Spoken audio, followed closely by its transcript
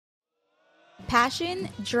Passion,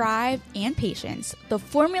 drive, and patience, the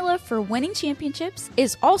formula for winning championships,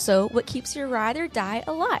 is also what keeps your ride or die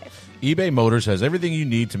alive. eBay Motors has everything you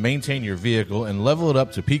need to maintain your vehicle and level it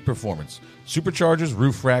up to peak performance. Superchargers,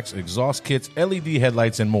 roof racks, exhaust kits, LED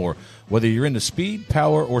headlights, and more. Whether you're into speed,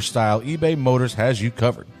 power, or style, eBay Motors has you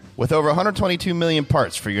covered. With over 122 million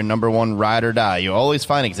parts for your number one ride or die, you'll always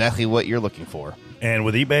find exactly what you're looking for. And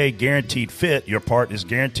with eBay Guaranteed Fit, your part is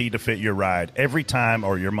guaranteed to fit your ride every time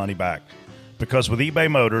or your money back. Because with eBay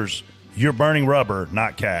Motors, you're burning rubber,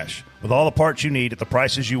 not cash. With all the parts you need at the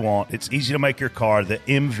prices you want, it's easy to make your car the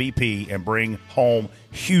MVP and bring home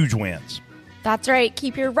huge wins. That's right.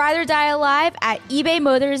 Keep your ride or die alive at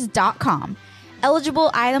ebaymotors.com.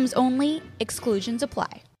 Eligible items only. Exclusions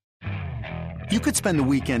apply. You could spend the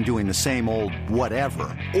weekend doing the same old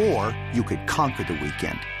whatever, or you could conquer the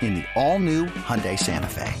weekend in the all-new Hyundai Santa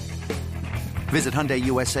Fe. Visit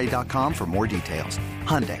HyundaiUSA.com for more details.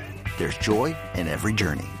 Hyundai, there's joy in every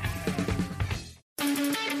journey.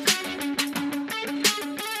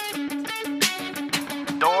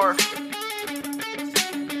 Door.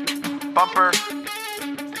 Bumper.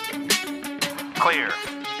 Clear.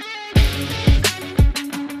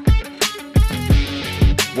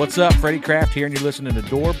 What's up? Freddie Kraft here, and you're listening to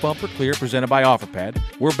Door Bumper Clear, presented by OfferPad.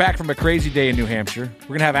 We're back from a crazy day in New Hampshire. We're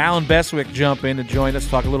going to have Alan Bestwick jump in to join us,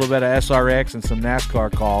 talk a little bit of SRX and some NASCAR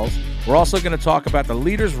calls. We're also going to talk about the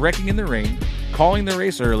leaders wrecking in the rain, calling the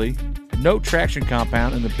race early, no traction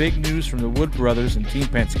compound, and the big news from the Wood brothers and Team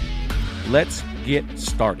Penske. Let's get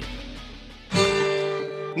started.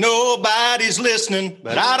 Nobody's listening,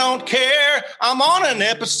 but I don't care. I'm on an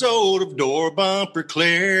episode of Door Bumper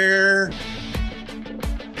Clear.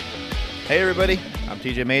 Hey everybody, I'm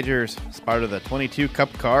TJ Majors, part of the 22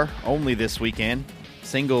 Cup car, only this weekend.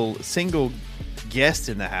 Single guest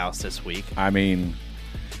in the house this week. I mean,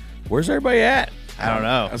 where's everybody at? I don't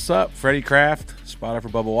know. What's up? Freddie Kraft, spotter for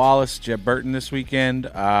Bubba Wallace, Jeb Burton this weekend.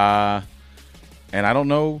 And I don't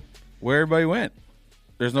know where everybody went.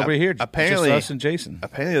 There's nobody here. Apparently, just us and Jason.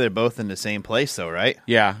 Apparently they're both in the same place though, right?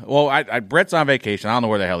 Yeah. Well, Brett's on vacation. I don't know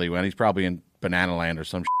where the hell he went. He's probably in Banana Land or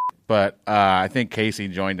some shit. But I think Casey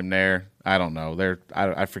joined him there. I don't know.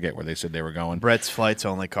 I forget where they said they were going. Brett's flights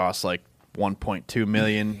only cost like $1.2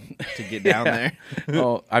 million to get down there.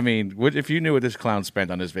 Well, I mean, if you knew what this clown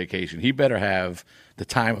spent on his vacation, he better have the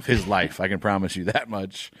time of his life. I can promise you that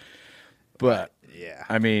much. But yeah,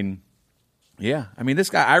 I mean,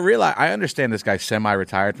 this guy. I understand this guy's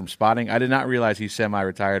semi-retired from spotting. I did not realize he's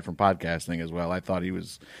semi-retired from podcasting as well. I thought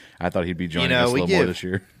he'd be joining us a little more this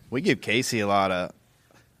year. We give Casey a lot of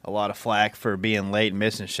flack for being late and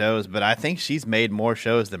missing shows, but I think she's made more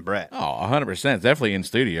shows than Brett. Oh, 100%. Definitely in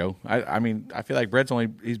studio. I mean, I feel like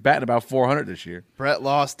he's batting about 400 this year. Brett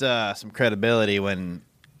lost some credibility when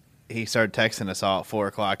he started texting us all at 4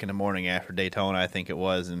 o'clock in the morning after Daytona, I think it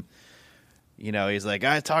was, and he's like,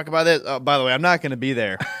 guys, talk about this. Oh, by the way, I'm not going to be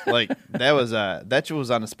there. Like that was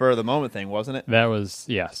on the spur of the moment thing, wasn't it? That was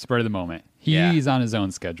spur of the moment. He's on his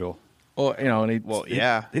own schedule. Well, and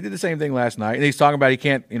he did the same thing last night. And he's talking about he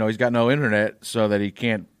can't, he's got no internet, so that he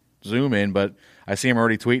can't Zoom in. But I see him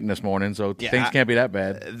already tweeting this morning, so things can't be that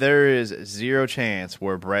bad. There is zero chance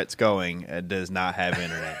where Brett's going does not have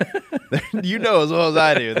internet. You know as well as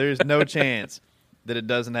I do. There's no chance that it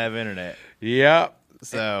doesn't have internet. Yep.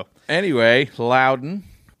 So anyway, Loudon,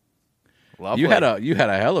 lovely. You had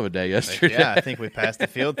a hell of a day yesterday. Yeah, I think we passed the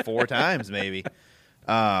field 4 times maybe.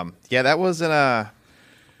 That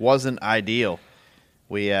wasn't ideal.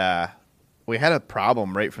 We had a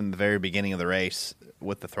problem right from the very beginning of the race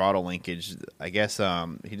with the throttle linkage. I guess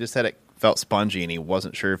he just felt spongy and he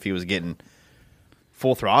wasn't sure if he was getting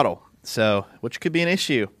full throttle, which could be an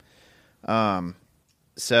issue.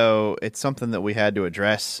 So it's something that we had to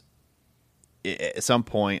address at some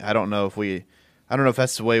point. I don't know if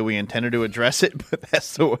that's the way we intended to address it, but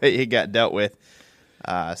that's the way it got dealt with.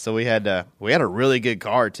 So we had a really good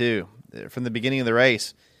car too from the beginning of the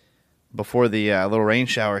race. Before the little rain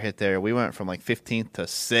shower hit there, we went from like 15th to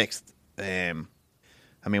 6th.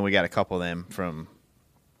 We got a couple of them from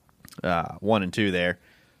 1 and 2 there.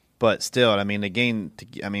 But still,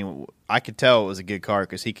 I could tell it was a good car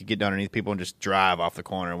because he could get underneath people and just drive off the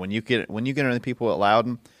corner. When you get underneath people at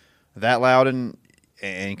Loudon,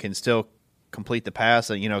 and can still complete the pass,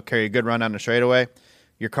 carry a good run down the straightaway,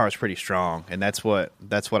 your car's pretty strong. And that's what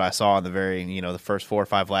I saw in the first 4 or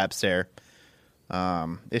 5 laps there.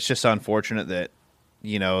 It's just unfortunate that,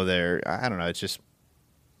 I don't know. It's just,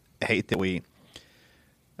 I hate that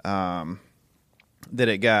that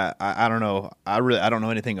it got, I don't know. I don't know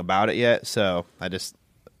anything about it yet. So I just,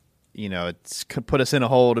 it's put us in a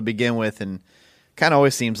hole to begin with. And kind of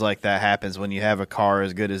always seems like that happens when you have a car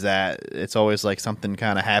as good as that. It's always like something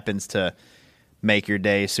kind of happens to make your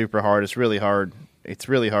day super hard. It's really hard. It's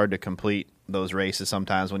really hard to complete those races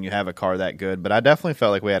sometimes when you have a car that good. But I definitely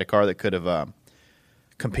felt like we had a car that could have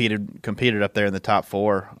competed up there in the top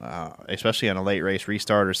 4, especially on a late race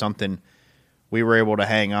restart or something. We were able to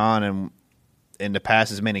hang on and to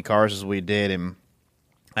pass as many cars as we did. And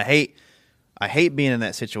I hate being in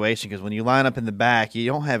that situation because when you line up in the back, you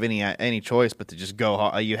don't have any choice but to just go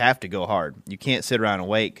hard. You have to go hard. You can't sit around and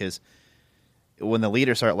wait because when the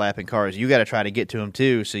leaders start lapping cars, you got to try to get to them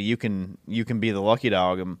too, so you can be the lucky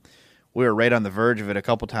dog. And we were right on the verge of it a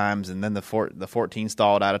couple times, and then the 14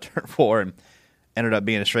 stalled out of turn 4 and ended up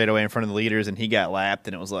being a straightaway in front of the leaders, and he got lapped,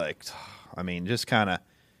 and it was like, I mean, just kind of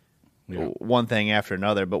one thing after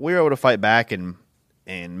another. But we were able to fight back and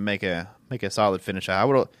make a solid finish. I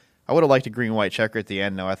would have liked a green-white checker at the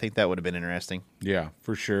end, though. I think that would have been interesting. Yeah,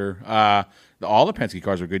 for sure. All the Penske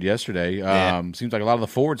cars were good yesterday. Seems like a lot of the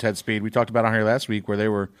Fords had speed. We talked about on here last week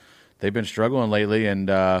where they've been struggling lately, and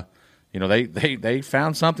they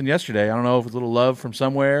found something yesterday. I don't know if it's a little love from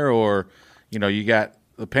somewhere or you got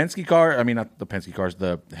the Penske car. I mean, not the Penske cars.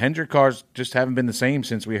 The Hendrick cars just haven't been the same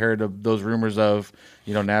since we heard of those rumors of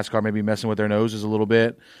NASCAR maybe messing with their noses a little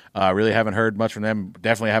bit. Really haven't heard much from them.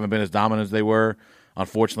 Definitely haven't been as dominant as they were.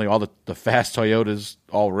 Unfortunately, all the fast Toyotas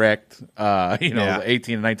all wrecked. The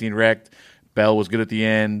 18 and 19 wrecked. Bell was good at the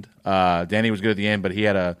end. Danny was good at the end, but he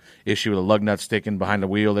had a issue with a lug nut sticking behind the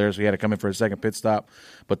wheel there, so he had to come in for a second pit stop.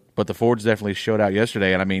 But the Fords definitely showed out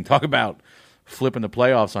yesterday, and I mean, talk about flipping the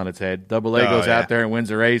playoffs on its head. Double A goes out there and wins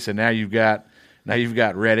the race, and now you've got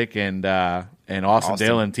Reddick and Austin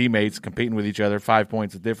Dillon teammates competing with each other, 5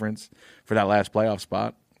 points of difference for that last playoff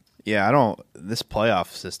spot. Yeah, this playoff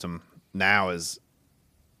system now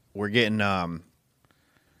we're getting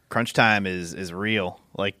crunch time is real.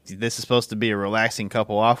 Like, this is supposed to be a relaxing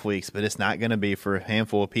couple off weeks, but it's not going to be for a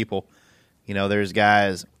handful of people. There's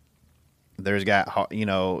guys,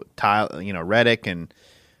 Tyler, Reddick and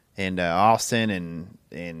Austin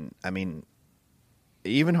and I mean,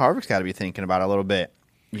 even Harvick's got to be thinking about it a little bit.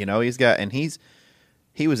 He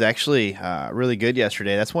was actually really good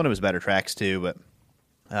yesterday. That's one of his better tracks too,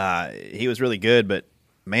 but he was really good. But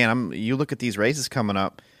man, you look at these races coming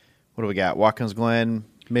up. What do we got? Watkins Glen,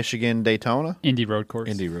 Michigan, Daytona? Indy Road Course.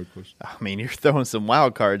 I mean, you're throwing some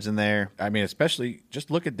wild cards in there. I mean, especially just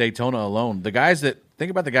look at Daytona alone. Think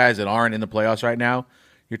about the guys that aren't in the playoffs right now.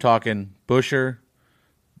 You're talking Buescher,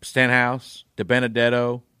 Stenhouse,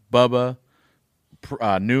 DiBenedetto, Bubba,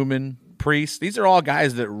 Newman, Priest. These are all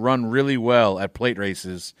guys that run really well at plate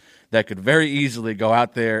races that could very easily go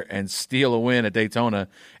out there and steal a win at Daytona.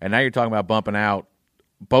 And now you're talking about bumping out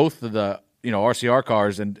both of the RCR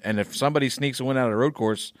cars, and if somebody sneaks a win out of the road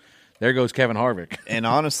course, there goes Kevin Harvick. And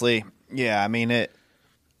honestly, yeah, I mean it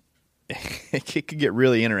could get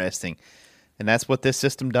really interesting, and that's what this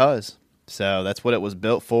system does. So that's what it was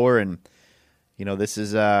built for, and this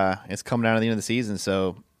is it's coming down to the end of the season,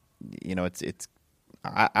 so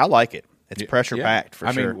I like it. It's pressure packed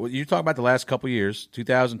for sure. I mean, you talk about the last couple of years.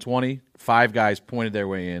 2020, 5 guys pointed their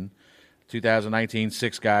way in. 2019,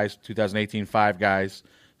 6 guys. 2018, 5 guys.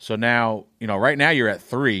 So now, right now you're at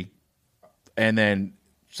 3, and then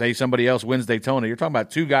say somebody else wins Daytona, you're talking about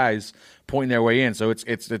 2 guys pointing their way in. So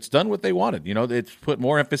it's done what they wanted. It's put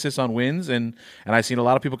more emphasis on wins, and I seen a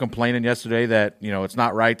lot of people complaining yesterday that it's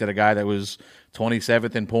not right that a guy that was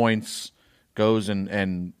 27th in points goes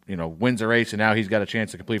and wins a race, and now he's got a chance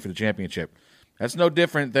to compete for the championship. That's no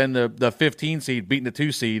different than the 15 seed beating the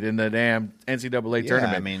 2 seed in the damn NCAA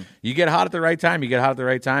tournament. I mean, you get hot at the right time.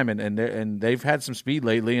 And they've had some speed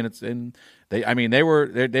lately. And they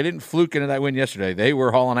didn't fluke into that win yesterday. They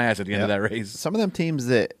were hauling ass at the end of that race. Some of them teams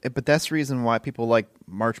but that's the reason why people like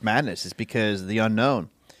March Madness is because of the unknown,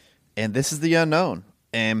 and this is the unknown.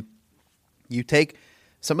 And you take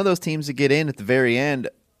some of those teams that get in at the very end,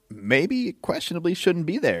 maybe questionably shouldn't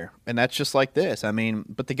be there, and that's just like this. I mean,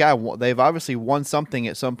 but they've obviously won something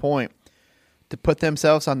at some point to put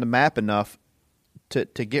themselves on the map enough to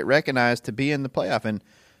get recognized to be in the playoff. And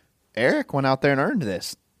Eric went out there and earned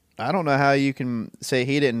this. I don't know how you can say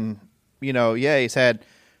he didn't. He's had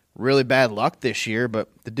really bad luck this year, but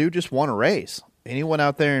the dude just won a race, and he went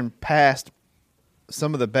out there and passed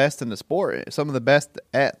some of the best in the sport, some of the best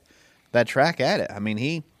at that track at it. I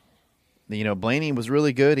mean, Blaney was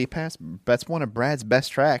really good. He passed. That's one of Brad's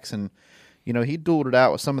best tracks, and he dueled it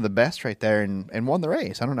out with some of the best right there and won the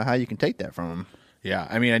race. I don't know how you can take that from him. Yeah,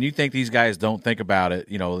 I mean, and you think these guys don't think about it,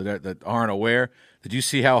 that aren't aware. Did you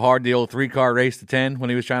see how hard the old 3-car raced to 10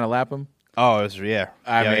 when he was trying to lap him? Oh, it was,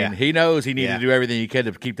 He knows he needed to do everything he could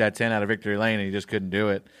to keep that 10 out of victory lane, and he just couldn't do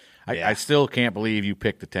it. I still can't believe you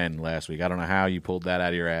picked the 10 last week. I don't know how you pulled that out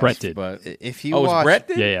of your ass. Brett did. But if you was watch, Brett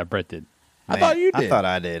did? Yeah, Brett did. I thought you did. I thought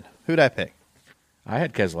I did. Who'd I pick? I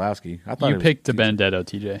had Keselowski. I thought You it was picked the TJ. Benedetto,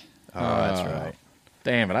 TJ. Oh, that's right.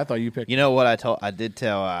 Damn it! I thought you picked. You know what I did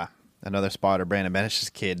tell another spotter, Brandon Benish's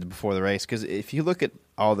kid, before the race, because if you look at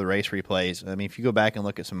all the race replays, I mean, if you go back and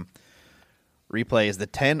look at some replays, the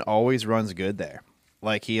 10 always runs good there.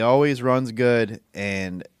 Like, he always runs good,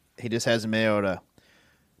 and he just hasn't been able to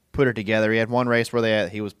put it together. He had one race where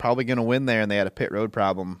he was probably going to win there, and they had a pit road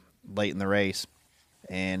problem late in the race,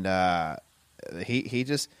 and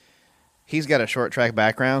he's got a short track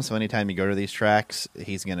background, so anytime you go to these tracks,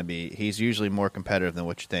 he's usually more competitive than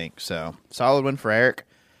what you think. So, solid win for Eric.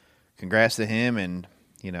 Congrats to him, and,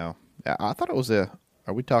 I thought it was are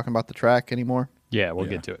we talking about the track anymore? Yeah, we'll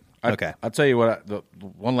get to it. Okay. I'll tell you what, the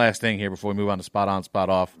one last thing here before we move on to spot on, spot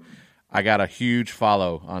off. I got a huge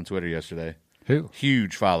follow on Twitter yesterday. Who?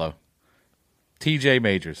 Huge follow. TJ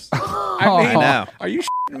Majors. I know. Are you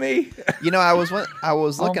shitting me? I was looking. Oh I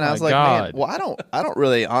was like, God. man. Well, I don't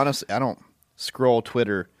really, honestly, I don't scroll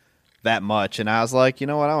Twitter that much. And I was like, you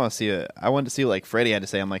know what? I wanted to see what, like, Freddie had to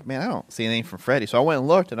say. I'm like, man, I don't see anything from Freddie. So I went and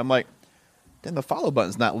looked, and I'm like, then the follow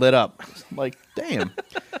button's not lit up. I'm like, damn.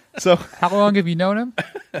 So How long have you known him?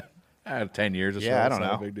 10 years or so. Yeah, I It's don't not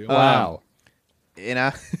a know. big deal. Wow.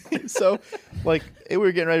 and so like we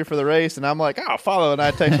were getting ready for the race, and I'm like, oh, follow. And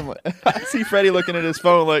I text him. I see Freddie looking at his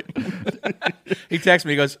phone like, He texted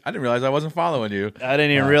me. He goes, I didn't realize I wasn't following you. I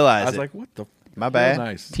didn't even realize I was it. like, what the? My bad.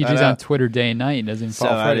 Nice. TJ's on Twitter day and night and doesn't even So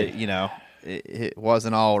follow I Freddie. did, it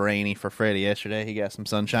wasn't all rainy for Freddie yesterday. He got some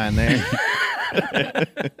sunshine there.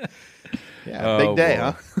 Yeah, big day, boy.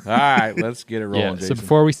 huh? All right, let's get it rolling, Yeah, Jason. so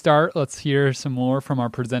before we start, let's hear some more from our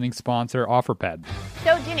presenting sponsor, OfferPad.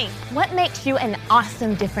 So, Ginny, what makes you an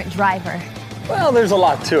awesome different driver? Well, there's a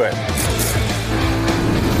lot to it.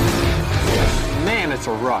 Man, it's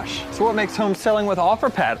a rush. So what makes home selling with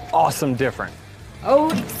OfferPad awesome different? Oh,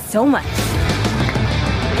 so much.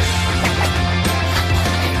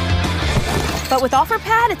 But with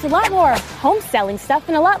OfferPad, it's a lot more home selling stuff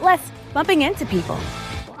and a lot less bumping into people.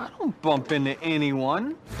 I don't bump into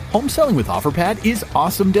anyone. Home selling with OfferPad is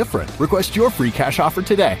awesome different. Request your free cash offer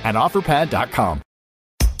today at OfferPad.com.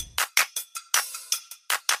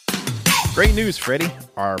 Great news, Freddie.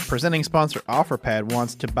 Our presenting sponsor, OfferPad,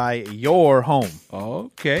 wants to buy your home.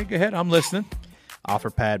 Okay, go ahead. I'm listening.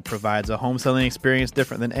 OfferPad provides a home selling experience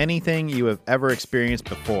different than anything you have ever experienced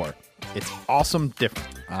before. It's awesome different.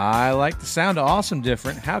 I like the sound of awesome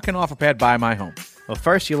different. How can OfferPad buy my home? Well,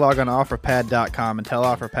 first you log on to OfferPad.com and tell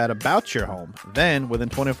OfferPad about your home. Then, within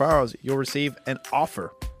 24 hours, you'll receive an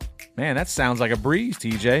offer. Man, that sounds like a breeze,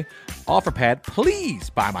 TJ. OfferPad, please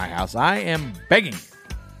buy my house. I am begging.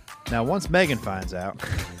 Now, once Megan finds out,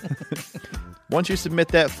 once you submit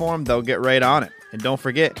that form, they'll get right on it. And don't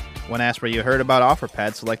forget, when asked where you heard about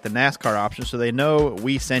OfferPad, select the NASCAR option so they know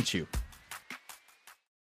we sent you.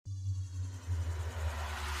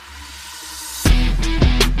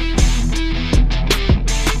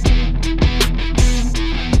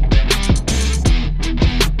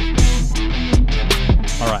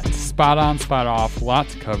 All right, spot on, spot off. A lot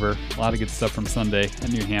to cover. A lot of good stuff from Sunday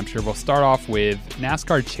in New Hampshire. We'll start off with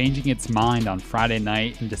NASCAR changing its mind on Friday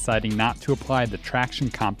night and deciding not to apply the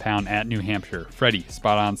traction compound at New Hampshire. Freddie,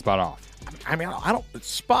 spot on, spot off. I mean, I don't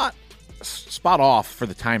spot off for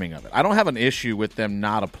the timing of it. I don't have an issue with them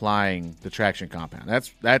not applying the traction compound.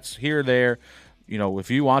 That's here, there.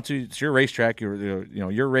 If you want to, it's your racetrack,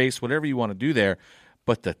 your race, whatever you want to do there.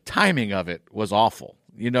 But the timing of it was awful.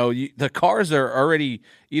 The cars are already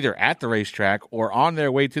either at the racetrack or on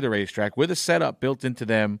their way to the racetrack with a setup built into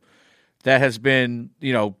them that has been,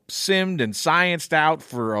 simmed and scienced out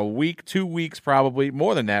for a week, 2 weeks, probably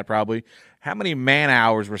more than that, probably. How many man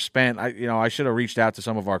hours were spent? I should have reached out to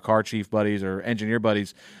some of our car chief buddies or engineer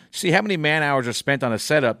buddies. See how many man hours are spent on a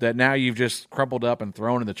setup that now you've just crumpled up and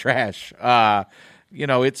thrown in the trash.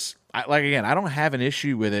 It's again, I don't have an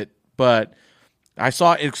issue with it, but I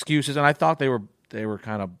saw excuses and I thought they were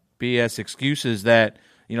kind of BS excuses that,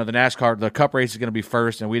 the NASCAR, the Cup race is going to be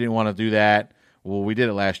first and we didn't want to do that. Well, we did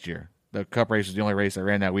it last year. The Cup race was the only race that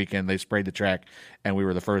ran that weekend. They sprayed the track and we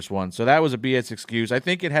were the first one. So that was a BS excuse. I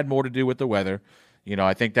think it had more to do with the weather.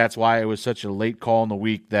 I think that's why it was such a late call in the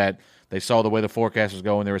week that they saw the way the forecast was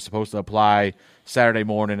going. They were supposed to apply Saturday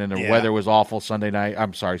morning and the weather was awful Sunday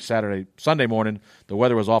morning. The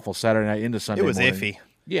weather was awful Saturday night into Sunday morning. It was iffy.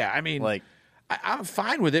 Yeah, I mean, I'm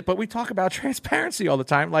fine with it, but we talk about transparency all the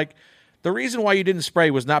time. Like, the reason why you didn't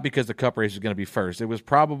spray was not because the Cup race was going to be first. It was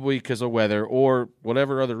probably because of weather or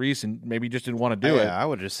whatever other reason. Maybe you just didn't want to do it. I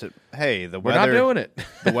would just say, hey, we're not doing it.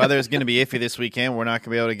 The weather is going to be iffy this weekend. We're not going to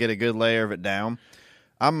be able to get a good layer of it down.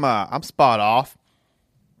 I'm spot off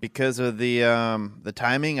because of the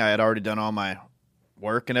timing. I had already done all my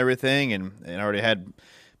work and everything, and already had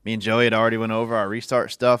me and Joey had already went over our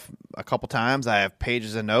restart stuff a couple times. I have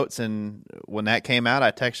pages of notes, and when that came out,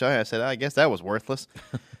 I texted Joey. I said, I guess that was worthless.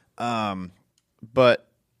 But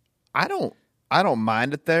I don't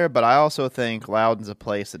mind it there, but I also think Loudon's a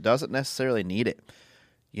place that doesn't necessarily need it.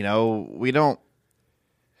 You know, we don't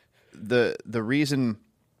the reason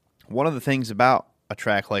one of the things about a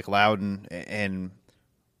track like Loudon and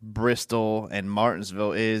Bristol and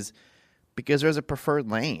Martinsville is because there's a preferred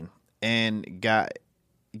lane, and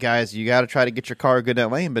guys, you got to try to get your car good in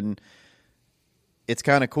that lane, but it's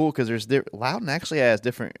kind of cool because Loudon actually has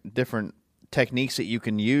different techniques that you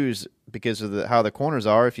can use because of how the corners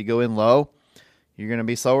are. If you go in low, you're going to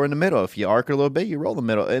be slower in the middle. If you arc a little bit, you roll the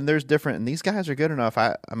middle. And there's different, and these guys are good enough.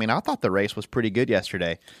 I mean, I thought the race was pretty good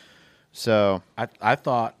yesterday. So I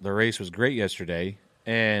thought the race was great yesterday,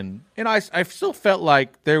 and I still felt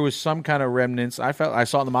like there was some kind of remnants. I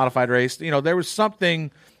saw in the modified race, there was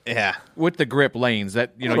something with the grip lanes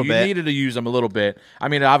that you needed to use them a little bit. I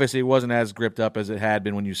mean, obviously it wasn't as gripped up as it had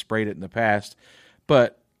been when you sprayed it in the past,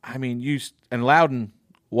 but I mean, and Loudon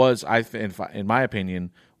was, in my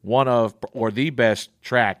opinion, one of or the best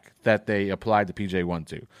track that they applied the PJ1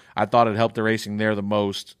 to. I thought it helped the racing there the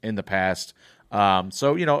most in the past.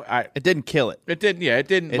 It didn't kill it. It didn't. Yeah, it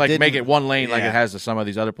didn't make it one lane like it has to some of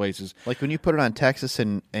these other places. Like when you put it on Texas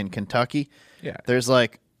and Kentucky, there's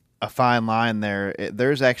like a fine line there.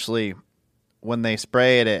 There's actually when they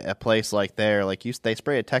spray it at a place like there, they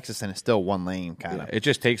spray at Texas and it's still one lane kind of. It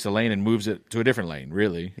just takes the lane and moves it to a different lane,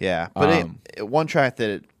 really. Yeah, but one track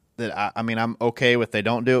that I'm okay with they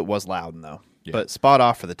don't do it was Loudon though. Yeah. But spot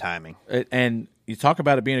off for the timing. And you talk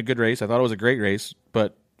about it being a good race. I thought it was a great race,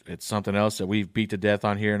 but it's something else that we've beat to death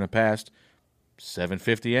on here in the past.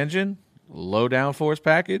 750 engine, low downforce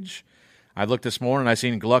package. I looked this morning. I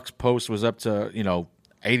seen Gluck's post was up to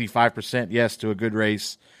 85% yes to a good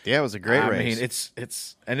race. Yeah, it was a great race. I mean,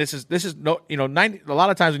 it's and this is no 90. A lot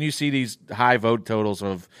of times when you see these high vote totals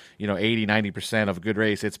of 80, 90% of a good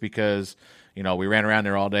race, it's because we ran around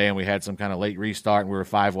there all day and we had some kind of late restart and we were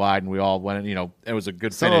 5 wide and we all went. It was a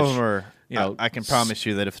good finish. Some of them were. I can promise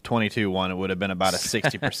you that if 22 won, it would have been about a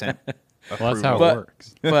 60%. Well, that's how it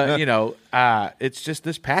works. But it's just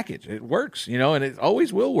this package. It works, and it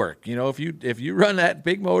always will work. If you run that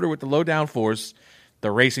big motor with the low downforce, the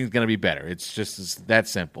racing's going to be better. It's that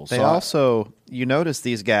simple. You notice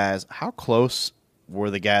these guys, how close were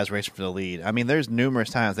the guys racing for the lead? I mean, there's numerous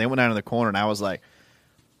times they went down to the corner and I was like,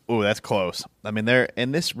 "Ooh, that's close." I mean,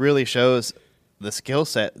 and this really shows the skill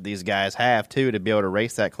set these guys have too to be able to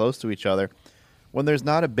race that close to each other. When there's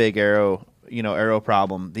not a big aero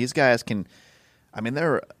problem, these guys can. I mean,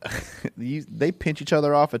 they pinch each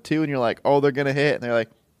other off at 2, and you're like, "Oh, they're gonna hit," and they're like,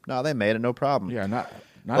 "No, they made it, no problem." Yeah, not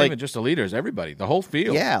even just the leaders, everybody, the whole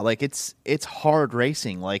field. Yeah, it's hard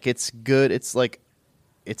racing. Like it's good. It's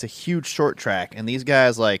a huge short track, and these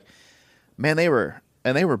guys man, they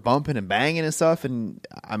were bumping and banging and stuff. And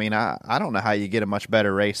I mean, I don't know how you get a much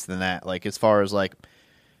better race than that. Like as far as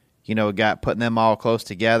putting them all close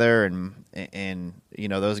together and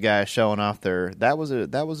those guys showing off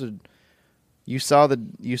you saw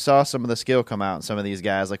some of the skill come out in some of these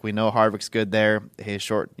guys. Like we know Harvick's good there. His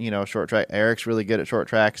short track. Eric's really good at short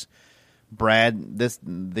tracks. Brad,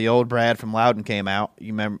 the old Brad from Loudon came out.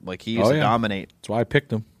 You remember, he used to dominate. That's why I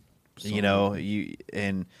picked him. So.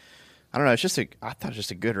 And I don't know. I thought it was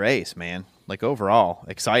just a good race, man. Like overall,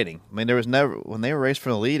 exciting. I mean, there was never when they were racing for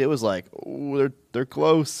the lead, it was like, oh, they're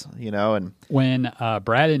close, And when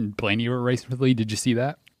Brad and Blaney were racing for the lead, did you see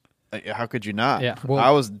that? How could you not? Yeah,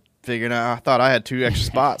 I was figuring out. I thought I had 2 extra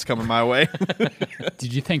spots coming my way.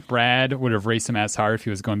 Did you think Brad would have raced him as hard if he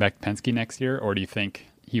was going back to Penske next year, or do you think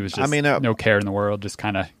he was just no care in the world, just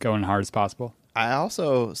kind of going hard as possible? I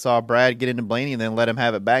also saw Brad get into Blaney and then let him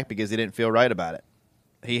have it back because he didn't feel right about it.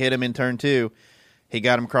 He hit him in turn 2. He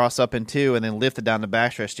got him crossed up in 2 and then lifted down the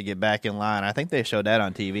backstretch to get back in line. I think they showed that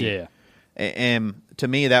on TV. Yeah. And to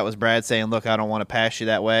me, that was Brad saying, "Look, I don't want to pass you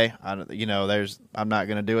that way. I'm not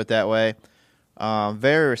going to do it that way."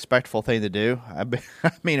 Very respectful thing to do. I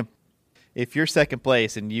mean, if you're second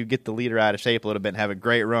place and you get the leader out of shape a little bit and have a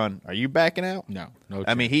great run, are you backing out? No.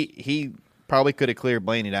 I mean, he probably could have cleared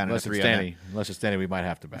Blaney down in a 3. Unless it's Stanley, we might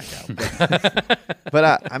have to back out.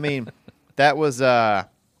 But I mean, that was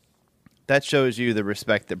that shows you the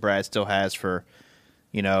respect that Brad still has for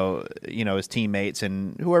his teammates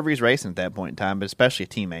and whoever he's racing at that point in time, but especially a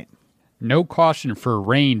teammate. No caution for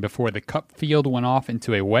rain before the Cup field went off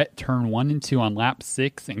into a wet turn 1 and 2 on lap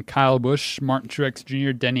 6, and Kyle Busch, Martin Truex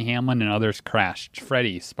Jr., Denny Hamlin, and others crashed.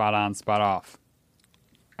 Freddie, spot on, spot off.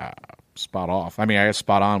 Spot off. I mean, I guess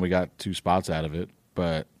spot on. We got 2 spots out of it,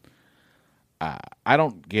 but I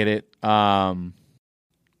don't get it.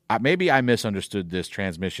 Maybe I misunderstood this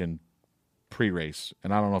transmission pre-race,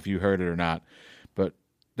 and I don't know if you heard it or not, but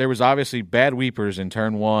there was obviously bad weepers in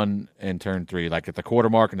turn 1 and turn 3, like at the quarter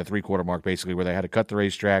mark and the 3/4 mark, basically, where they had to cut the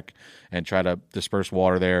racetrack and try to disperse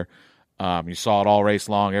water there. You saw it all race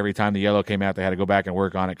long. Every time the yellow came out, they had to go back and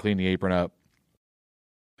work on it, clean the apron up.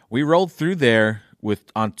 We rolled through there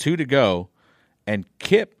on 2 to go, and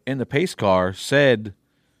Kip in the pace car said,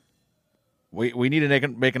 we need to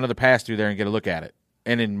make another pass through there and get a look at it.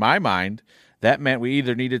 And in my mind, that meant we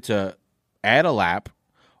either needed to add a lap,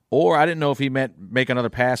 or I didn't know if he meant make another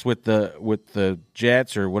pass with the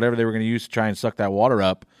jets or whatever they were going to use to try and suck that water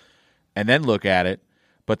up and then look at it.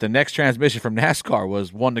 But the next transmission from NASCAR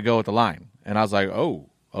was 1 to go at the line. And I was like, oh,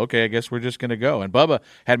 okay, I guess we're just going to go. And Bubba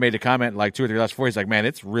had made a comment like 2 or 3 laps before. He's like, man,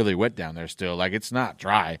 it's really wet down there still. Like, it's not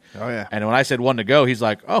dry. Oh, yeah. And when I said 1 to go, he's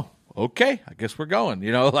like, oh, okay, I guess we're going.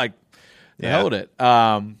 Like, they held it.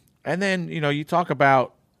 And then, you talk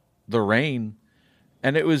about the rain,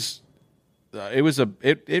 and it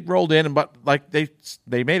rolled in, but like they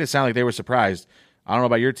made it sound like they were surprised. I don't know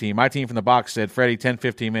about your team. My team from the box said, Freddie, 10,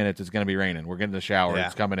 15 minutes, it's going to be raining. We're getting the shower. Yeah.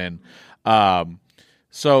 It's coming in.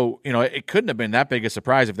 So, it couldn't have been that big a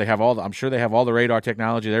surprise if they have I'm sure they have all the radar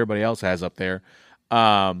technology that everybody else has up there.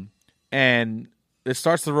 And it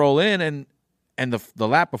starts to roll in, and the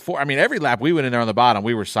lap before, I mean, every lap we went in there on the bottom,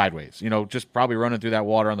 we were sideways, just probably running through that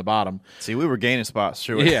water on the bottom. See, we were gaining spots,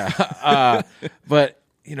 sure. Yeah. But,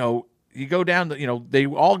 you go down, they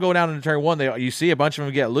all go down into turn 1. You see a bunch of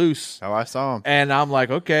them get loose. Oh, I saw them. And I'm like,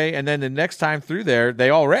 okay. And then the next time through there, they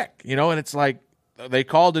all wreck, and it's like they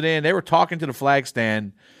called it in. They were talking to the flag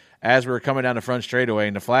stand as we were coming down the front straightaway,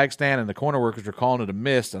 and the flag stand and the corner workers were calling it a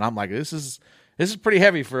mist. And I'm like, this is pretty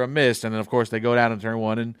heavy for a mist. And then, of course, they go down in turn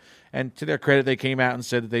 1. And to their credit, they came out and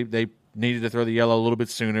said that they needed to throw the yellow a little bit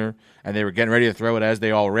sooner, and they were getting ready to throw it as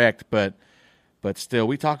they all wrecked. But still,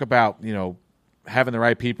 we talk about, having the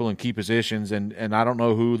right people in key positions, and I don't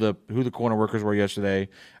know who the corner workers were yesterday.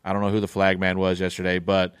 I don't know who the flag man was yesterday,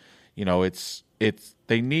 but it's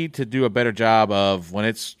they need to do a better job of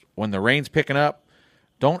when the rain's picking up.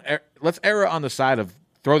 Let's err on the side of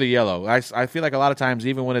throw the yellow. I feel like a lot of times,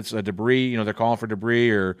 even when it's a debris, they're calling for debris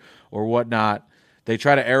or whatnot, they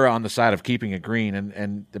try to err on the side of keeping it green,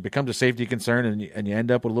 and it becomes a safety concern, and you end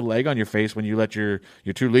up with a little egg on your face when you let your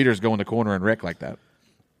 2 leaders go in the corner and wreck like that.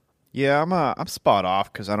 Yeah, I'm spot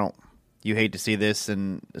off because you hate to see this,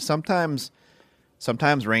 and sometimes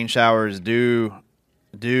rain showers do.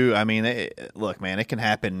 I mean, look, man, it can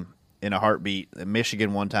happen in a heartbeat. In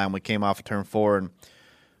Michigan, one time we came off of turn 4, and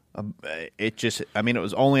it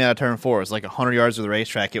was only out of turn 4. It was like 100 yards of the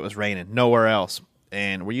racetrack. It was raining, nowhere else.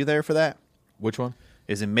 And were you there for that? Which one?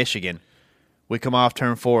 Is in Michigan. We come off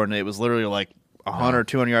turn 4, and it was literally like 100,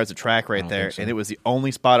 200 yards of track right there, so. And it was the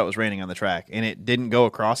only spot it was raining on the track, and it didn't go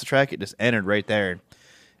across the track; it just entered right there.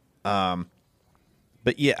 But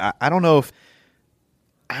yeah, I don't know if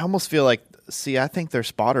I almost feel like I think their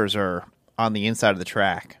spotters are on the inside of the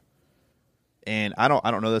track, and I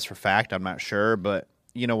don't know this for fact. I'm not sure, but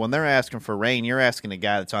when they're asking for rain, you're asking a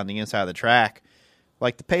guy that's on the inside of the track,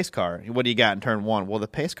 like the pace car. What do you got in turn 1? Well, the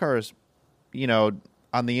pace car is,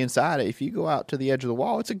 on the inside. If you go out to the edge of the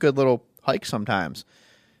wall, it's a good little hike sometimes.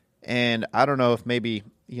 And I don't know if maybe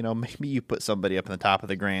you put somebody up in the top of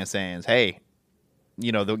the grandstands. Hey,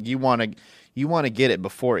 you want to get it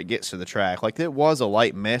before it gets to the track. Like, it was a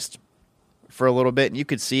light mist for a little bit, and you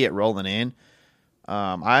could see it rolling in.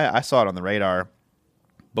 I saw it on the radar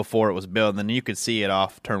before it was built, and then you could see it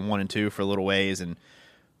off turn 1 and 2 for a little ways. And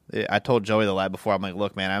I told Joey the lap before, I'm like,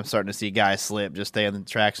 look, man, I'm starting to see guys slip. Just stay on the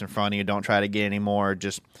tracks in front of you. Don't try to get any more.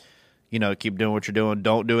 Just keep doing what you're doing.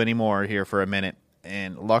 Don't do any more here for a minute.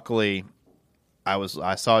 And luckily, I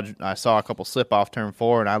saw a couple slip off turn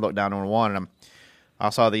 4, and I looked down on 1, and I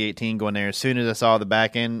saw the 18 going there. As soon as I saw the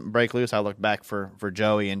back end break loose, I looked back for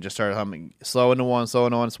Joey and just started humming, slow into 1,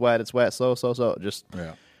 it's wet, slow, just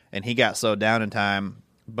yeah. And he got slowed down in time.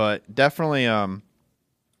 But definitely,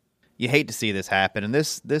 you hate to see this happen, and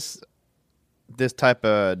this type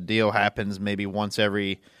of deal happens maybe once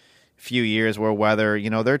every few years where weather,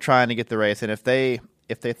 they're trying to get the race, and if they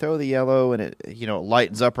throw the yellow and it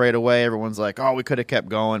lightens up right away, everyone's like, oh, we could have kept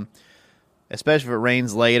going, especially if it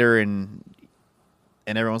rains later, and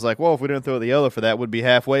everyone's like, well, if we didn't throw the yellow for that, we'd be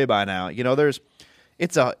halfway by now.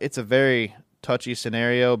 it's a very touchy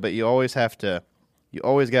scenario, but you always gotta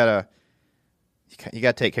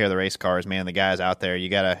take care of the race cars, man. The guys out there, you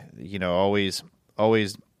gotta always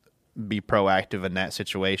be proactive in that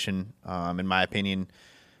situation. In my opinion,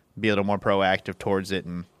 be a little more proactive towards it.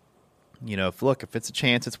 And if it's a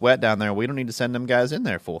chance it's wet down there, we don't need to send them guys in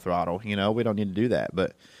there full throttle. We don't need to do that.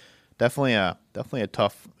 But definitely a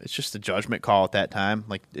tough. It's just a judgment call at that time.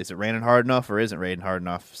 Like, is it raining hard enough or isn't it raining hard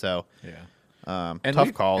enough? So yeah. And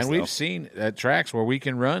tough calls. And we've seen at tracks where we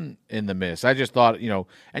can run in the mist. I just thought,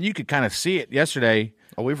 and you could kind of see it yesterday.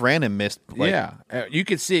 Oh, we've ran in mist. You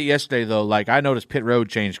could see it yesterday though. Like, I noticed pit road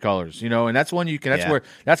changed colors. And that's one you can.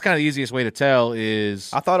 That's kind of the easiest way to tell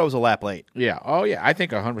is. I thought it was a lap late. Yeah. Oh yeah. I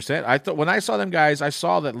think 100%. I thought when I saw them guys, I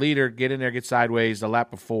saw that leader get in there, get sideways the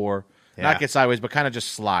lap before. Yeah. Not get sideways, but kind of just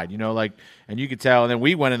slide. And you could tell. And then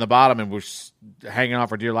we went in the bottom and were hanging on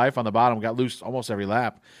for dear life on the bottom. Got loose almost every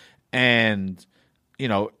lap. And,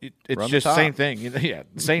 it's just the same thing. Yeah,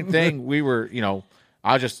 same thing. We were,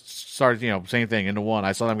 I just started, same thing into one.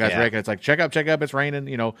 I saw them guys wrecking. It's like, check up, it's raining,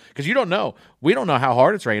 because you don't know. We don't know how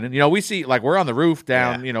hard it's raining. We see, like, we're on the roof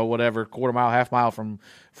down, whatever, quarter mile, half mile from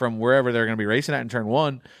wherever they're going to be racing at in turn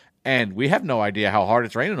one. And we have no idea how hard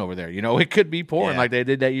it's raining over there. It could be pouring like they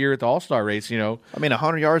did that year at the All-Star race, I mean,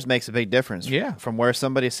 100 yards makes a big difference. Yeah. From where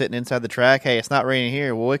somebody's sitting inside the track, hey, it's not raining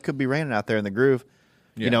here. Well, it could be raining out there in the groove.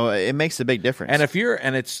 Yeah. It makes a big difference. And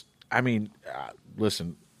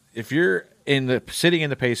listen, if you're sitting in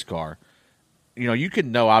the pace car, you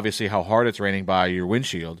can know obviously how hard it's raining by your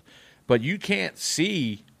windshield, but you can't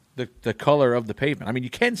see the color of the pavement. I mean,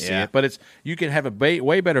 you can see it, but you can have a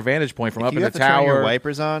way better vantage point from up in the tower. If you have to turn your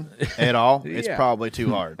wipers on at all, it's probably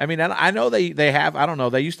too hard. I mean, I know they have. I don't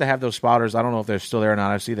know. They used to have those spotters. I don't know if they're still there or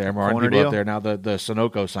not. I see the MRN people up there now. The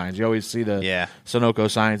Sunoco signs. You always see the Sunoco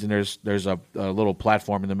signs, and there's a little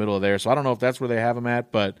platform in the middle of there. So I don't know if that's where they have them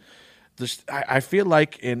at, but I feel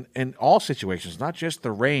like in all situations, not just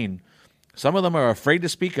the rain, some of them are afraid to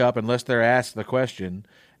speak up unless they're asked the question,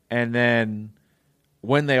 and then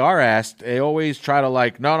when they are asked, they always try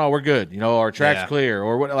to no, we're good, our track's clear,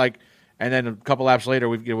 or what, and then a couple laps later,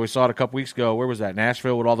 we saw it a couple weeks ago. Where was that?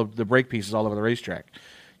 Nashville with all the brake pieces all over the racetrack.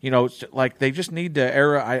 It's like they just need to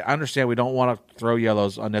err. I understand we don't want to throw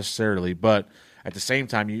yellows unnecessarily, but at the same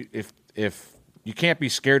time, if you can't be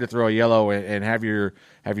scared to throw a yellow and have your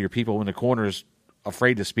people in the corners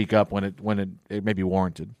afraid to speak up when it may be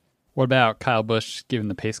warranted. What about Kyle Busch giving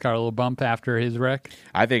the pace car a little bump after his wreck?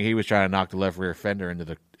 I think he was trying to knock the left rear fender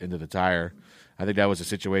into the tire. I think that was a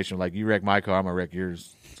situation like, you wreck my car, I'm gonna wreck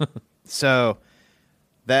yours. So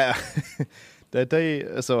that did I tell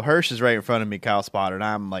you? So Hirsch is right in front of me, Kyle spotted, and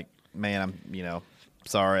I'm like, man, I'm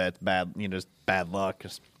sorry, that's bad. Just bad luck.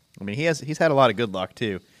 'Cause, I mean, he's had a lot of good luck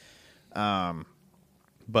too. But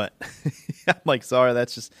I'm like, sorry,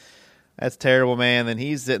 that's terrible, man. Then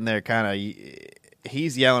he's sitting there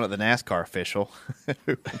he's yelling at the NASCAR official.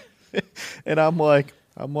 And I'm like,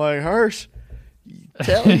 Hirsch,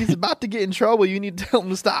 tell him he's about to get in trouble. You need to tell him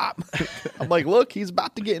to stop. I'm like, look, he's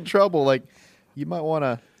about to get in trouble. Like, you might want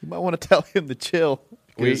to tell him to chill.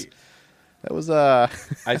 That was I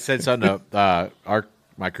said something to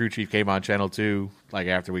my crew chief came on Channel 2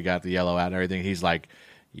 after we got the yellow out and everything. He's like,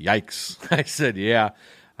 yikes. I said, yeah.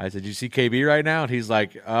 I said, you see KB right now? And he's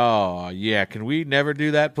like, oh, yeah, can we never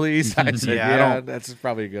do that, please? I said, yeah, that's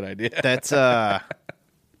probably a good idea. That's, I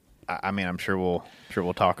mean, I'm sure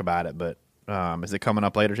we'll talk about it, but is it coming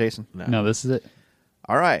up later, Jason? No, this is it.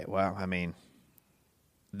 All right. Well, I mean,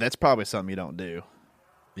 that's probably something you don't do.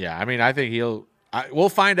 Yeah, I mean, I think we'll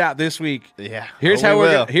find out this week. Yeah. Here's how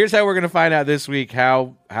we're going to find out this week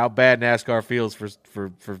how bad NASCAR feels for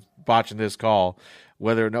botching this call.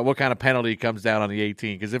 Whether or not what kind of penalty comes down on the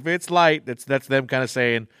 18, because if it's light, that's them kind of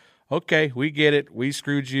saying, okay, we get it, we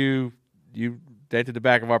screwed you, you dented the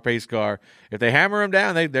back of our pace car. If they hammer them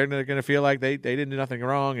down, they're going to feel like they didn't do nothing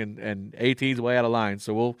wrong, and 18's way out of line.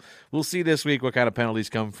 So we'll see this week what kind of penalties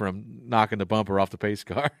come from knocking the bumper off the pace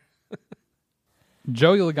car.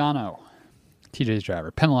 Joey Logano, TJ's driver,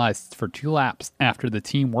 penalized for 2 laps after the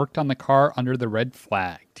team worked on the car under the red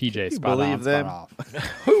flag. TJ, spot on, spot off.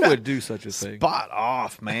 Who would do such a thing? Spot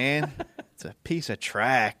off, man. It's a piece of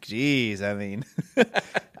track. Jeez, I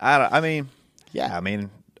mean,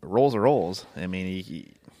 rolls are rolls. I mean, you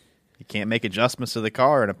can't make adjustments to the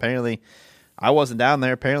car, and apparently, I wasn't down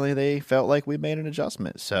there. Apparently, they felt like we made an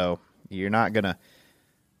adjustment. So you're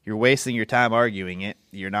wasting your time arguing it.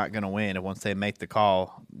 You're not gonna win, and once they make the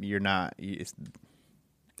call, you're not. It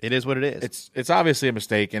is what it is. It's obviously a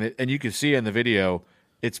mistake, and you can see in the video.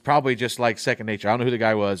 It's probably just like second nature. I don't know who the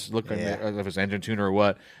guy was. Look if it's engine tuner or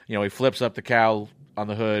what. He flips up the cowl on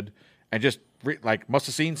the hood and just must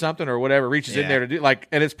have seen something or whatever, reaches in Yeah. there to do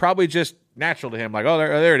and it's probably just natural to him. Like, oh,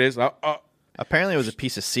 there it is. Oh. Apparently, it was a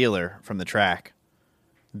piece of sealer from the track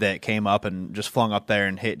that came up and just flung up there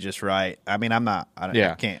and hit just right. I mean, I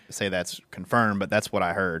can't say that's confirmed, but that's what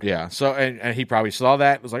I heard. Yeah. So, and he probably saw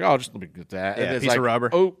that. Was like, oh, just let me get that. Yeah, and it's piece of rubber.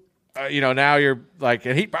 Oh, now you're like,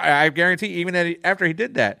 and I guarantee, even that after he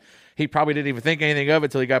did that, he probably didn't even think anything of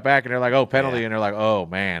it till he got back, and they're like, oh, penalty, and they're like, oh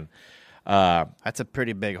man. That's a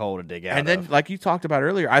pretty big hole to dig out. And then, like you talked about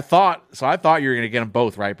earlier, I thought you were going to get them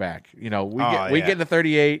both right back. We get into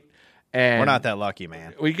 38. And we're not that lucky,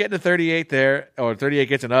 man. We get into 38 there, or 38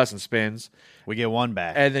 gets in us and spins. We get one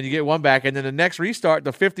back. And then you get one back, and then the next restart,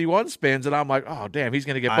 the 51 spins, and I'm like, oh, damn, he's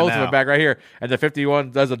going to get both of them back right here. And the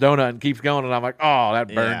 51 does a donut and keeps going, and I'm like, oh,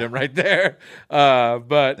 that burned him right there.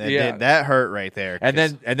 That hurt right there. And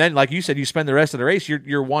then, like you said, you spend the rest of the race,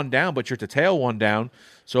 you're one down, but you're to tail one down.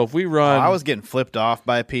 So if we run, I was getting flipped off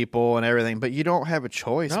by people and everything, but you don't have a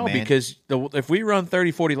choice, man. Because if we run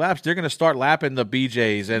 30, 40 laps, they're going to start lapping the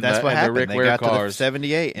BJs and the Rick Ware cars. To the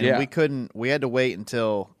 78, and we had to wait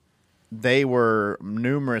until they were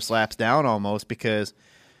numerous laps down almost, because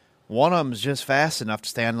one of them's just fast enough to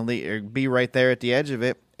stay on the lead or be right there at the edge of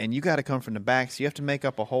it, and you got to come from the back, so you have to make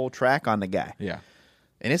up a whole track on the guy. Yeah.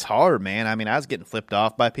 And it's hard, man. I mean, I was getting flipped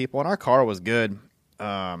off by people, and our car was good.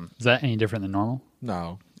 Is that any different than normal?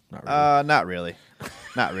 No, not really.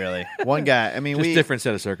 Not really. One guy, I mean, just different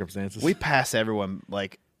set of circumstances. We pass everyone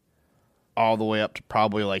like all the way up to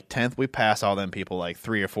probably like 10th. We pass all them people like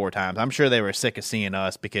 3 or 4 times. I'm sure they were sick of seeing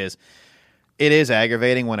us, because it is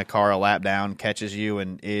aggravating when a car a lap down catches you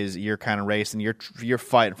and you're kind of racing. You're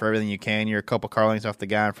fighting for everything you can. You're a couple car lengths off the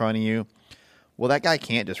guy in front of you. Well, that guy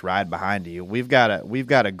can't just ride behind you. We've got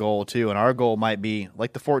a goal too, and our goal might be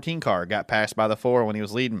like the 14 car got passed by the 4 when he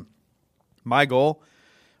was leading. Our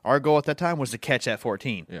goal at that time was to catch that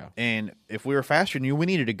 14. Yeah. And if we were faster than you, we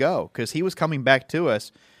needed to go, because he was coming back to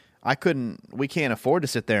us. We can't afford to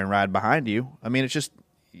sit there and ride behind you. I mean, it's just,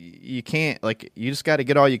 you can't, you just got to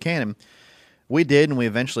get all you can. And we did, and we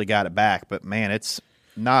eventually got it back. But man, it's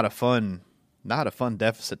not a fun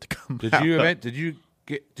deficit to come out of. Did you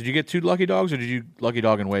get 2 lucky dogs, or did you lucky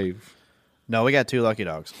dog and wave? No, we got 2 lucky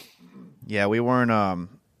dogs. Yeah, we weren't,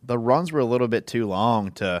 the runs were a little bit too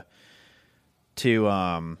long to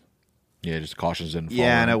just cautions didn't fall.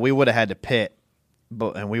 Yeah, no, we would have had to pit,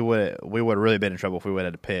 and we would have really been in trouble if we would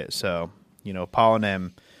have had to pit. So, Paul and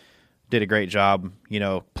them did a great job,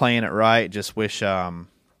 playing it right. Just wish, late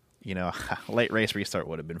race restart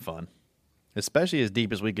would have been fun, especially as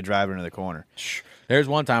deep as we could drive into the corner. There's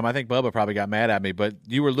one time, I think Bubba probably got mad at me, but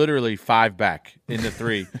you were literally 5 back in the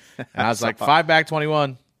 3. And I was like, 5 back,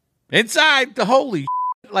 21. Inside the holy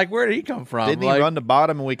like, where did he come from? Didn't he run the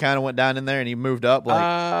bottom and we kind of went down in there and he moved up?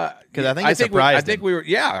 Because I think it surprised him. We were,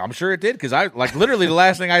 yeah, I'm sure it did. Because literally the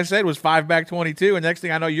last thing I said was 5 back 22, and next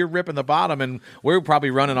thing I know, you're ripping the bottom, and we're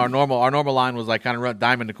probably running our normal line was kind of run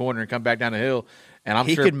diamond the corner and come back down the hill. And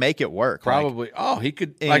he could make it work. Probably. He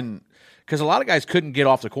could. Because a lot of guys couldn't get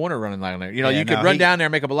off the corner running down there. You could run down there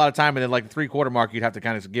and make up a lot of time, and then the 3/4 mark, you'd have to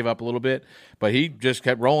kind of give up a little bit. But he just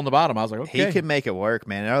kept rolling the bottom. I was like, okay. He could make it work,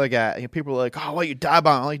 man. Another guy, people are like, oh, well, you dive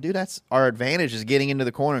on. I'm like, dude, that's our advantage is getting into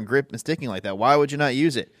the corner and grip and sticking like that. Why would you not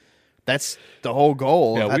use it? That's the whole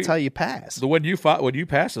goal. Yeah, that's how you pass. When you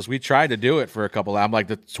passed us, we tried to do it for a couple. I'm like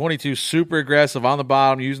the 22 super aggressive on the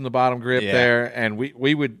bottom, using the bottom grip there, and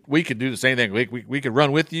we could do the same thing. We could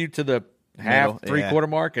run with you to the half 3/4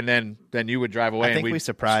 mark, and then you would drive away. I think and we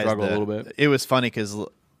surprised struggle a little bit. It was funny because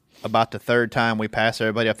about the 3rd time we passed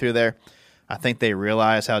everybody up through there, I think they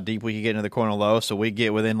realized how deep we could get into the corner low. So we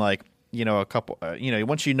get within a couple.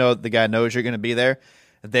 Once the guy knows you're going to be there,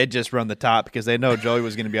 they'd just run the top because they know Joey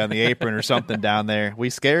was going to be on the apron or something down there.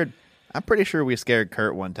 I'm pretty sure we scared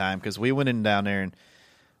Kurt one time because we went in down there and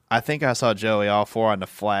I think I saw Joey all 4 on the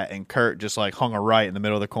flat and Kurt just hung a right in the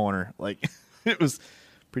middle of the corner. It was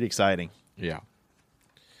pretty exciting. Yeah.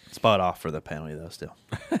 Spot off for the penalty, though, still.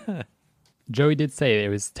 Joey did say it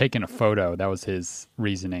was taking a photo. That was his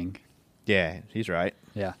reasoning. Yeah, he's right.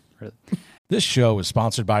 Yeah. Really. This show is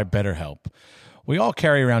sponsored by BetterHelp. We all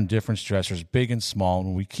carry around different stressors, big and small, and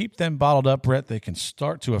when we keep them bottled up, Brett, they can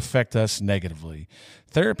start to affect us negatively.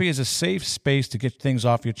 Therapy is a safe space to get things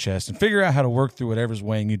off your chest and figure out how to work through whatever's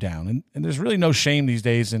weighing you down. And there's really no shame these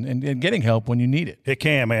days in getting help when you need it. It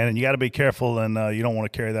can, man, and you got to be careful, and you don't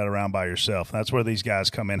want to carry that around by yourself. That's where these guys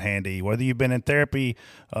come in handy. Whether you've been in therapy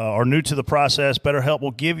or new to the process, BetterHelp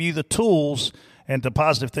will give you the tools and to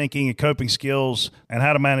positive thinking and coping skills and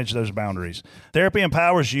how to manage those boundaries. Therapy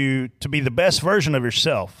empowers you to be the best version of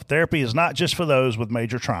yourself. Therapy is not just for those with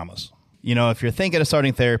major traumas. if you're thinking of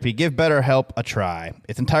starting therapy, give BetterHelp a try.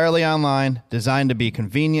 It's entirely online, designed to be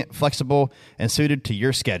convenient, flexible, and suited to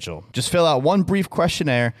your schedule. Just fill out one brief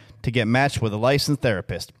questionnaire to get matched with a licensed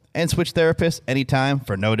therapist and switch therapists anytime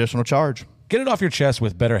for no additional charge. Get it off your chest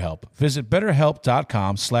with BetterHelp. Visit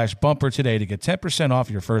BetterHelp.com/bumper today to get 10%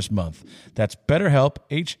 off your first month. That's BetterHelp,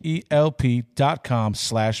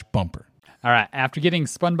 HELP.com/bumper. All right. After getting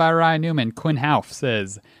spun by Ryan Newman, Quinn Houff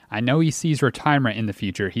says, I know he sees retirement in the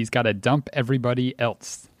future. He's got to dump everybody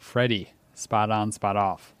else. Freddie, spot on, spot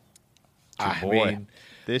off. I mean,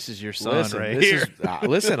 this is your son right here.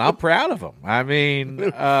 Listen, I'm proud of him. I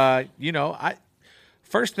mean,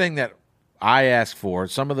 first thing that I ask for,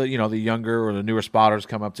 some of the the younger or the newer spotters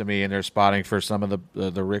come up to me and they're spotting for some of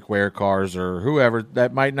the Rick Ware cars or whoever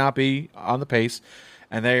that might not be on the pace,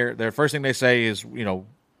 and their first thing they say is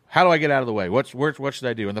how do I get out of the way? What should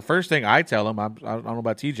I do? And the first thing I tell them, I don't know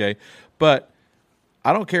about TJ, but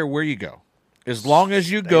I don't care where you go, as long as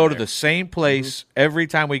you go to the same place every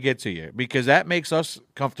time we get to you, because that makes us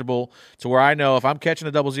comfortable to where I know if I'm catching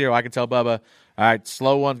a 00, I can tell Bubba, all right,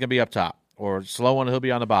 slow one's gonna be up top. Or slow one, he'll be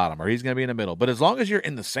on the bottom, or he's going to be in the middle. But as long as you're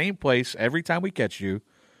in the same place every time we catch you,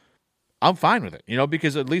 I'm fine with it,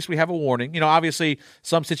 because at least we have a warning. Obviously,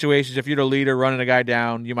 some situations, if you're the leader running a guy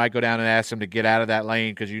down, you might go down and ask him to get out of that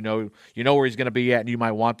lane because you know where he's going to be at and you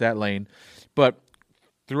might want that lane. But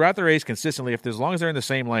throughout the race, consistently, as long as they're in the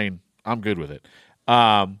same lane, I'm good with it.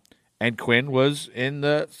 And Quinn was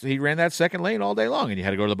he ran that second lane all day long, and you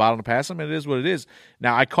had to go to the bottom to pass him, and it is what it is.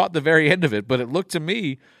 Now, I caught the very end of it, but it looked to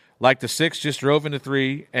me like the 6 just drove into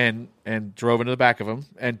 3 and drove into the back of him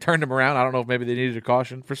and turned him around. I don't know if maybe they needed a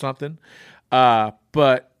caution for something.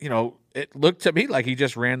 But, it looked to me like he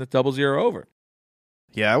just ran the 00 over.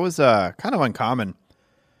 Yeah, it was kind of uncommon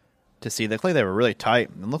to see. They looked like they were really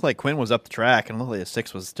tight. It looked like Quinn was up the track, and it looked like the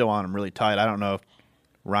 6 was still on him really tight. I don't know if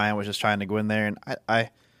Ryan was just trying to go in there. And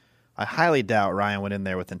I highly doubt Ryan went in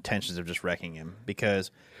there with intentions of just wrecking him,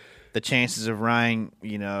 because – the chances of Ryan,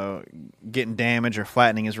 getting damaged or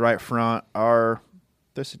flattening his right front they're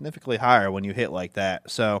significantly higher when you hit like that.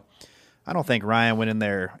 So I don't think Ryan went in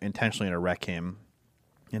there intentionally to wreck him,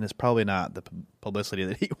 and it's probably not the publicity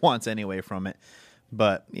that he wants anyway from it.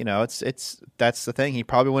 But that's the thing. He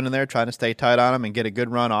probably went in there trying to stay tight on him and get a good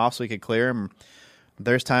run off so he could clear him.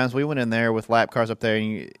 There's times we went in there with lap cars up there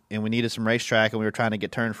and we needed some racetrack, and we were trying to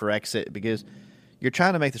get turned for exit because you're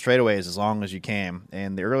trying to make the straightaways as long as you can,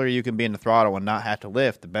 and the earlier you can be in the throttle and not have to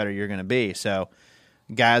lift, the better you're going to be. So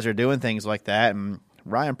guys are doing things like that, and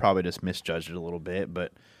Ryan probably just misjudged it a little bit,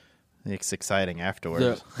 but it's exciting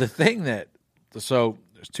afterwards. The thing so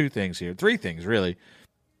there's 2 things here, 3 things really.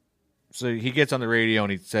 So he gets on the radio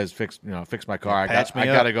and he says, "Fix my car. I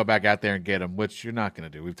got to go back out there and get him," which you're not going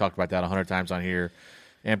to do. We've talked about that 100 times on here.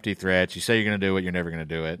 Empty threats. You say you're going to do it, you're never going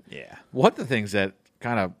to do it. Yeah. One of the things that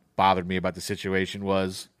kind of bothered me about the situation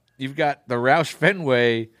was you've got the Roush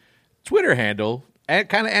Fenway Twitter handle and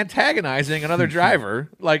kind of antagonizing another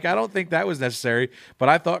driver. Like, I don't think that was necessary, but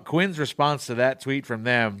I thought Quinn's response to that tweet from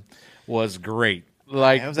them was great.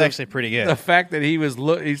 Like, it was actually pretty good. The fact that he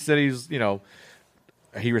said he's,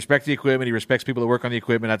 he respects the equipment, he respects people that work on the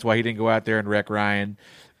equipment. That's why he didn't go out there and wreck Ryan.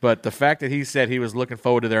 But the fact that he said he was looking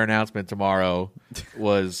forward to their announcement tomorrow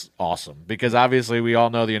was awesome, because obviously we all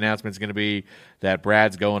know the announcement's going to be that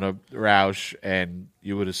Brad's going to Roush, and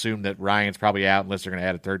you would assume that Ryan's probably out unless they're going to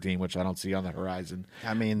add a third team, which I don't see on the horizon.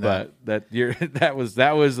 I mean, that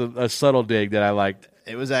was a subtle dig that I liked.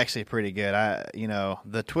 It was actually pretty good.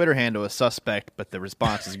 The Twitter handle is suspect, but the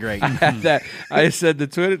response is great. I said the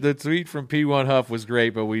tweet from P1 Huff was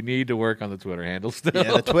great, but we need to work on the Twitter handle still.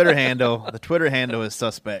 Yeah, the Twitter handle is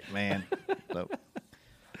suspect, man. So.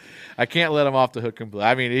 I can't let him off the hook completely.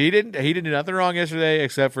 I mean, he didn't do nothing wrong yesterday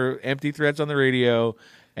except for empty threats on the radio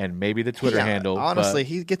and maybe the Twitter handle. Honestly,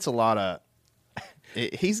 he gets a lot of.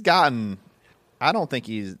 He's gotten. I don't think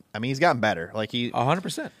he's gotten better. Like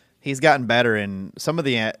 100%. He's gotten better, and some of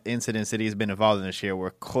the incidents that he's been involved in this year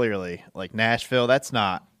were clearly, like Nashville, that's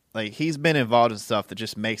not, like, he's been involved in stuff that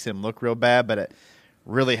just makes him look real bad, but it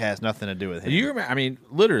really has nothing to do with him. You remember, I mean,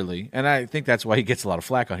 literally, and I think that's why he gets a lot of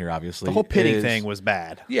flack on here, obviously. The whole pitting thing was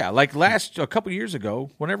bad. Yeah, like a couple years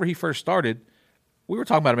ago, whenever he first started, we were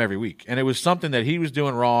talking about him every week, and it was something that he was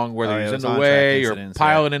doing wrong, whether he was in the way or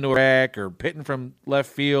piling into a wreck or pitting from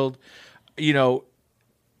left field.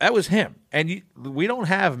 That was him, and we don't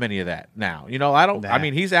have many of that now. I don't. Nah. I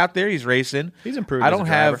mean, he's out there, he's racing. He's improved. I don't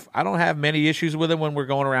have many issues with him when we're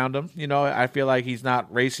going around him. I feel like he's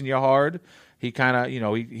not racing you hard. He kind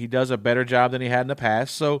of, he does a better job than he had in the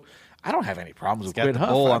past. So I don't have any problems with Quinn Huff.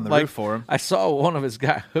 Bull on the roof for him. I saw one of his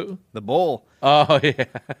guys. Who? The bull. Oh yeah.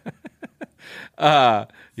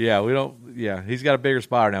 Yeah, we don't. Yeah, he's got a bigger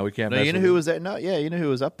spotter now. We can't. No, mess you know with who him. was there? No, yeah, you know who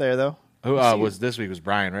was up there though. Who was this week? Was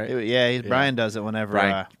Brian, right? Brian does it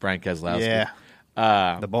whenever. Brian Keselowski.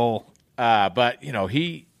 Yeah, the bowl. But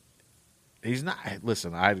he's not.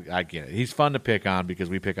 Listen, I get it. He's fun to pick on because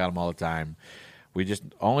we pick on him all the time. We need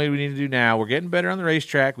to do now. We're getting better on the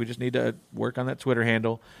racetrack. We just need to work on that Twitter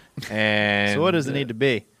handle. And so what does it need to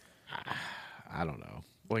be? I don't know.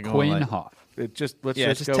 Quinn Hoff. Let's just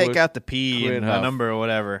just go take with out the P Quinn and the Huff. number or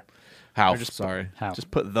whatever. Houf, just sorry.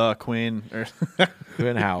 Just put the Quinn or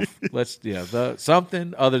Quinn Houf. Let's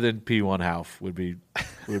something other than P1 Houf would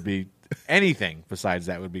be anything besides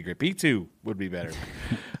that would be great. P2 would be better.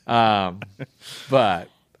 But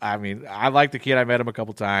I mean, I like the kid. I met him a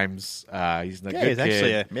couple times. He's a good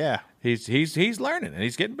kid. He's learning and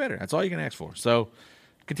he's getting better. That's all you can ask for. So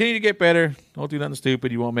continue to get better. Don't do nothing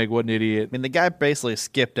stupid. You won't make one idiot. I mean, the guy basically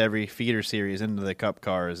skipped every feeder series into the Cup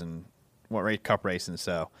cars and Cup racing.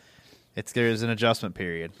 So there's an adjustment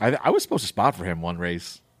period. I was supposed to spot for him one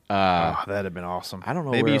race. That'd have been awesome. I don't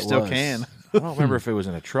know. Maybe where you it still was. can. I don't remember if it was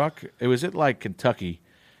in a truck. It was at like Kentucky,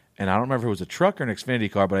 and I don't remember if it was a truck or an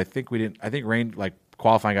Xfinity car. But I think we didn't. I think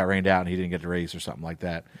qualifying got rained out, and he didn't get to race or something like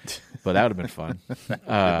that. But that would have been fun. That would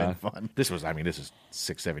have been fun. This is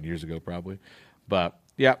 6-7 years ago probably. But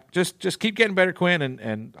yeah, just keep getting better, Quinn.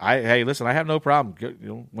 And listen, I have no problem.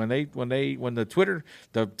 When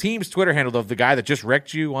the team's Twitter handle of the guy that just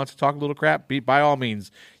wrecked you wants to talk a little crap, by all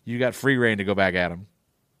means, you got free reign to go back at him.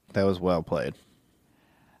 That was well played.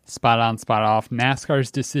 Spot on, spot off.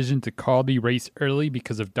 NASCAR's decision to call the race early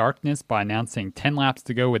because of darkness by announcing 10 laps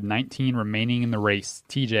to go with 19 remaining in the race.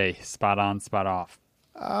 TJ, spot on, spot off.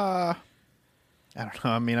 I don't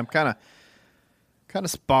know. I mean, I'm kind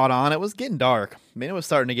of spot on. It was getting dark. I mean, it was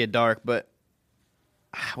starting to get dark, but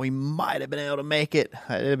we might have been able to make it.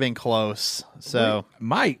 It'd have been close. So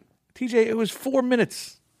TJ, it was 4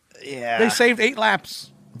 minutes. Yeah, they saved 8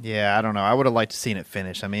 laps. Yeah, I don't know. I would have liked to seen it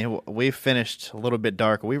finish. I mean, we finished a little bit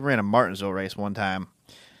dark. We ran a Martinsville race one time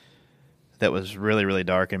that was really, really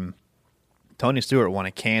dark, and Tony Stewart won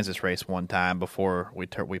a Kansas race one time before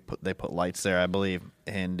they put lights there, I believe,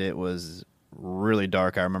 and it was really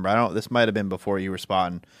dark. I remember. This might have been before you were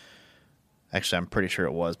spotting. Actually, I'm pretty sure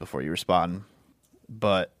it was before you were spotting.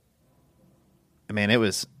 But I mean, it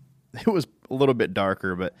was a little bit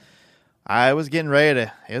darker, but I was getting ready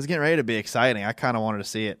to. It was getting ready to be exciting. I kind of wanted to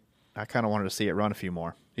see it. I kind of wanted to see it run a few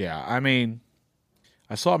more. Yeah, I mean,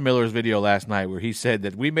 I saw Miller's video last night where he said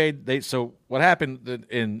that So what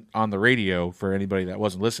happened on the radio for anybody that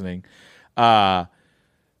wasn't listening?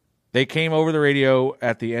 They came over the radio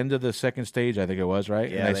at the end of the second stage, I think it was, right?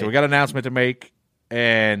 Yeah. And so we got an announcement to make,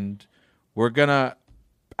 and we're gonna.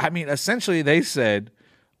 I mean, essentially, they said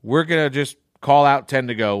we're gonna just call out 10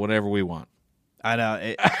 to go whenever we want. I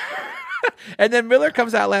know. And then Miller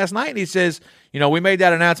comes out last night and he says, we made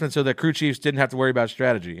that announcement so that crew chiefs didn't have to worry about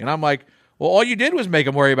strategy. And I'm like, well, all you did was make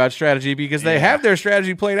them worry about strategy because they have their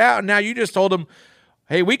strategy played out. And now you just told them,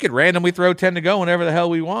 hey, we could randomly throw 10 to go whenever the hell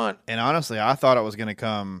we want. And honestly, I thought it was going to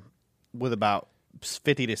come with about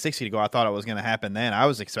 50 to 60 to go. I thought it was going to happen then. I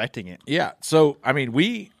was expecting it. Yeah. So, I mean,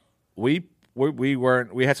 we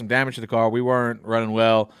had some damage to the car. We weren't running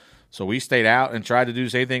well. So we stayed out and tried to do the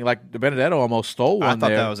same thing. Like Benedetto almost stole one. I thought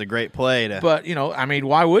there. that was a great play. But I mean,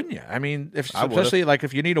 why wouldn't you? I mean, especially like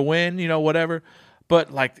if you need a win, whatever.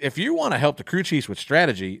 But like if you want to help the crew chiefs with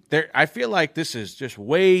strategy, I feel like this is just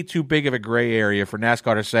way too big of a gray area for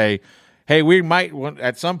NASCAR to say, hey, we might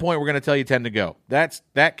at some point we're going to tell you 10 to go.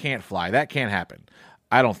 That can't fly. That can't happen.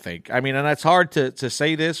 I don't think. I mean, and it's hard to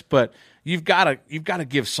say this, but you've got to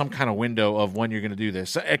give some kind of window of when you're going to do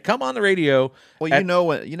this. Come on the radio. Well, you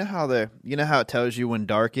know how it tells you when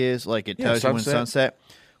dark is, like it tells you when sunset.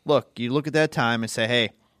 Look, you look at that time and say, hey,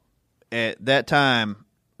 at that time,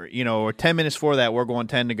 or 10 minutes before that, we're going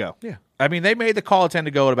 10 to go. Yeah, I mean they made the call at 10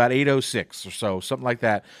 to go at about 8:06 or so, something like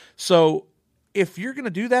that. So if you're going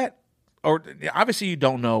to do that, or obviously you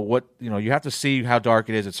don't know what you have to see how dark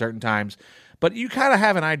it is at certain times, but you kind of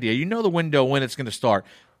have an idea. You know the window when it's going to start.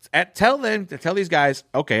 Tell these guys,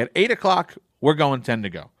 okay, at 8:00 we're going 10 to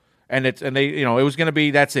go, and it was going to be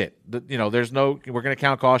that's it. There's no we're going to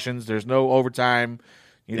count cautions. There's no overtime.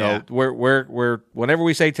 We're whenever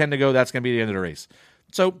we say 10 to go, that's going to be the end of the race.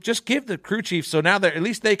 So just give the crew chief so now that at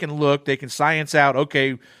least they can look, they can science out.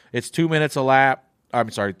 Okay, it's 2 minutes a lap.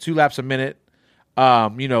 I'm sorry, 2 laps a minute. We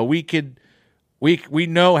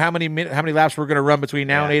know how many laps we're going to run between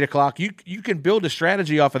now and 8:00. You can build a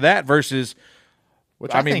strategy off of that versus.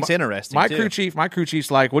 Which I think's interesting. My crew chief's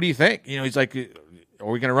like, what do you think? He's like, are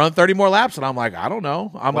we going to run 30 more laps? And I'm like, I don't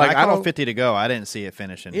know. I called 50 to go. I didn't see it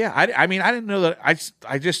finishing. Yeah, I mean, I didn't know that.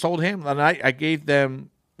 I just told him, and I gave them,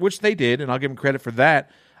 which they did, and I'll give them credit for that.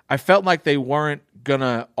 I felt like they weren't going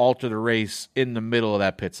to alter the race in the middle of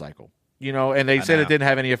that pit cycle. You know, and they said it didn't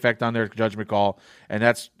have any effect on their judgment call, and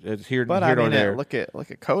it's here but or there. Look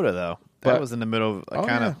at Coda, though. That was in the middle of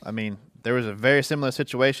kind of, I mean, there was a very similar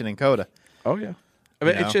situation in Coda. Oh, yeah. I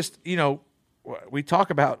mean, it's just, we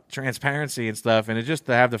talk about transparency and stuff, and it's just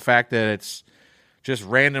to have the fact that it's just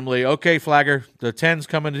randomly, okay, Flagger, the 10's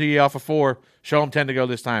coming to you off of 4, show them 10 to go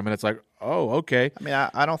this time. And it's like, oh, okay. I mean,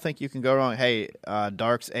 I don't think you can go wrong. Hey,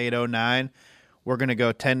 Dark's 8:09. We're going to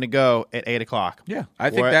go 10 to go at 8 o'clock. Yeah, I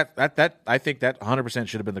think I think that 100%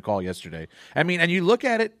 should have been the call yesterday. I mean, and you look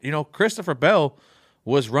at it, Christopher Bell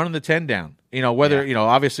was running the 10 down. Whether,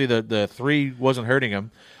 obviously the 3 wasn't hurting him.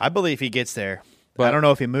 I believe he gets there. But I don't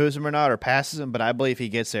know if he moves him or not or passes him, but I believe he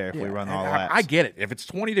gets there if we run all the laps. I get it. If it's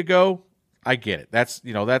 20 to go, I get it.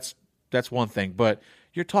 That's one thing. But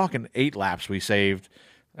you're talking 8 laps we saved.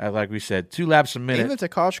 Like we said, 2 laps a minute. Even if the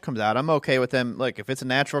caution comes out, I'm okay with them. Like, if it's a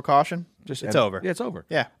natural caution, it's over. Yeah, it's over.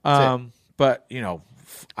 Yeah. But,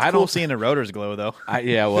 I don't see the rotors glow, though.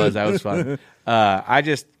 It was. That was fun. I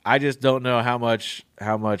just don't know how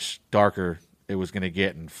much darker it was going to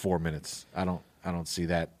get in 4 minutes. I don't see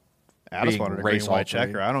that. I just wanted a green white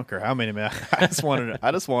checker. I don't care how many minutes. I just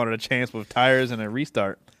wanted a chance with tires and a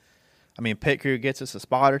restart. I mean, pit crew gets us a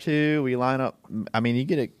spot or 2. We line up. I mean, you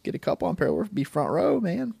get a couple on parallel, be front row,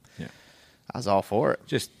 man. Yeah, I was all for it.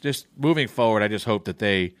 Just moving forward, I just hope that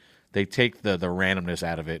they take the randomness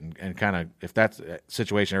out of it and kind of, if that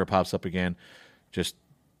situation ever pops up again, just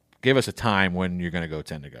give us a time when you're going to go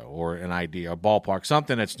 10 to go, or an idea, a ballpark,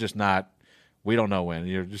 something that's just not. We don't know when.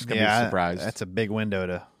 You're just going to be surprised. That's a big window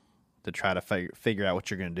to try to figure out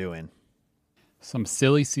what you're going to do in. Some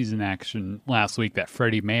silly season action last week that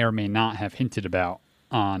Freddie may or may not have hinted about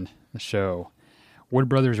on the show. Wood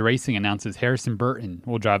Brothers Racing announces Harrison Burton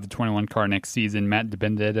will drive the 21 car next season. Matt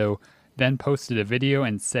DiBenedetto then posted a video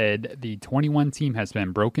and said the 21 team has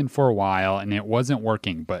been broken for a while and it wasn't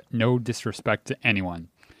working, but no disrespect to anyone.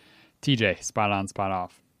 TJ, spot on, spot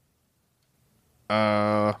off.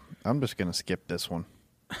 I'm just going to skip this one.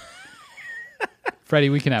 Freddie,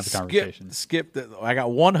 we can have a conversation. I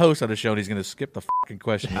got one host on the show, and he's going to skip the fucking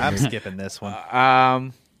question. I'm skipping this one.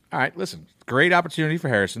 All right, listen. Great opportunity for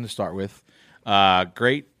Harrison to start with.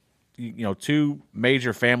 Great, 2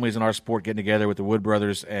 major families in our sport getting together with the Wood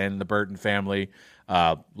Brothers and the Burton family.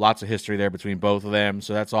 Lots of history there between both of them,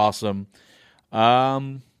 so that's awesome.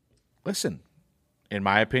 Listen, in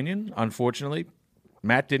my opinion, unfortunately,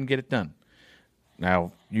 Matt didn't get it done.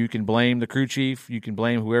 Now, you can blame the crew chief. You can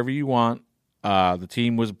blame whoever you want. The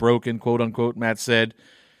team was broken, quote unquote. Matt said,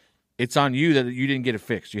 it's on you that you didn't get it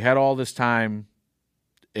fixed. You had all this time.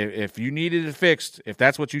 If you needed it fixed, if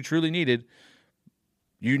that's what you truly needed,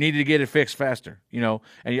 you needed to get it fixed faster, and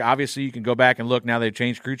obviously you can go back and look now. They've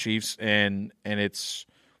changed crew chiefs and it's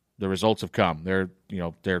the results have come. They're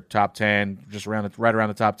top 10, just right around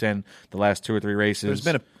the top 10 the last 2 or 3 races.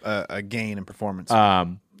 There's been a gain in performance.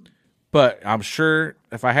 But I'm sure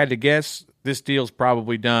if I had to guess, this deal's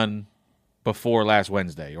probably done before last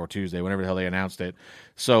Wednesday or Tuesday, whenever the hell they announced it.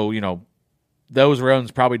 So, those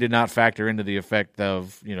runs probably did not factor into the effect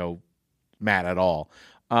of, Matt at all.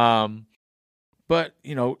 But,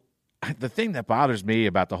 the thing that bothers me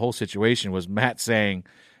about the whole situation was Matt saying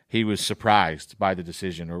he was surprised by the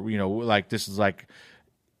decision, or, this is like,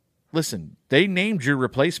 listen, they named your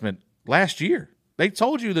replacement last year. They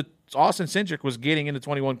told you that Austin Cindric was getting in the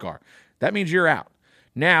 21 car. That means you're out.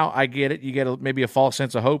 Now, I get it. You get maybe a false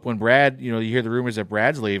sense of hope when Brad, you hear the rumors that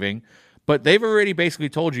Brad's leaving, but they've already basically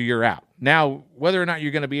told you you're out. Now, whether or not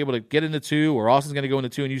you're going to be able to get into 2 or Austin's going to go into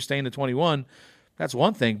 2 and you stay in the 21, that's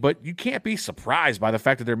one thing, but you can't be surprised by the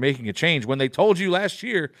fact that they're making a change when they told you last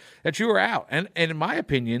year that you were out. And in my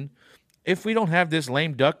opinion, if we don't have this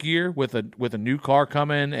lame duck year with a new car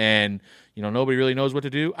coming and nobody really knows what to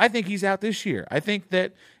do, I think he's out this year. I think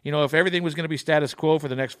that if everything was going to be status quo for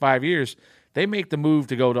the next 5 years, they make the move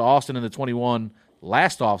to go to Austin in the 21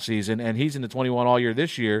 last offseason, and he's in the 21 all year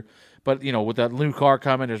this year. But, with that new car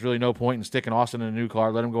coming, there's really no point in sticking Austin in a new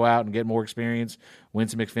car. Let him go out and get more experience, win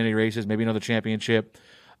some Xfinity races, maybe another championship.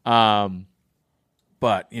 But,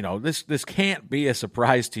 this can't be a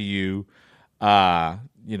surprise to you. It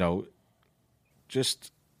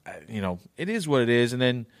is what it is. And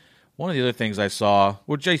then one of the other things I saw,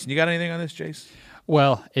 well, Jason, you got anything on this, Jace?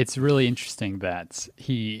 Well, it's really interesting that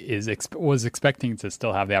he was expecting to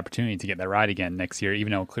still have the opportunity to get that ride again next year,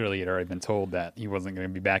 even though clearly it had already been told that he wasn't going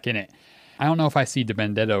to be back in it. I don't know if I see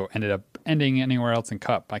DiBenedetto ended up ending anywhere else in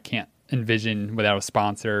Cup. I can't envision without a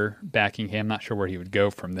sponsor backing him. Not sure where he would go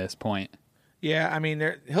from this point. Yeah, I mean,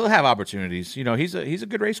 he'll have opportunities. He's a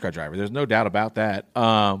good race car driver. There's no doubt about that.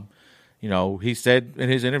 He said in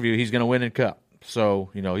his interview he's going to win in Cup. So,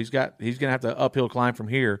 he's going to have to uphill climb from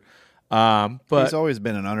here. But he's always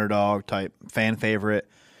been an underdog type fan favorite.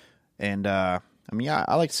 And, I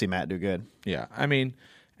like to see Matt do good. Yeah, I mean,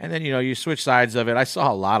 and then, you switch sides of it. I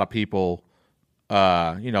saw a lot of people,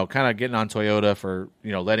 kind of getting on Toyota for,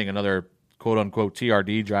 letting another quote-unquote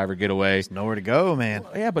TRD driver get away. There's nowhere to go, man.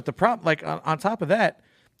 Well, yeah, but the problem, like, on top of that,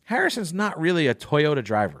 Harrison's not really a Toyota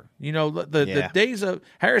driver. The days of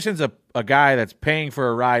 – Harrison's a guy that's paying for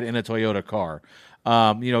a ride in a Toyota car.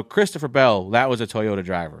 Christopher Bell, that was a Toyota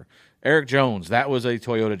driver. Eric Jones, that was a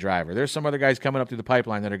Toyota driver. There's some other guys coming up through the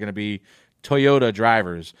pipeline that are going to be Toyota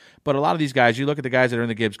drivers. But a lot of these guys, you look at the guys that are in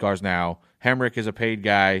the Gibbs cars now. Hemrick is a paid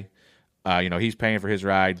guy. He's paying for his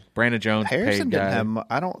ride. Brandon Jones, Harrison paid guy.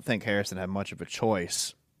 I don't think Harrison had much of a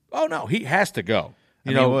choice. Oh, no, he has to go.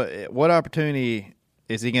 What opportunity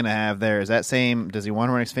is he going to have there? Is that same? Does he want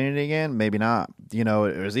to run Xfinity again? Maybe not.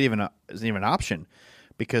 Is it even an option?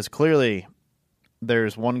 Because clearly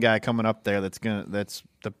there's one guy coming up there that's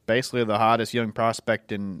basically the hottest young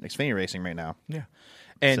prospect in Xfinity racing right now. Yeah,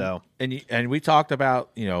 and we talked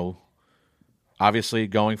about obviously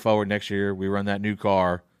going forward next year we run that new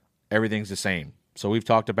car. Everything's the same. So we've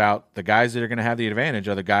talked about the guys that are going to have the advantage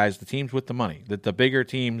are the teams with the money, the bigger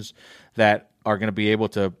teams that are going to be able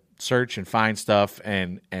to search and find stuff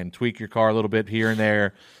and tweak your car a little bit here and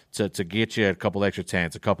there to get you a couple extra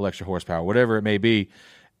tenths, a couple extra horsepower, whatever it may be.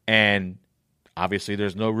 And obviously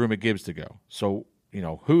there's no room at Gibbs to go. So,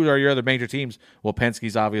 who are your other major teams? Well,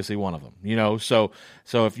 Penske's obviously one of them, So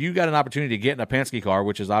if you got an opportunity to get in a Penske car,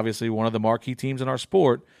 which is obviously one of the marquee teams in our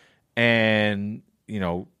sport, and,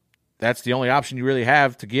 that's the only option you really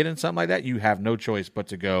have to get in something like that, you have no choice but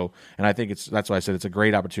to go. And I think that's why I said it's a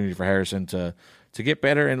great opportunity for Harrison to get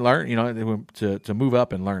better and learn, to move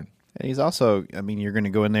up and learn. And he's also, you're going to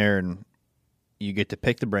go in there and you get to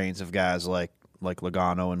pick the brains of guys like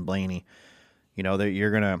Logano and Blaney.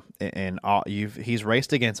 You're going to, and he's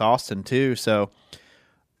raced against Austin too. So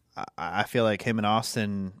I feel like him and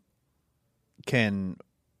Austin can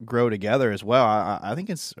grow together as well. I think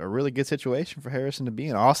it's a really good situation for Harrison to be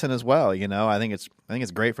in. Austin as well. I think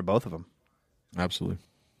it's great for both of them. Absolutely.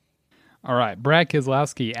 All right. Brad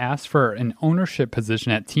Keselowski asked for an ownership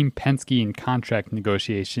position at Team Penske in contract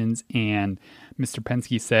negotiations, and Mr.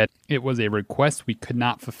 Penske said it was a request we could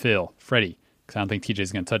not fulfill. Freddie, because I don't think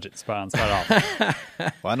TJ's going to touch it spot on, spot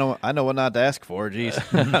off. Well, I know what not to ask for. Jeez.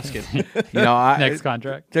 Just kidding. Next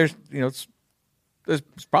contract. There's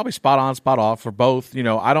it's probably spot on, spot off for both.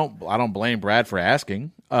 I don't blame Brad for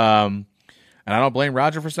asking, and I don't blame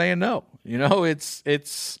Roger for saying no.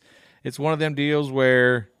 It's one of them deals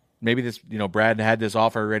where maybe this, Brad had this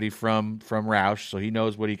offer ready from Roush, so he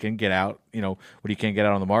knows what he can get out, what he can get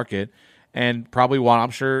out on the market, and probably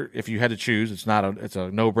I'm sure if you had to choose, it's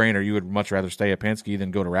a no brainer. You would much rather stay at Penske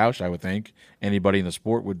than go to Roush. I would think anybody in the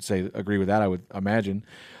sport would agree with that. I would imagine,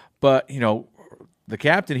 but the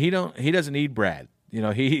captain, he doesn't need Brad.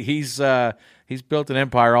 He's built an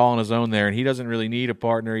empire all on his own there, and he doesn't really need a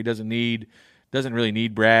partner. He doesn't really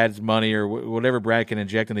need Brad's money or whatever Brad can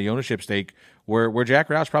inject in the ownership stake. Where Jack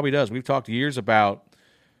Roush probably does. We've talked years about,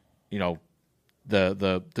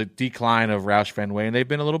 the decline of Roush Fenway, and they've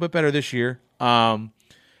been a little bit better this year.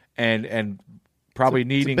 And probably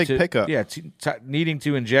needing it's a big pickup. Yeah, needing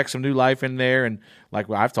to inject some new life in there. And like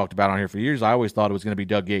what I've talked about on here for years, I always thought it was going to be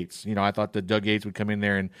Doug Gates. I thought that Doug Gates would come in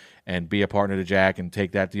there and be a partner to Jack and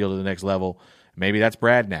take that deal to the next level. Maybe that's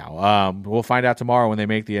Brad now. We'll find out tomorrow when they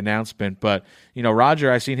make the announcement. But,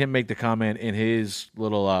 Roger, I seen him make the comment in his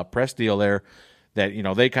little press deal there that,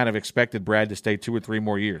 they kind of expected Brad to stay 2 or 3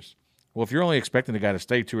 more years. Well, if you're only expecting the guy to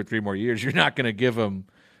stay 2 or 3 more years, you're not going to give him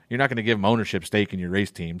ownership stake in your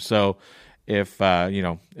race team. So if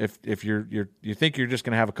you think you're just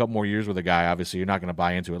going to have a couple more years with a guy, obviously you're not going to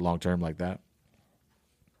buy into it long term like that.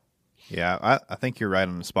 Yeah, I think you're right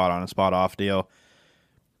on the spot on, a spot off deal.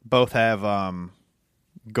 Both have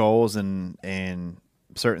goals and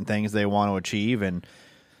certain things they want to achieve, and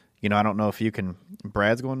I don't know if you can.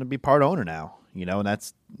 Brad's going to be part owner now, and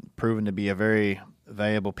that's proven to be a very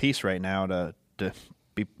valuable piece right now to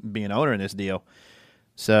be an owner in this deal.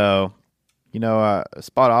 So,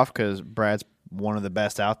 spot off because Brad's one of the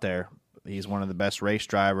best out there. He's one of the best race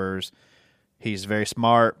drivers. He's very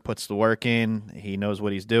smart, puts the work in. He knows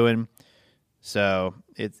what he's doing. So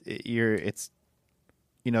it's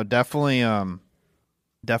definitely going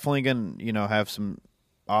to have some.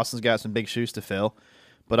 Austin's got some big shoes to fill,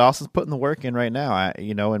 But Austin's putting the work in right now.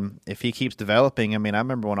 And if he keeps developing, I mean, I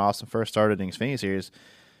remember when Austin first started in Xfinity Series,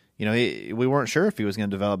 we weren't sure if he was going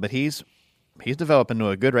to develop, but he's developing into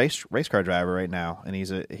a good race car driver right now, and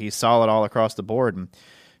he's solid all across the board. And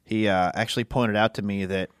he actually pointed out to me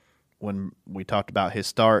that when we talked about his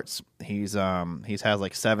starts, he's has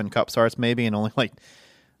like 7 Cup starts maybe, and only like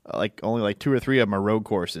 2 or 3 of them are road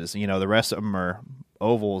courses. The rest of them are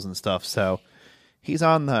ovals and stuff. So he's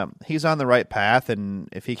on the right path, and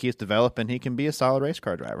if he keeps developing, he can be a solid race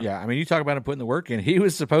car driver. Yeah, I mean, you talk about him putting the work in. He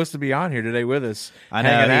was supposed to be on here today with us. I know,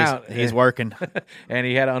 hanging out. He's working. And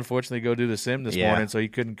he had to unfortunately go do the sim this morning, so he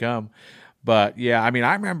couldn't come. But, yeah, I mean,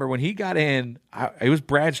 I remember when he got in, it was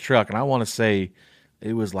Brad's truck, and I want to say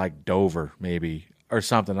it was like Dover maybe or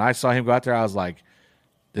something. And I saw him go out there. I was like,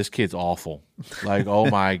 this kid's awful. Like,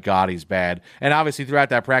 oh, my God, he's bad. And obviously throughout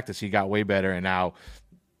that practice, he got way better, and now –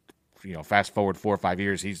 fast forward 4 or 5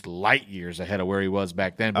 years, he's light years ahead of where he was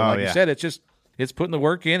back then. But you said, it's putting the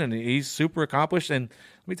work in, and he's super accomplished. And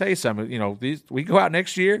let me tell you something, we go out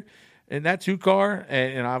next year in that 2-car,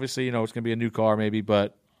 and obviously, it's going to be a new car maybe,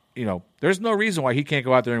 but, there's no reason why he can't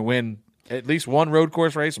go out there and win at least one road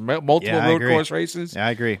course race, multiple road course races. Yeah, I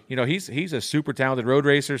agree. He's a super talented road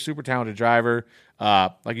racer, super talented driver.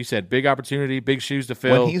 Like you said, big opportunity, big shoes to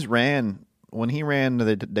fill. When he ran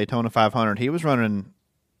the Daytona 500, he was running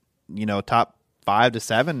top 5 to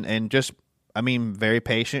 7, and very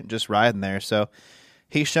patient, just riding there. So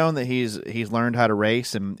he's shown that he's learned how to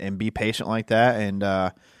race and be patient like that,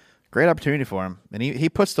 and great opportunity for him. And he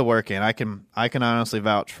puts the work in. I can honestly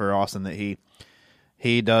vouch for Austin that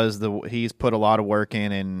he's put a lot of work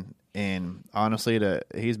in, and honestly,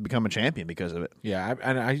 he's become a champion because of it.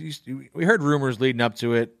 Yeah, we heard rumors leading up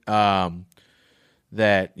to it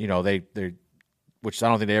that they which I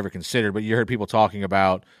don't think they ever considered, but you heard people talking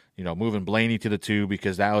about moving Blaney to the 2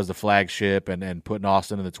 because that was the flagship, and putting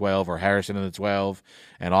Austin in the 12 or Harrison in the 12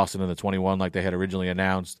 and Austin in the 21 like they had originally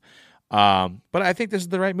announced. But I think this is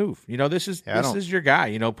the right move. This is your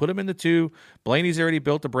guy. Put him in the 2. Blaney's already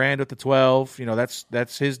built a brand with the 12.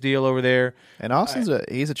 That's his deal over there. And Austin's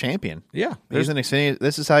he's a champion. Yeah, he's an Xfinity.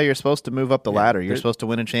 This is how you're supposed to move up the ladder. You're supposed to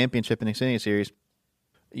win a championship in the Xfinity Series.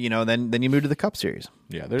 Then you move to the Cup Series.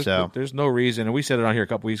 Yeah, there's no reason, and we said it on here a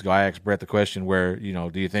couple weeks ago. I asked Brett the question where, do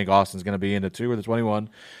you think Austin's going to be in the 2 or the 21?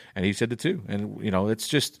 And he said the 2. And, it's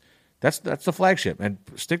just that's the flagship. And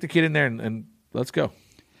stick the kid in there and let's go.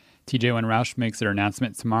 TJ, when Roush makes their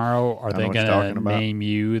announcement tomorrow, are they going to name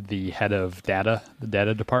you the head of the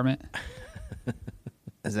data department?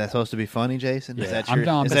 Is that supposed to be funny, Jason? Yeah.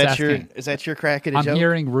 Is that your crack at a joke? I'm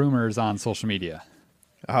hearing rumors on social media.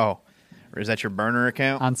 Oh. Or is that your burner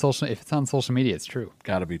account? If it's on social media, it's true.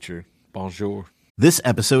 Gotta be true. Bonjour. This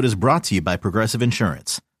episode is brought to you by Progressive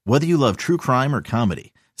Insurance. Whether you love true crime or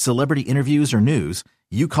comedy, celebrity interviews or news,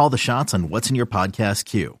 you call the shots on what's in your podcast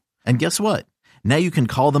queue. And guess what? Now you can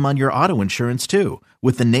call them on your auto insurance too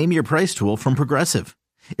with the Name Your Price tool from Progressive.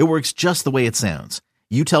 It works just the way it sounds.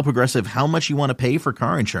 You tell Progressive how much you want to pay for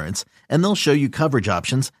car insurance, and they'll show you coverage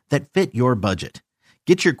options that fit your budget.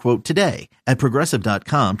 Get your quote today at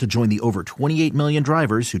Progressive.com to join the over 28 million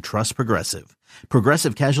drivers who trust Progressive.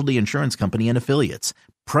 Progressive Casualty Insurance Company and Affiliates.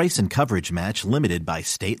 Price and coverage match limited by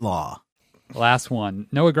state law. Last one.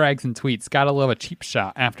 Noah Gragson tweets, gotta love a cheap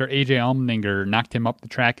shot after AJ Allmendinger knocked him up the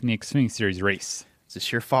track in the Xfinity Series race. Is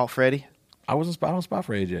this your fault, Freddie? I wasn't on spot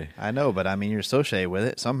for AJ. I know, but I mean, you're associated with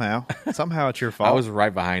it somehow. Somehow it's your fault. I was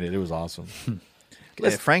right behind it. It was awesome.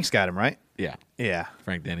 Frank's got him, right? Yeah.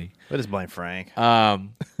 Frank Denny. Let us blame Frank.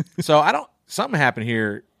 So something happened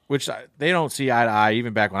here, which they don't see eye to eye,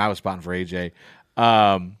 even back when I was spotting for AJ.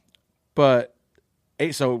 But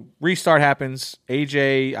so restart happens.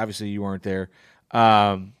 AJ, obviously you weren't there.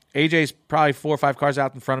 AJ's probably 4 or 5 cars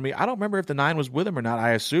out in front of me. I don't remember if the 9 was with him or not.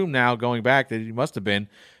 I assume now, going back, that he must have been.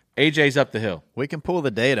 AJ's up the hill. We can pull the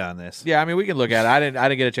data on this. Yeah, I mean, we can look at it. I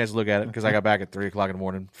didn't get a chance to look at it because I got back at 3 o'clock in the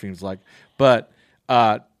morning, seems like. But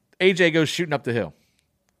AJ goes shooting up the hill.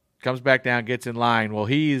 Comes back down, gets in line. Well,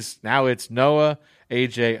 now it's Noah,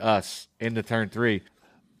 AJ, us into turn 3.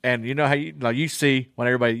 And you know how you see when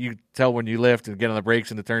you tell when you lift and get on the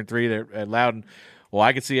brakes into turn 3, they're loud. Well,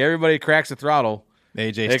 I can see everybody cracks the throttle.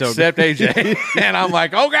 AJ except AJ. And I'm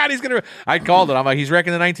like, oh God, he's gonna. I called it. I'm like, he's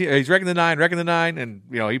wrecking the 19. He's wrecking the 9, and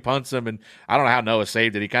he punts him. And I don't know how Noah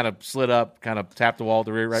saved it. He kind of slid up, kind of tapped the wall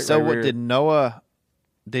to rear. So what rear. did Noah?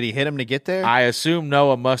 Did he hit him to get there? I assume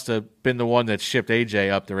Noah must have been the one that shipped AJ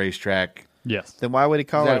up the racetrack. Yes. Then why would he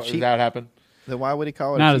call it a cheap? Did that happen? Then why would he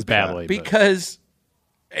call it not a as cheap badly? Because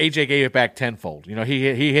AJ gave it back tenfold. You know, he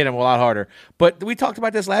hit him a lot harder. But we talked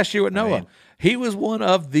about this last year with Noah. Man. He was one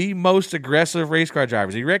of the most aggressive race car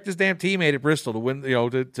drivers. He wrecked his damn teammate at Bristol to win,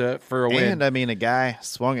 for a win. And I mean, a guy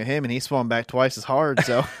swung at him and he swung back twice as hard.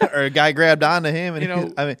 So, or a guy grabbed onto him.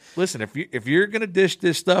 And listen, if you're gonna dish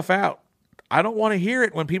this stuff out, I don't want to hear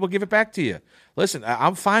it when people give it back to you. Listen,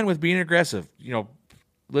 I'm fine with being aggressive.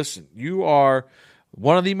 Listen, you are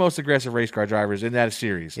one of the most aggressive race car drivers in that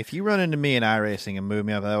series. If you run into me in iRacing and move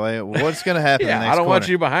me up that way, what's going to happen? Yeah, in the next I don't corner? want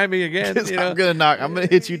you behind me again. I'm going to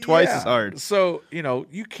hit you twice as hard. So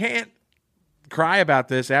you can't cry about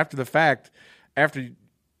this after the fact. After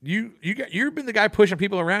you've been the guy pushing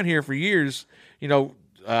people around here for years. Who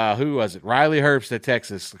was it? Riley Herbst at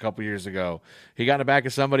Texas a couple years ago. He got in the back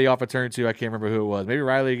of somebody off of turn 2. I can't remember who it was. Maybe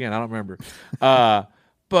Riley again. I don't remember.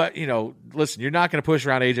 But, listen, you're not going to push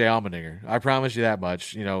around A.J. Allmendinger. I promise you that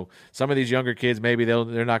much. Some of these younger kids, maybe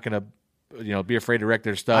they're not going to, be afraid to wreck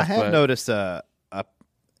their stuff. I have noticed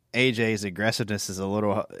AJ's aggressiveness is a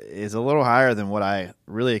little higher than what I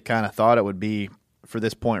really kind of thought it would be for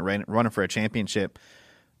this point, running for a championship.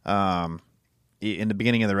 In the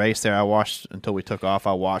beginning of the race there, I watched until we took off.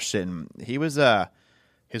 I watched it, and he was very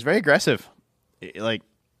aggressive. He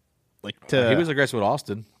was aggressive with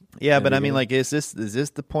Austin. Yeah, but I mean, is this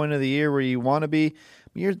the point of the year where you want to be?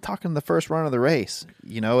 You're talking the first run of the race.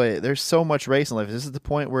 There's so much racing life. This is the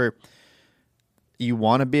point where you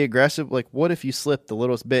want to be aggressive. Like, what if you slipped the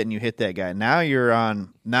littlest bit and you hit that guy? Now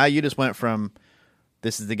you just went from,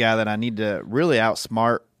 this is the guy that I need to really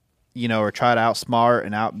outsmart, or try to outsmart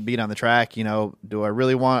and outbeat on the track. Do I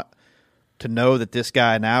really want to know that this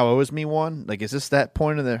guy now owes me one? Like, is this that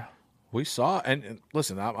point of the... We saw, and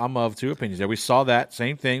listen, I'm of two opinions there. We saw that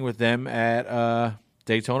same thing with them at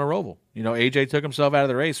Daytona Roval. AJ took himself out of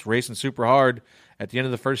the race, racing super hard at the end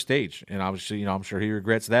of the first stage, and obviously, I'm sure he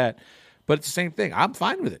regrets that. But it's the same thing. I'm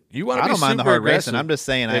fine with it. You want to? I don't mind the hard aggressive. racing. I'm just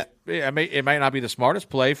saying it might not be the smartest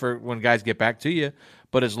play for when guys get back to you,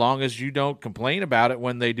 but as long as you don't complain about it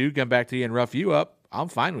when they do come back to you and rough you up, I'm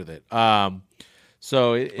fine with it. That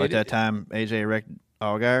time AJ wrecked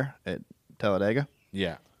Allgaier at Talladega.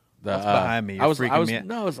 Yeah. That's behind me. You're freaking me out.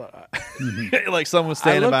 No, it was like someone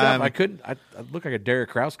standing behind me. I look like a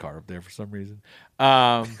Derek Krause car up there for some reason.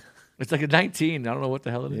 It's like a 19. I don't know what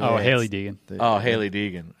the hell it is. Oh, Haley Deegan. Haley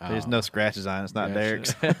Deegan. There's no scratches on it. It's not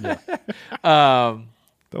Derek's.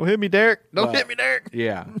 Don't hit me, Derek. Don't hit me, Derek.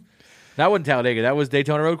 Yeah. That wasn't Talladega. That was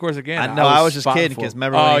Daytona Road Course again. I know. I was just kidding because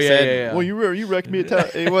remember when he said, "Well, you wrecked me at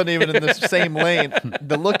Talladega." He wasn't even in the same lane.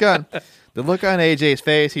 The look on AJ's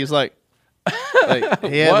face, he was like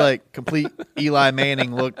he had like complete Eli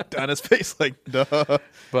Manning look on his face, like duh.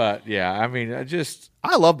 But yeah, I mean,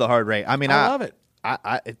 I love the hard rate. I mean, I love it.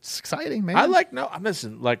 It's exciting, man. I like Noah.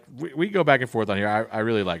 Listen, like we go back and forth on here. I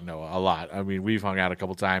really like Noah a lot. I mean, we've hung out a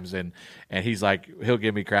couple times, and he's like, he'll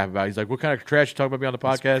give me crap about. He's like, what kind of trash you talking about me on the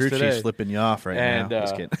podcast today? She's flipping you off right now.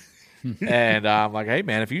 Just kidding. And I'm like, hey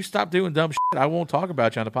man, if you stop doing dumb shit, I won't talk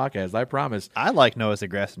about you on the podcast. I promise. I like Noah's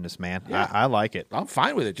aggressiveness, man. Yeah. I like it. I'm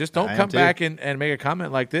fine with it. Just don't come back and make a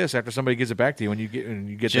comment like this after somebody gives it back to you when you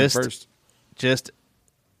get there first. Just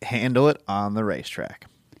handle it on the racetrack.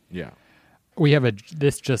 Yeah. We have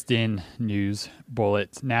this just in news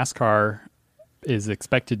bullet. NASCAR is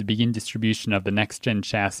expected to begin distribution of the next-gen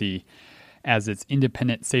chassis as its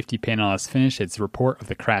independent safety panel has finished its report of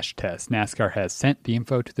the crash test. NASCAR has sent the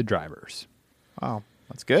info to the drivers. Wow,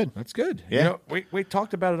 that's good. That's good. Yeah. We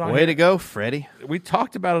talked about it on here. Way to go, Freddie. We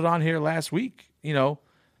talked about it on here last week,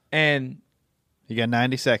 and... You got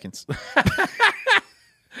 90 seconds.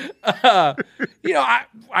 I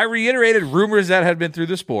reiterated rumors that had been through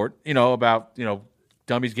the sport, about,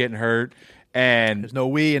 dummies getting hurt, and there's no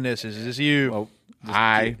we in this. It's just you. Ownership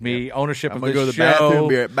of this show. I'm going to go to the bathroom,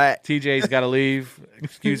 be right back. TJ's got to leave,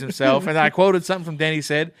 excuse himself. And I quoted something from Danny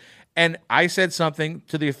said, and I said something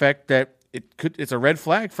to the effect that it's a red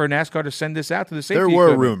flag for NASCAR to send this out to the safety There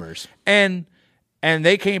were equipment. rumors. And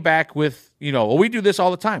they came back with, well, we do this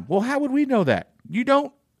all the time. Well, how would we know that? You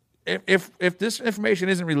don't. If this information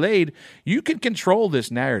isn't relayed, you can control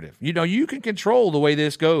this narrative. You can control the way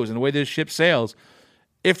this goes and the way this ship sails.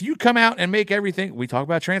 If you come out and make everything, we talk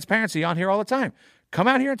about transparency on here all the time. Come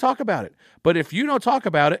out here and talk about it. But if you don't talk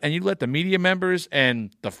about it and you let the media members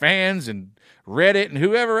and the fans and Reddit and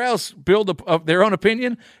whoever else build their own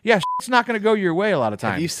opinion, it's not going to go your way a lot of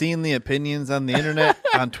times. Have you seen the opinions on the internet,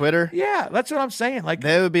 on Twitter? Yeah, that's what I'm saying. Like,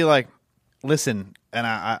 they would be like, listen, and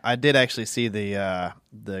I did actually see the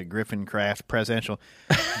Griffin Craft presidential.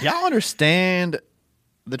 Y'all understand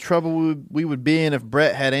the trouble we would be in if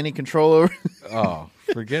Brett had any control over? Oh,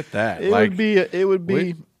 forget that. It would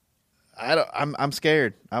be. I'm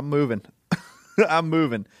scared. I'm moving. I'm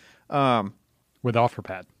moving. With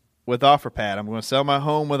OfferPad. With OfferPad. I'm going to sell my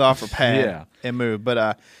home with OfferPad and move.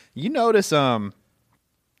 But you notice,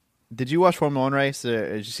 did you watch Formula One race?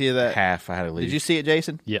 Did you see that? Half. I had to leave. Did you see it,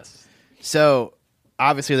 Jason? Yes. So,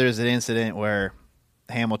 obviously, there's an incident where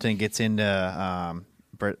Hamilton gets into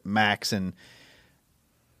Max, and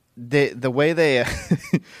the way they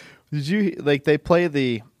they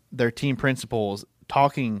play their team principals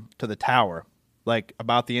talking to the tower, like,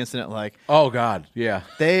 about the incident, like, oh God, yeah,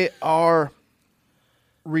 they are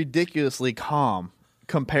ridiculously calm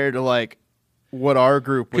compared to like what our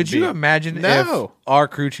group would Could you be. imagine if our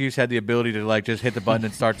crew chiefs had the ability to like just hit the button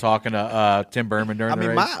and start talking to Tim Berman during the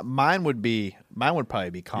race? Mine would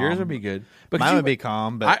probably be calm. Yours would be good. But mine would be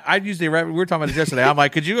calm. But I'd use we were talking about this yesterday. I'm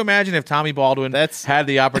like, could you imagine if Tommy Baldwin had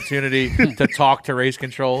the opportunity to talk to race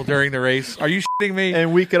control during the race? Are you shitting me?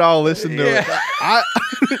 And we could all listen to it.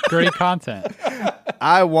 Great content.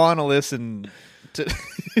 I want to listen to.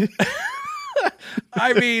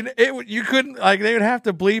 I mean, you couldn't, like, they would have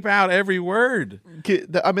to bleep out every word.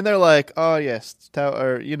 I mean, they're like, oh, yes,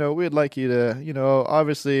 or, we'd like you to,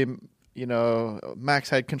 obviously, Max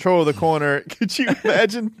had control of the corner. Could you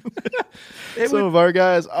imagine of our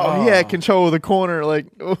guys? Oh, he had control of the corner. Like,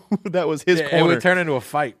 that was his corner. It would turn into a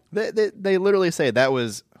fight. They literally say that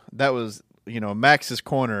was Max's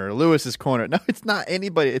corner or Lewis's corner. No, it's not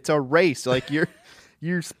anybody. It's a race. Like,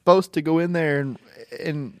 you're supposed to go in there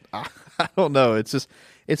and I don't know.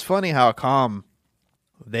 It's funny how calm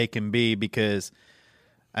they can be because,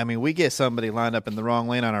 I mean, we get somebody lined up in the wrong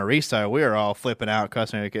lane on our restart, we are all flipping out,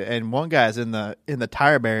 cussing, and one guy's in the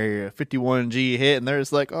tire barrier, 51G hit, and they're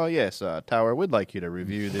just like, "Oh yes, Tower, we'd like you to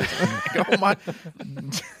review this." Like, oh my!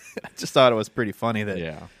 I just thought it was pretty funny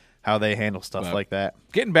that how they handle stuff like that.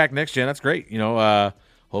 Getting back next gen, that's great.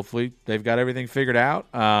 Hopefully they've got everything figured out.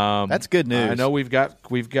 That's good news. I know we've got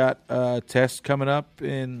tests coming up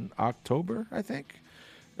in October. I think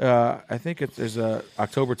there's a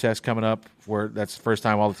October test coming up where that's the first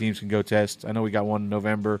time all the teams can go test. I know we got one in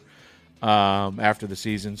November after the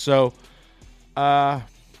season. So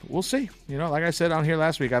we'll see. Like I said on here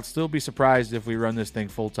last week, I'd still be surprised if we run this thing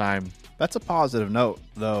full time. That's a positive note,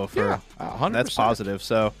 though. 100%. That's positive.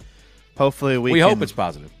 So hopefully we hope it's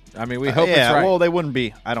positive. I mean, we hope it's right. Well, they wouldn't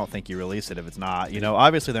be. I don't think you release it if it's not.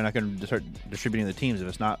 Obviously they're not going to start distributing the teams if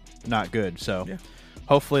it's not good. So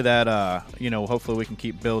hopefully that hopefully we can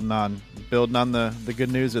keep building on the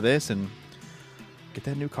good news of this and get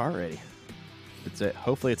that new car ready.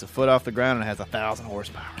 Hopefully it's a foot off the ground and it has 1,000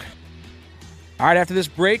 horsepower. All right, after this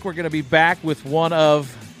break, we're going to be back with one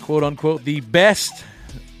of, quote unquote, the best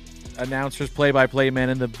announcers, play-by-play men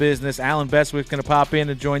in the business. Alan Bestwick's going to pop in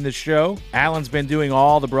and join the show. Alan's been doing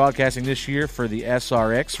all the broadcasting this year for the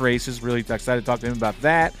SRX races. Really excited to talk to him about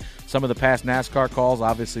that. Some of the past NASCAR calls,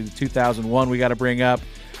 obviously the 2001 we got to bring up.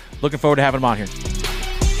 Looking forward to having him on here.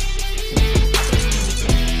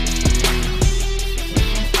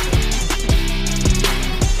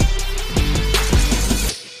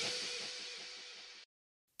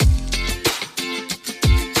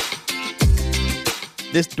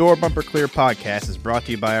 This Door Bumper Clear podcast is brought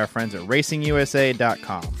to you by our friends at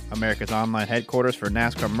RacingUSA.com, America's online headquarters for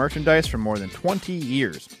NASCAR merchandise for more than 20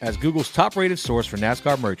 years. As Google's top-rated source for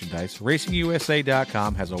NASCAR merchandise,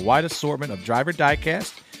 RacingUSA.com has a wide assortment of driver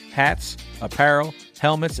diecast, hats, apparel,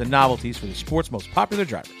 helmets, and novelties for the sport's most popular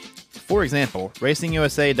drivers. For example,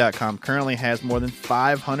 RacingUSA.com currently has more than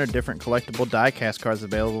 500 different collectible diecast cards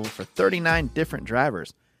available for 39 different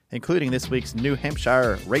drivers, including this week's New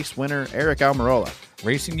Hampshire race winner, Eric Almirola.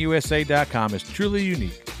 RacingUSA.com is truly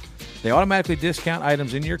unique. They automatically discount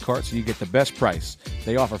items in your cart so you get the best price.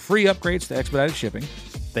 They offer free upgrades to expedited shipping.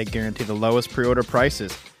 They guarantee the lowest pre-order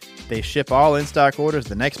prices. They ship all in-stock orders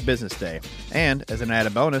the next business day. And, as an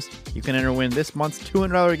added bonus, you can enter and win this month's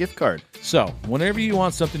 $200 gift card. So, whenever you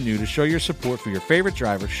want something new to show your support for your favorite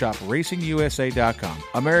driver, shop RacingUSA.com,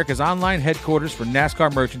 America's online headquarters for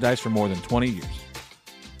NASCAR merchandise for more than 20 years.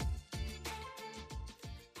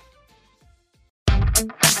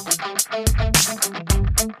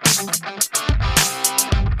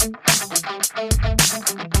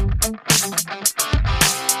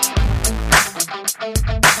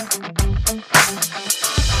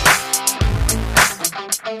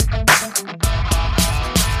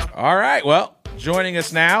 All right, well, joining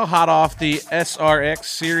us now, hot off the SRX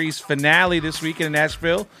Series finale this weekend in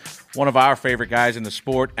Nashville, one of our favorite guys in the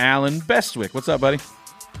sport, Alan Bestwick. What's up, buddy?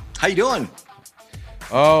 How you doing?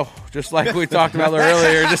 Oh, just like we talked about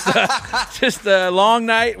earlier, just a long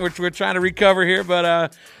night, which we're trying to recover here,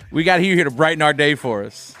 but we got you here to brighten our day for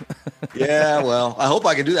us. Yeah, well, I hope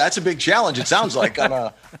I can do that. That's a big challenge. It sounds like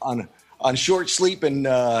on on short sleep and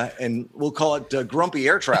we'll call it grumpy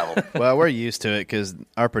air travel. Well, we're used to it because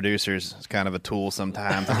our producer's kind of a tool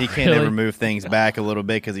sometimes, and he can't ever move things back a little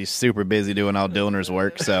bit because he's super busy doing all Dillner's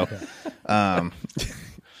work. So,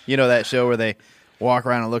 you know that show where they walk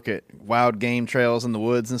around and look at wild game trails in the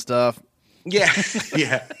woods and stuff? Yeah.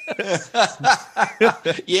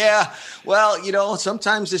 Yeah. Well,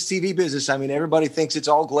 sometimes this TV business, I mean, everybody thinks it's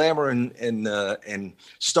all glamour and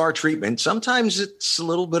star treatment. Sometimes it's a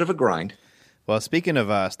little bit of a grind. Well, speaking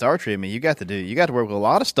of star treatment, you got to work with a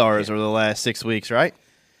lot of stars over the last 6 weeks, right?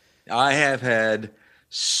 I have had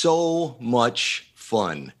so much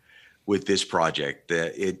fun with this project.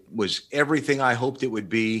 It was everything I hoped it would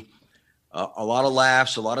be. A lot of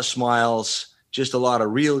laughs, a lot of smiles, just a lot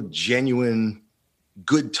of real, genuine,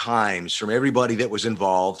 good times from everybody that was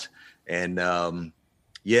involved. And,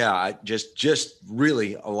 just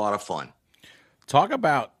really a lot of fun. Talk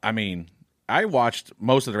about, I watched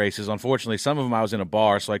most of the races. Unfortunately, some of them I was in a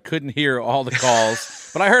bar, so I couldn't hear all the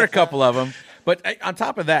calls, but I heard a couple of them. But on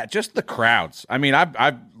top of that, just the crowds. I mean,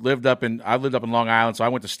 I've lived up in Long Island, so I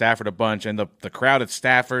went to Stafford a bunch, and the crowd at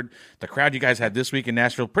Stafford, the crowd you guys had this week in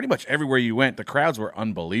Nashville, pretty much everywhere you went, the crowds were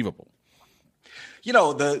unbelievable.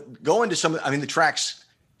 The tracks,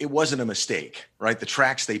 it wasn't a mistake, right? The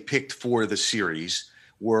tracks they picked for the series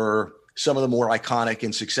were some of the more iconic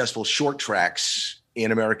and successful short tracks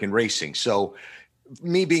in American racing. So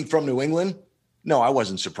me being from New England, no, I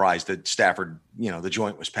wasn't surprised that Stafford, the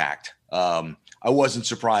joint was packed. I wasn't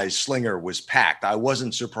surprised Slinger was packed. I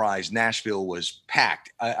wasn't surprised Nashville was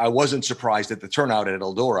packed. I wasn't surprised at the turnout at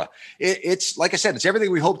Eldora. It's like I said, it's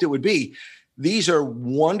everything we hoped it would be. These are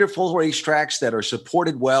wonderful racetracks that are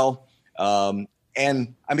supported well.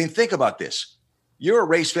 Think about this. You're a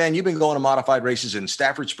race fan. You've been going to modified races in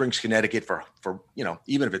Stafford Springs, Connecticut for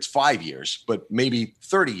even if it's 5 years, but maybe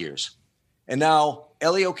 30 years. And now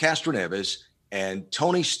Elio Castroneves and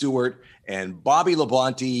Tony Stewart and Bobby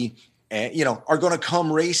Labonte and, are going to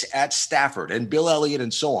come race at Stafford, and Bill Elliott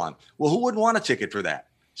and so on. Well, who wouldn't want a ticket for that?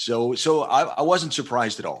 So I wasn't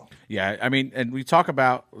surprised at all. Yeah, and we talk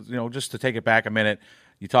about, just to take it back a minute,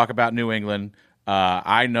 you talk about New England.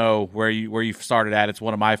 I know where you started at. It's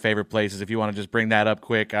one of my favorite places. If you want to just bring that up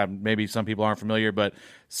quick, maybe some people aren't familiar, but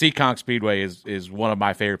Seekonk Speedway is one of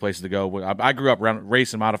my favorite places to go. I grew up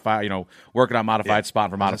racing modified, working on modified,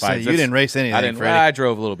 spotting for modified. You didn't race anything, I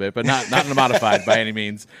drove a little bit, but not in a modified by any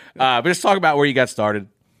means. But just talk about where you got started.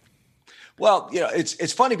 Well,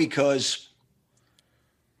 it's funny because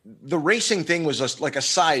the racing thing was like a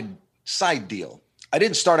side deal. I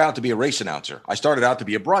didn't start out to be a race announcer. I started out to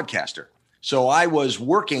be a broadcaster. So I was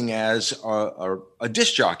working as a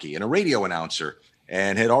disc jockey and a radio announcer,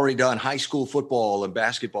 and had already done high school football and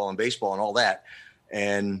basketball and baseball and all that,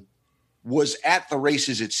 and was at the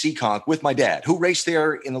races at Seekonk with my dad, who raced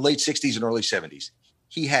there in the late 60s and early 70s.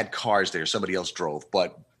 He had cars there. Somebody else drove.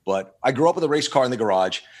 But I grew up with a race car in the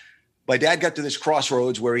garage. My dad got to this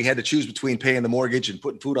crossroads where he had to choose between paying the mortgage and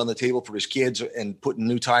putting food on the table for his kids and putting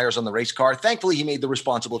new tires on the race car. Thankfully, he made the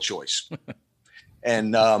responsible choice.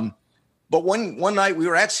 And but one night we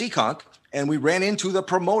were at Seekonk and we ran into the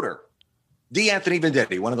promoter, D. Anthony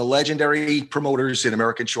Vendetti, one of the legendary promoters in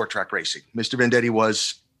American short track racing. Mr. Vendetti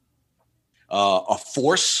was a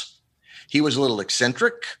force. He was a little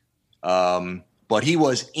eccentric, but he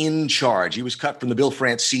was in charge. He was cut from the Bill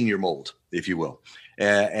France senior mold, if you will.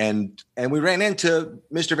 And we ran into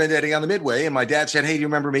Mr. Vendetti on the Midway, and my dad said, "Hey, do you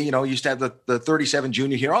remember me? Used to have the 37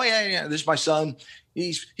 Junior here." "Oh, yeah. This is my son.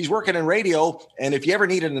 He's working in radio, and if you ever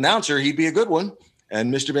need an announcer, he'd be a good one." And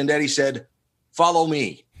Mr. Vendetti said, "Follow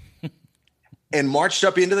me." And marched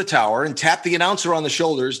up into the tower and tapped the announcer on the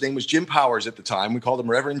shoulders. His name was Jim Powers at the time. We called him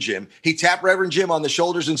Reverend Jim. He tapped Reverend Jim on the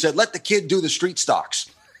shoulders and said, "Let the kid do the street stocks."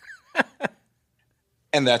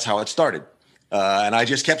 And that's how it started. And I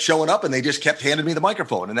just kept showing up, and they just kept handing me the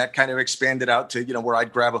microphone, and that kind of expanded out to where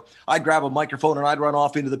I'd grab a microphone and I'd run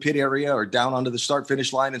off into the pit area or down onto the start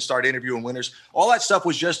finish line and start interviewing winners. All that stuff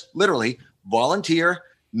was just literally volunteer,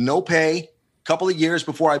 no pay. Couple of years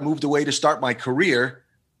before I moved away to start my career,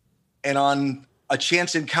 and on a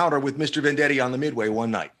chance encounter with Mr. Vendetti on the Midway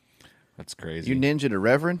one night. That's crazy. You ninja a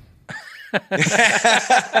reverend?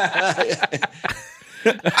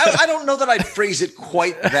 I don't know that I'd phrase it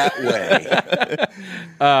quite that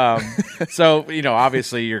way. So,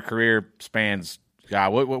 obviously your career spans,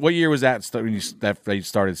 what year was that when you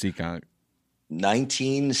started Seekonk?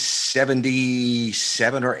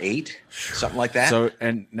 1977 or 8, something like that. So,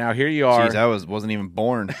 and now here you are. Jeez, I wasn't even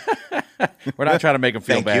born. We're not trying to make him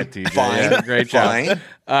feel bad, TJ. Fine. Yeah, great job.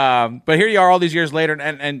 Fine. But here you are all these years later,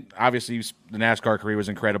 and obviously the NASCAR career was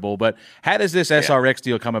incredible. But how does this SRX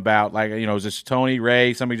deal come about? Like, is this Tony,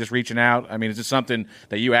 Ray, somebody just reaching out? I mean, is this something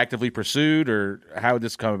that you actively pursued, or how did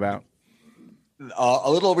this come about? A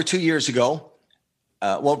little over 2 years ago.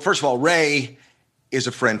 Well, first of all, Ray is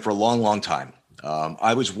a friend for a long, long time.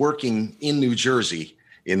 I was working in New Jersey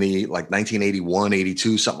in the 1981,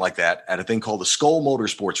 82, something like that, at a thing called the Skoll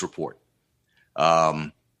Motorsports Report.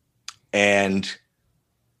 And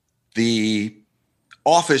the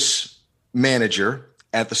office manager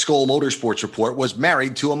at the Skoll Motorsports Report was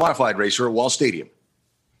married to a modified racer at Wall Stadium,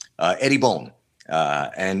 Eddie Bone.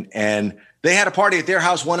 And they had a party at their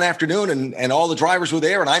house one afternoon, and all the drivers were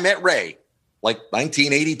there, and I met Ray,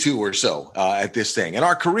 1982 or so, at this thing. And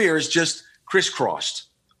our careers just crisscrossed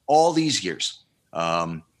all these years.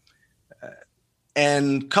 And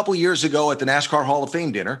a couple of years ago at the NASCAR Hall of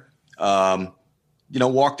Fame dinner,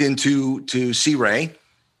 walked to see Ray,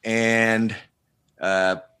 and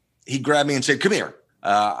he grabbed me and said, "Come here.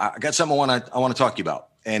 I got something I want to talk to you about."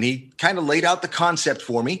 And he kind of laid out the concept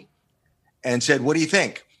for me and said, "What do you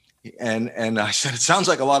think?" And I said, "It sounds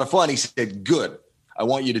like a lot of fun." He said, "Good. I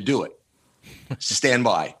want you to do it. Stand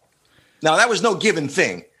by." Now, that was no given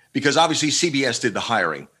thing because obviously CBS did the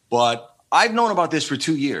hiring, but I've known about this for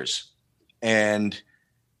 2 years, and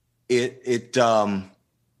it's all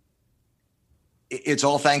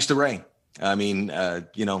thanks to Ray. I mean,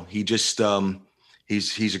 he just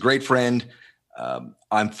he's a great friend.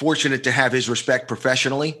 I'm fortunate to have his respect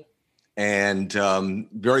professionally, and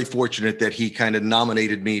very fortunate that he kind of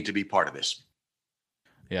nominated me to be part of this.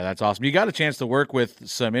 Yeah, that's awesome. You got a chance to work with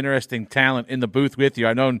some interesting talent in the booth with you.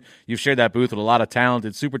 I know you've shared that booth with a lot of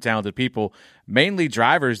talented, super talented people, mainly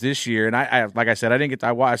drivers this year. And I like I said, I didn't get to,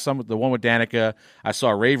 I watched the one with Danica. I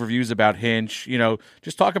saw rave reviews about Hinch.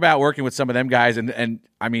 Just talk about working with some of them guys. And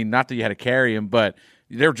I mean, not that you had to carry them, but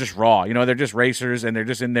they're just raw. They're just racers, and they're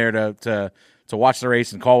just in there to watch the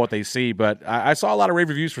race and call what they see. But I saw a lot of rave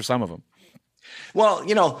reviews for some of them. Well,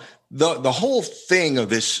 the whole thing of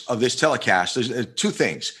this telecast, there's two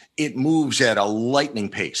things. It moves at a lightning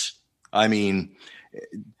pace. I mean,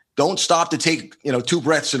 don't stop to take, two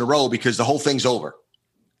breaths in a row because the whole thing's over.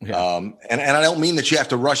 Yeah. And I don't mean that you have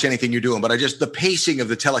to rush anything you're doing, but the pacing of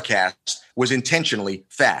the telecast was intentionally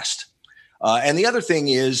fast. And the other thing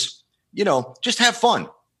is, just have fun.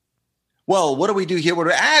 Well, what do we do here?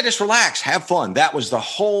 Just relax, have fun. That was the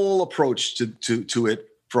whole approach to it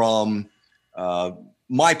from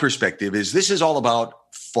my perspective. This is all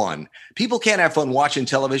about fun. People can't have fun watching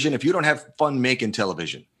television if you don't have fun making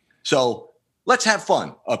television. So let's have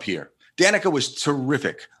fun up here. Danica was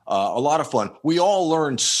terrific. A lot of fun. We all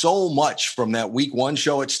learned so much from that week 1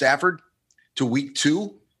 show at Stafford to week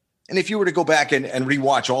 2. And if you were to go back and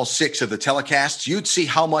rewatch all 6 of the telecasts, you'd see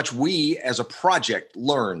how much we as a project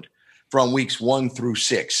learned from weeks 1 through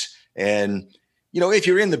 6. And, if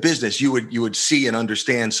you're in the business, you would see and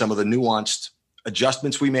understand some of the nuanced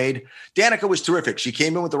adjustments we made. Danica was terrific. She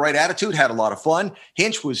came in with the right attitude, had a lot of fun.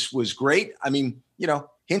 Hinch was great. I mean,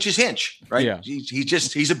 Hinch is Hinch, right? Yeah.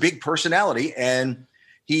 He's a big personality, and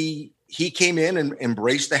he came in and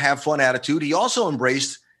embraced the have fun attitude. He also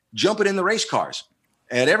embraced jumping in the race cars.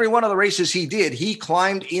 At every one of the races he did, he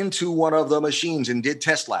climbed into one of the machines and did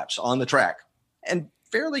test laps on the track, and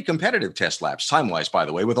fairly competitive test laps, time-wise, by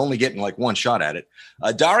the way, with only getting one shot at it.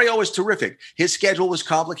 Dario was terrific. His schedule was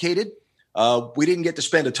complicated. We didn't get to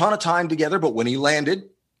spend a ton of time together, but when he landed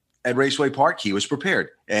at Raceway Park, he was prepared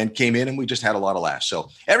and came in, and we just had a lot of laughs. So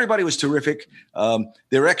everybody was terrific.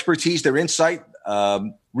 Their expertise, their insight,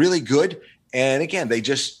 really good. And again, they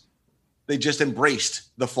just embraced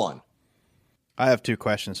the fun. I have 2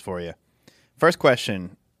 questions for you. First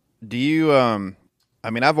question, do you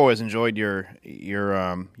I've always enjoyed your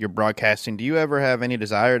broadcasting. Do you ever have any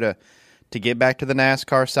desire to get back to the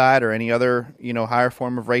NASCAR side or any other, higher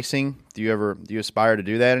form of racing? Do you aspire to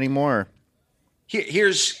do that anymore?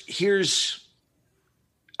 Here's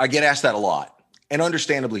I get asked that a lot, and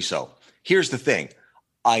understandably so. Here's the thing.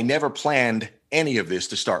 I never planned any of this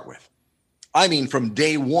to start with. I mean, from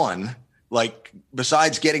day one,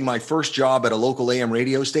 besides getting my first job at a local AM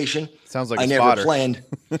radio station, sounds like I never planned.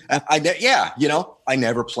 I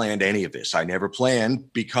never planned any of this. I never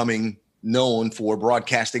planned becoming known for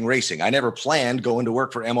broadcasting racing. I never planned going to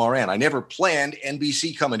work for MRN. I never planned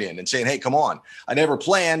NBC coming in and saying, "Hey, come on." I never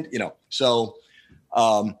planned, so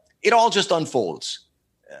it all just unfolds.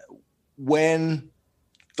 When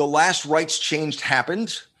the last rights change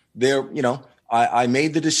happened there, I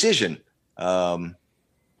made the decision, through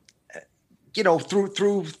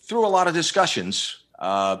a lot of discussions,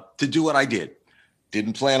 to do what I did.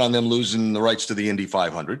 Didn't plan on them losing the rights to the Indy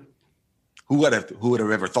 500. Who would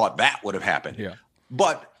have ever thought that would have happened? Yeah.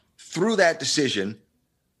 But through that decision,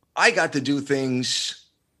 I got to do things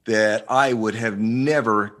that I would have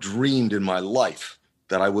never dreamed in my life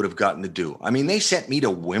that I would have gotten to do. I mean, they sent me to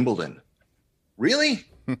Wimbledon. Really?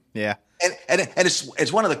 Yeah. And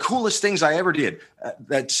it's one of the coolest things I ever did.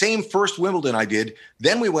 That same first Wimbledon I did,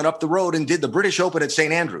 then we went up the road and did the British Open at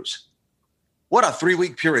St. Andrews. What a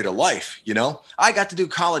 3-week period of life, you know? I got to do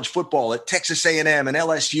college football at Texas A&M and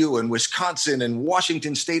LSU and Wisconsin and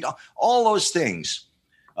Washington State, all those things.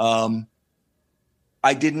 I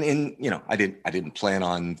didn't plan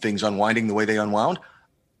on things unwinding the way they unwound.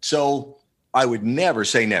 So I would never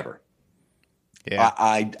say never.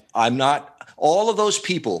 Yeah. I'm not, all of those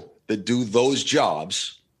people that do those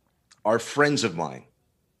jobs are friends of mine.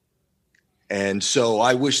 And so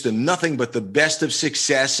I wish them nothing but the best of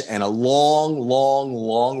success and a long, long,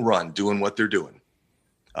 long run doing what they're doing.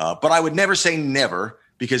 But I would never say never,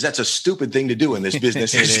 because that's a stupid thing to do in this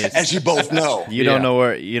business, as you both know. You don't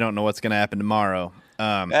know what's going to happen tomorrow.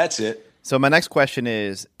 That's it. So my next question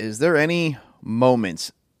is there any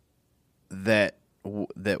moments that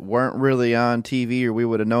weren't really on TV or we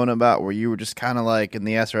would have known about where you were just kind of like in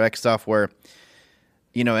the SRX stuff where,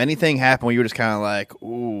 you know, anything happened where you were just kind of like,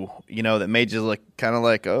 ooh, you know, that made you look kind of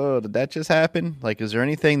like, oh, did that just happen? Like, is there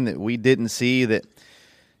anything that we didn't see that,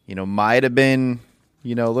 you know, might have been,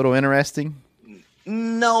 you know, a little interesting?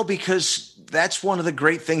 No, because that's one of the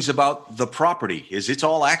great things about the property is it's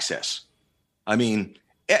all access. I mean,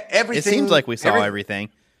 everything. It seems like we saw everything.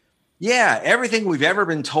 Yeah, everything we've ever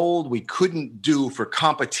been told we couldn't do for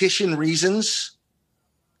competition reasons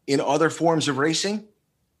in other forms of racing,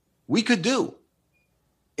 we could do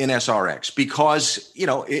in SRX because, you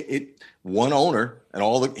know, it one owner and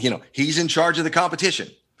all the, you know, he's in charge of the competition.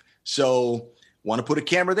 So want to put a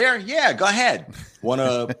camera there? Yeah, go ahead. Want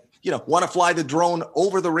to fly the drone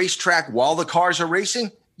over the racetrack while the cars are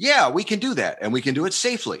racing? Yeah, we can do that. And we can do it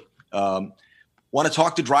safely. Want to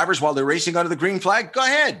talk to drivers while they're racing under the green flag? Go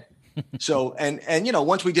ahead. So, and, you know,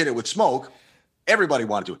 once we did it with smoke, everybody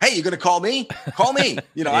wanted to, hey, you're going to call me? Call me.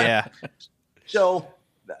 You know, yeah. So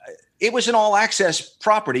it was an all access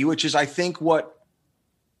property, which is, I think, what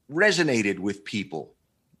resonated with people.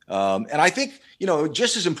 And I think, you know,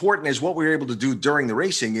 just as important as what we were able to do during the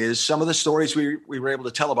racing is some of the stories we were able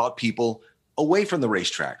to tell about people away from the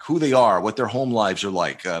racetrack, who they are, what their home lives are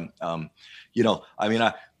like. You know, I mean,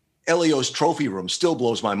 Elio's trophy room still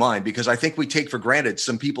blows my mind because I think we take for granted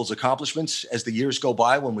some people's accomplishments as the years go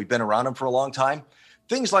by when we've been around them for a long time.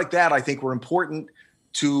 Things like that, I think, were important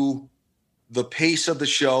to the pace of the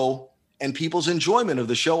show and people's enjoyment of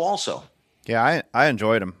the show also. Yeah, I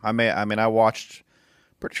enjoyed them. I watched,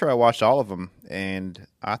 pretty sure I watched all of them, and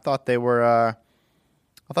I thought they were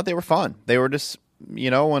fun. They were just,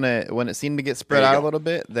 you know, when it seemed to get spread out a little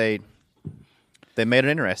bit, they made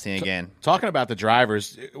it interesting again. Talking about the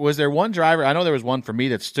drivers, was there one driver? I know there was one for me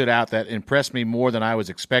that stood out that impressed me more than I was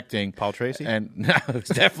expecting. Paul Tracy? And no,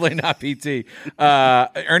 it's definitely not PT.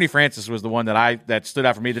 Ernie Francis was the one that stood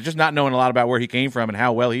out for me. That just not knowing a lot about where he came from and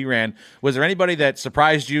how well he ran. Was there anybody that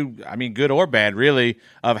surprised you? I mean, good or bad, really,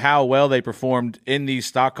 of how well they performed in these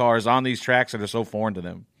stock cars on these tracks that are so foreign to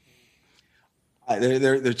them?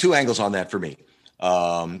 There are two angles on that for me,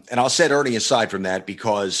 and I'll set Ernie aside from that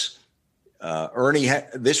because. Ernie,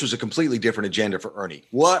 this was a completely different agenda for Ernie.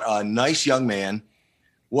 What a nice young man.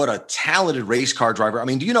 What a talented race car driver. I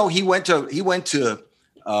mean, do you know he went to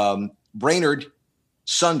Brainerd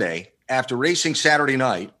Sunday after racing Saturday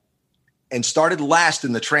night and started last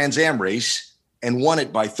in the Trans Am race and won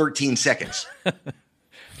it by 13 seconds.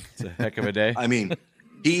 It's a heck of a day. I mean,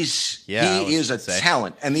 he is a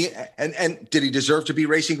talent. And did he deserve to be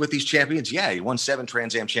racing with these champions? Yeah, he won 7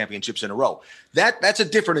 Trans Am championships in a row. That's a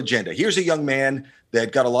different agenda. Here's a young man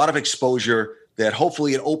that got a lot of exposure that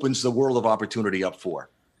hopefully it opens the world of opportunity up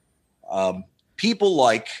for. People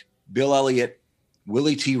like Bill Elliott,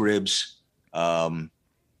 Willie T. Ribbs,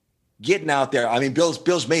 getting out there. I mean,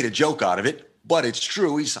 Bill's made a joke out of it, but it's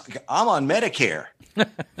true. He's like, I'm on Medicare.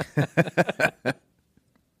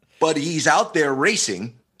 But he's out there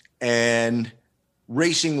racing and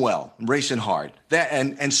racing well, racing hard,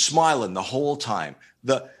 and smiling the whole time.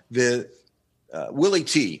 The Willie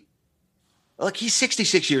T, look, he's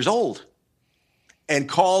 66 years old, and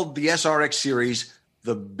called the SRX series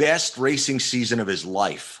the best racing season of his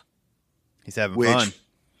life. He's having fun.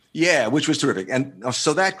 Yeah, which was terrific. And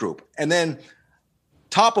so that group, and then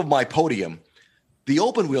top of my podium, the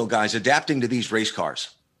open wheel guys adapting to these race cars.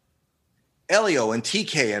 Elio and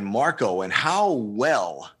TK and Marco, and how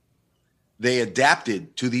well they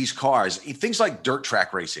adapted to these cars. Things like dirt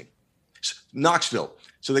track racing. Knoxville.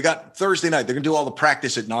 So they got Thursday night. They're going to do all the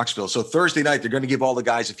practice at Knoxville. So Thursday night, they're going to give all the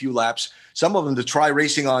guys a few laps, some of them to try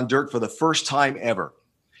racing on dirt for the first time ever.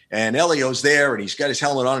 And Elio's there, and he's got his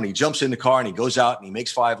helmet on, and he jumps in the car, and he goes out, and he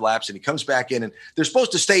makes 5 laps, and he comes back in. And they're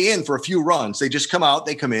supposed to stay in for a few runs. They just come out,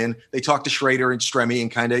 they come in, they talk to Schrader and Stremme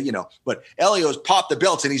and kind of, But Elio's popped the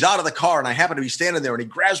belts, and he's out of the car, and I happen to be standing there, and he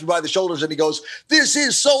grabs me by the shoulders, and he goes, "This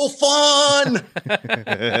is so fun!"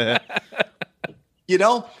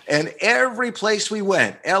 And every place we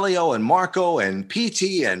went, Elio and Marco and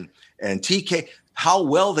PT and TK, how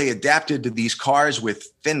well they adapted to these cars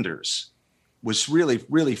with fenders was really,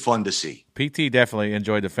 really fun to see. PT definitely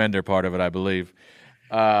enjoyed the fender part of it, I believe.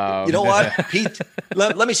 You know what, Pete?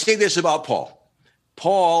 let me say this about Paul.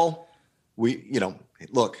 Paul,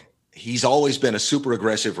 look, he's always been a super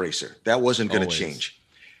aggressive racer. That wasn't going to change.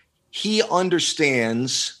 He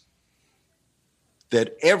understands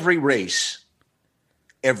that every race,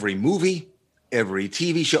 every movie, every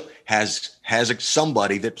TV show has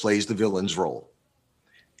somebody that plays the villain's role.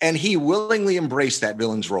 And he willingly embraced that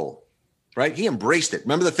villain's role. Right, he embraced it.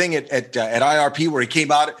 Remember the thing at IRP where he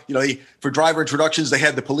came out? For driver introductions, they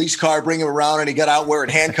had the police car bring him around, and he got out wearing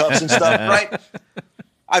handcuffs and stuff. Right?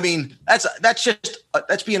 I mean, that's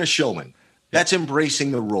being a showman. That's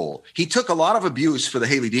embracing the role. He took a lot of abuse for the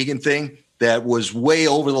Hailie Deegan thing that was way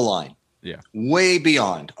over the line. Yeah, way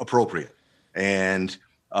beyond appropriate, and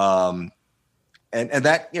that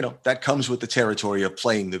that comes with the territory of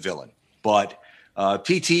playing the villain. But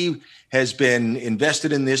PT has been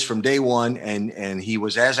invested in this from day one, and he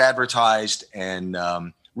was as advertised, and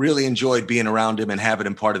really enjoyed being around him and having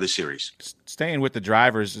him part of the series. Staying with the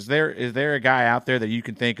drivers, is there a guy out there that you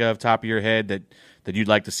can think of top of your head that you'd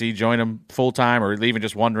like to see join him full time or even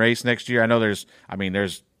just one race next year? I know there's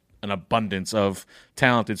an abundance of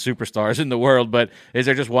talented superstars in the world, but is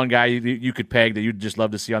there just one guy you could peg that you'd just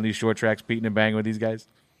love to see on these short tracks beating and banging with these guys?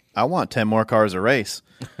 I want 10 more cars a race.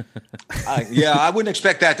 I wouldn't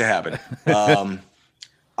expect that to happen.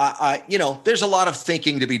 There's a lot of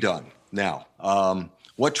thinking to be done now.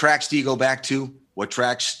 What tracks do you go back to? What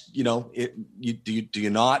tracks, do you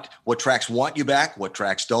not? What tracks want you back? What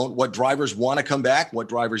tracks don't? What drivers want to come back? What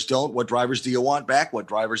drivers don't? What drivers do you want back? What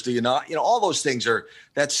drivers do you not? All those things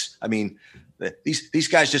these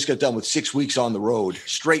guys just got done with 6 weeks on the road,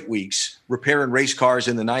 straight weeks, repairing race cars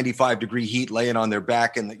in the 95-degree heat, laying on their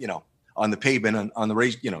back and on the pavement on the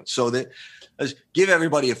race, so that give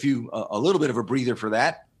everybody a little bit of a breather for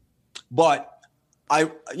that. But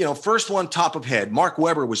first one top of head, Mark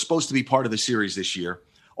Webber was supposed to be part of the series this year.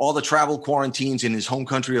 All the travel quarantines in his home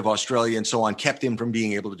country of Australia and so on kept him from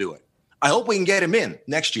being able to do it. I hope we can get him in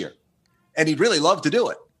next year, and he'd really love to do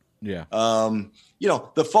it. Yeah.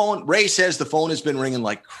 The phone, Ray says the phone has been ringing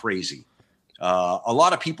like crazy. A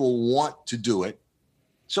lot of people want to do it.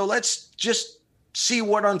 So let's just see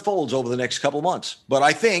what unfolds over the next couple of months. But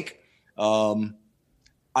I think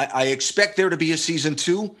I expect there to be a season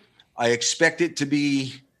 2. I expect it to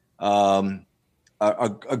be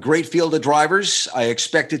a great field of drivers. I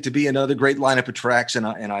expect it to be another great lineup of tracks. And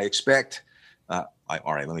I expect,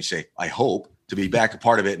 I hope to be back a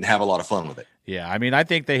part of it and have a lot of fun with it. Yeah, I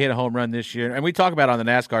think they hit a home run this year. And we talk about it on the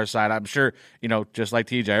NASCAR side. I'm sure, just like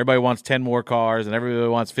TJ, everybody wants 10 more cars and everybody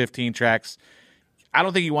wants 15 tracks. I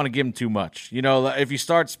don't think you want to give them too much. If you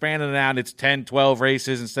start spanning it out, it's 10, 12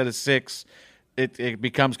 races instead of 6. It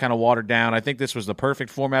becomes kind of watered down. I think this was the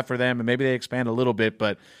perfect format for them, and maybe they expand a little bit,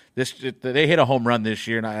 but they hit a home run this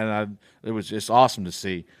year, and it was just awesome to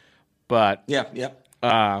see. But yeah.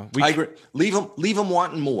 I agree. Leave them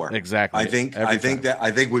wanting more. Exactly. I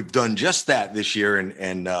think we've done just that this year,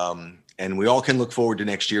 and we all can look forward to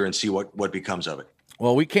next year and see what becomes of it.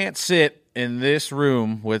 Well, we can't sit in this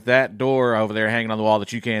room with that door over there hanging on the wall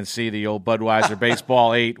that you can't see, the old Budweiser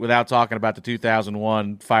Baseball 8, without talking about the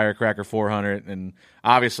 2001 Firecracker 400, and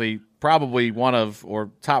obviously probably one of, or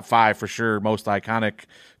top 5 for sure, most iconic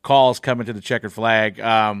calls coming to the checkered flag.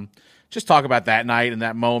 Just talk about that night and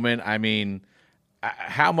that moment.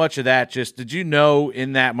 How much of that did you know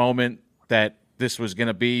in that moment that this was going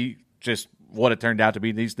to be just what it turned out to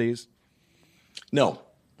be these days? No,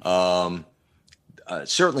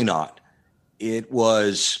 certainly not.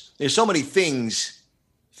 There's so many things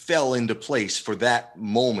fell into place for that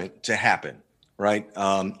moment to happen, right?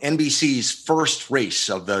 NBC's first race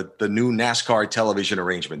of the new NASCAR television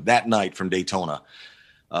arrangement that night from Daytona,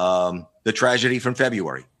 the tragedy from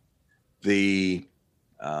February, the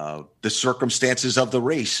circumstances of the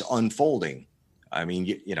race unfolding.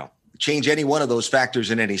 Change any one of those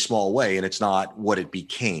factors in any small way, and it's not what it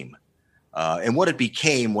became. And what it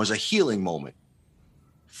became was a healing moment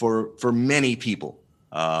for many people.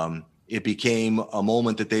 It became a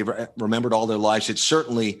moment that they've remembered all their lives. It's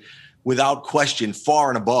certainly, without question, far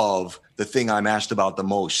and above the thing I'm asked about the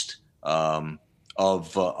most of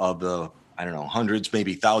the, I don't know, hundreds,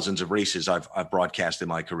 maybe thousands of races I've broadcast in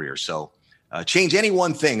my career. So change any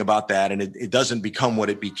one thing about that, and it doesn't become what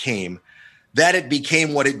it became. That it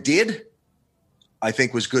became what it did, I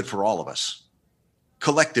think was good for all of us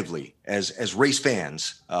collectively as race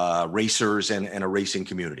fans, racers, and a racing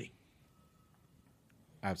community.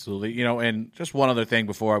 Absolutely. You know, and just one other thing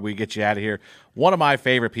before we get you out of here. One of my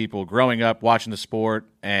favorite people growing up watching the sport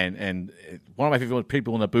and one of my favorite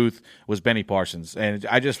people in the booth was Benny Parsons. And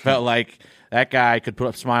I just felt like that guy could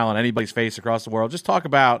put a smile on anybody's face across the world. Just talk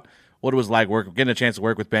about what it was like getting a chance to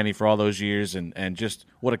work with Benny for all those years and just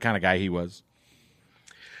what a kind of guy he was.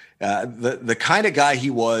 The kind of guy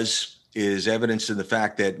he was is evidenced in the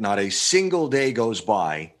fact that not a single day goes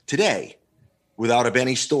by today without a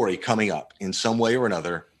Benny story coming up in some way or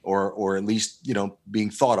another, or at least, being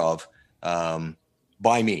thought of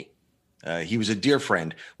by me. He was a dear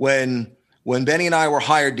friend. When Benny and I were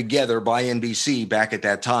hired together by NBC back at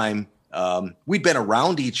that time, we'd been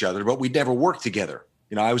around each other, but we'd never worked together.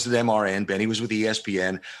 I was at MRN, Benny was with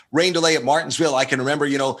ESPN. Rain delay at Martinsville. I can remember,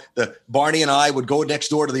 the Barney and I would go next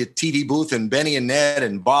door to the TV booth, and Benny and Ned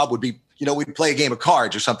and Bob would be, we'd play a game of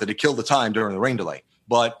cards or something to kill the time during the rain delay.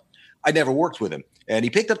 But I never worked with him. And he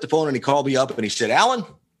picked up the phone and he called me up and he said, Alan,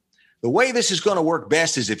 the way this is going to work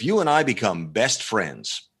best is if you and I become best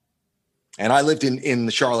friends. And I lived in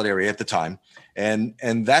the Charlotte area at the time. And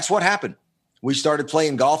that's what happened. We started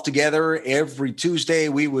playing golf together. Every Tuesday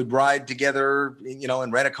we would ride together,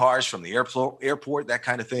 and rent cars from the airport, that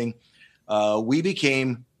kind of thing. We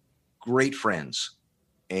became great friends.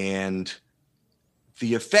 And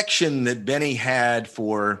the affection that Benny had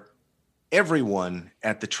for everyone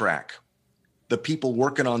at the track, the people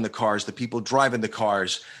working on the cars, the people driving the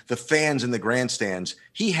cars, the fans in the grandstands,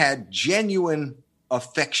 he had genuine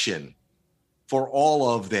affection for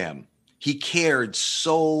all of them. He cared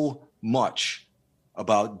so much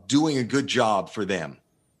about doing a good job for them.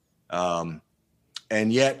 And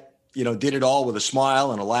yet, did it all with a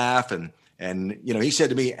smile and a laugh. And he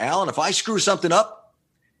said to me, Alan, if I screw something up,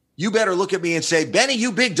 you better look at me and say, Benny,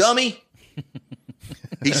 you big dummy.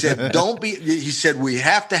 He said, he said, we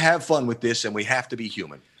have to have fun with this and we have to be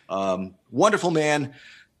human. Wonderful man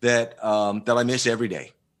that I miss every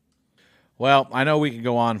day. Well, I know we could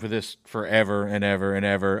go on for this forever and ever and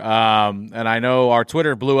ever. And I know our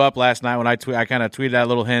Twitter blew up last night when I kind of tweeted that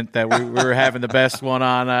little hint that we were having the best one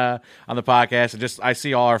on the podcast. And I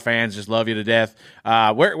see all our fans just love you to death.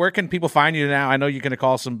 Where can people find you now? I know you're going to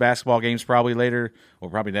call some basketball games probably later, or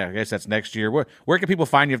probably I guess that's next year. Where can people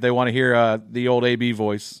find you if they want to hear the old AB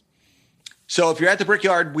voice? So if you're at the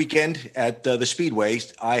Brickyard weekend at the Speedway,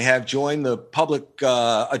 I have joined the public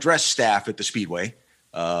address staff at the Speedway.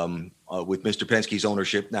 With Mr. Penske's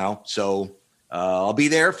ownership now. So I'll be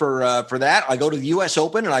there for that. I go to the U.S.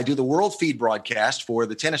 Open and I do the World Feed broadcast for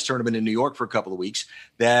the tennis tournament in New York for a couple of weeks.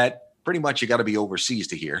 That pretty much you got to be overseas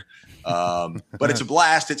to hear. But it's a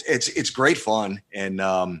blast. It's great fun and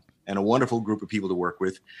a wonderful group of people to work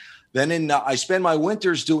with. Then I spend my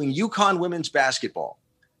winters doing UConn women's basketball.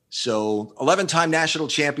 So 11-time national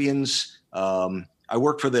champions. I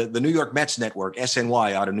work for the New York Mets network,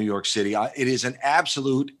 SNY, out of New York City. It is an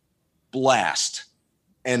absolute blast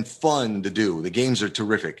and fun to do. The games are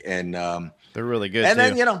terrific, and they're really good. And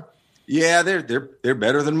too. then they're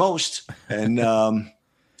better than most. And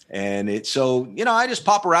it's so I just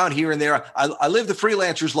pop around here and there. I live the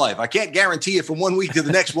freelancer's life. I can't guarantee you from one week to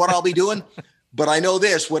the next what I'll be doing, but I know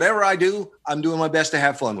this: whatever I do, I'm doing my best to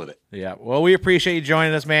have fun with it. Yeah. Well, we appreciate you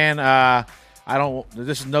joining us, man.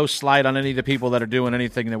 This is no slight on any of the people that are doing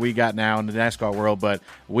anything that we got now in the NASCAR world, but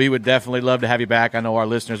we would definitely love to have you back. I know our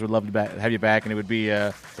listeners would love to have you back, and it would be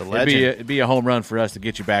it'd be a home run for us to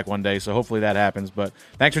get you back one day. So hopefully that happens. But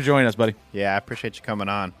thanks for joining us, buddy. Yeah, I appreciate you coming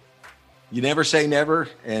on. You never say never,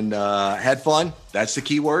 and had fun. That's the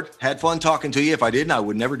key word. Had fun talking to you. If I didn't, I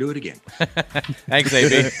would never do it again. Thanks,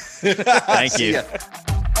 AB. Thank you.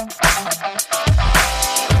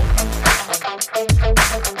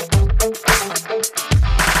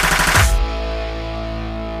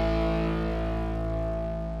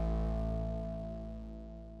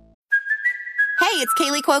 Hey, it's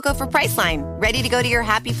Kaylee Cuoco for Priceline. Ready to go to your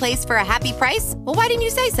happy place for a happy price? Well, why didn't you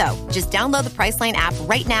say so? Just download the Priceline app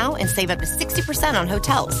right now and save up to 60% on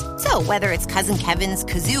hotels. So whether it's Cousin Kevin's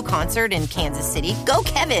Kazoo Concert in Kansas City, go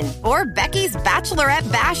Kevin, or Becky's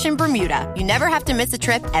Bachelorette Bash in Bermuda, you never have to miss a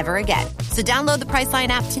trip ever again. So download the Priceline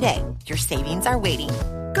app today. Your savings are waiting.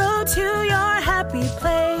 Go to your happy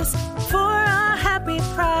place for a happy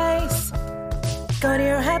price. Go to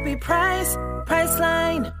your happy price,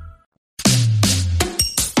 Priceline.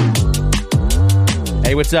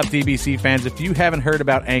 Hey, what's up, DBC fans? If you haven't heard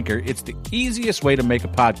about Anchor, it's the easiest way to make a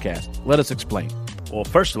podcast. Let us explain. Well,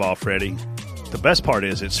 first of all, Freddie, the best part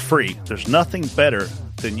is it's free. There's nothing better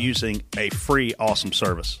than using a free, awesome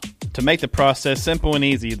service. To make the process simple and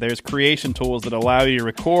easy, there's creation tools that allow you to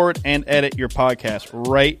record and edit your podcast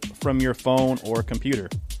right from your phone or computer.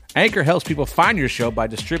 Anchor helps people find your show by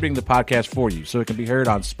distributing the podcast for you, so it can be heard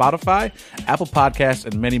on Spotify, Apple Podcasts,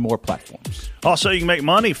 and many more platforms. Also, you can make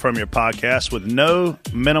money from your podcast with no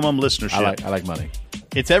minimum listenership. I like money.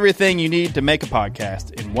 It's everything you need to make a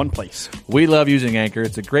podcast in one place. We love using Anchor.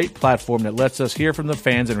 It's a great platform that lets us hear from the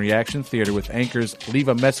fans in Reaction Theater with Anchor's Leave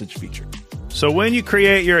a Message feature. So when you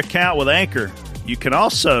create your account with Anchor, you can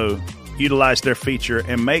also utilize their feature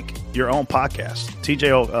and make your own podcast.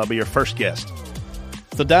 TJ will be your first guest.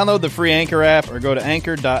 So download the free Anchor app or go to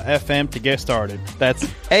anchor.fm to get started. That's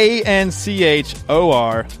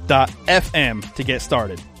ANCHOR.FM to get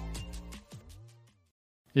started.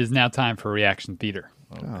 It is now time for Reaction Theater.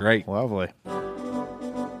 Oh, great. Lovely.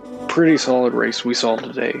 Pretty solid race we saw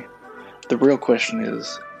today. The real question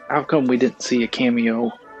is, how come we didn't see a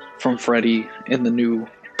cameo from Freddie in the new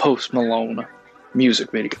Post Malone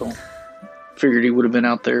music video? Figured he would have been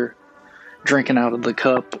out there drinking out of the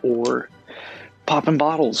cup or popping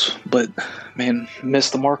bottles, but man,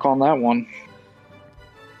 missed the mark on that one.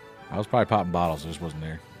 I was probably popping bottles, I just wasn't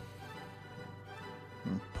there.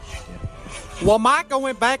 Well, Mike, I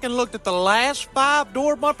went back and looked at the last 5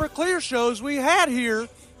 door bumper clear shows we had here,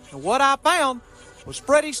 and what I found was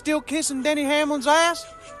Freddie still kissing Denny Hamlin's ass,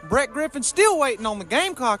 Brett Griffin still waiting on the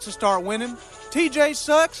Gamecocks to start winning, TJ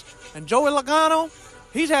sucks, and Joey Logano,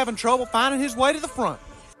 he's having trouble finding his way to the front.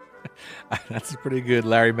 That's a pretty good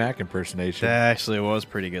Larry Mack impersonation. That actually was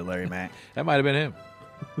pretty good, Larry Mack. That might have been him.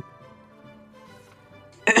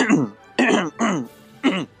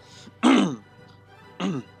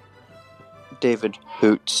 David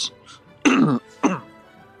Hoots.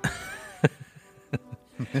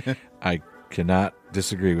 I cannot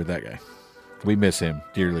disagree with that guy. We miss him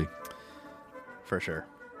dearly. For sure.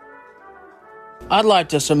 I'd like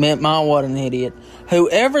to submit mine, what an idiot.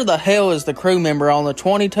 Whoever the hell is the crew member on the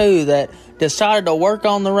 22 that decided to work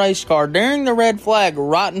on the race car during the red flag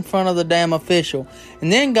right in front of the damn official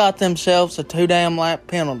and then got themselves a 2 damn lap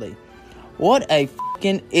penalty. What a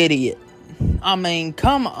fucking idiot. I mean,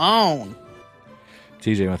 come on.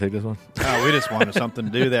 TJ, you want to take this one? Oh, we just wanted something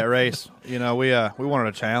to do that race. You know, we wanted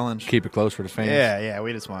a challenge. Keep it close for the fans. Yeah,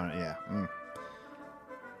 we just wanted, I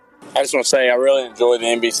just want to say I really enjoy the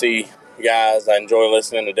NBC guys. I enjoy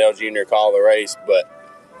listening to Dale Jr. call the race, but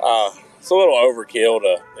it's a little overkill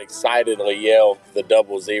to excitedly yell the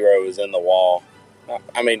 00 is in the wall.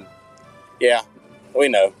 I mean, yeah, we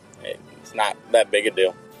know. It's not that big a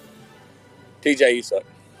deal. TJ, you suck.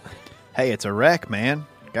 Hey, it's a wreck, man.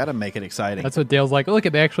 Got to make it exciting. That's what Dale's like. Look,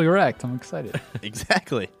 they actually wrecked. I'm excited.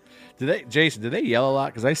 Exactly. Jason, do they yell a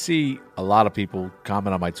lot? Because I see a lot of people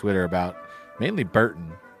comment on my Twitter about mainly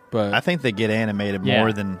Burton, but I think they get animated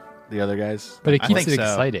more than the other guys. But it keeps it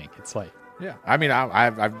exciting. It's like, yeah. I mean,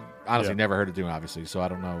 I've honestly never heard it doing, obviously, so I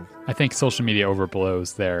don't know. I think social media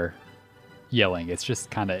overblows their yelling. It's just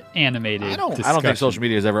kind of animated. I don't think social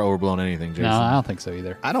media has ever overblown anything, Jason. No, I don't think so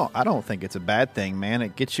either. I don't think it's a bad thing, man.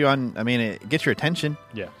 It gets you on. I mean, it gets your attention.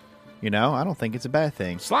 Yeah. You know, I don't think it's a bad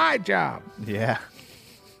thing. Slide job. Yeah.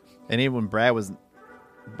 And even when Brad was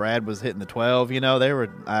hitting the 12, you know, they were.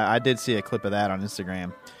 I did see a clip of that on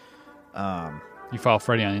Instagram. You follow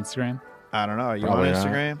Freddie on Instagram? I don't know. Are you Probably on not.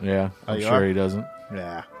 Instagram? Yeah, I'm sure he doesn't.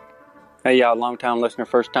 Yeah. Hey, y'all, long-time listener,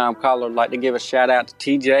 first-time caller. I'd like to give a shout-out to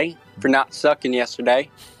TJ for not sucking yesterday.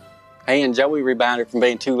 Hey, and Joey rebounded from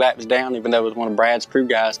being 2 laps down, even though it was one of Brad's crew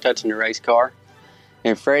guys touching the race car.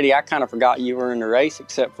 And, Freddie, I kind of forgot you were in the race,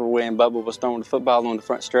 except for when Bubba was throwing the football on the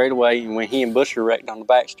front straightaway and when he and Busher wrecked on the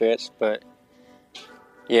backstretch. But,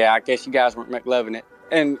 yeah, I guess you guys weren't loving it.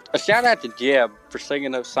 And a shout-out to Jeb for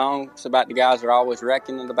singing those songs about the guys that are always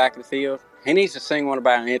wrecking in the back of the field. He needs to sing one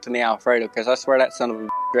about Anthony Alfredo, because I swear that son of a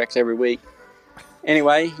wrecks every week.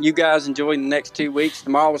 Anyway, you guys enjoy the next 2 weeks.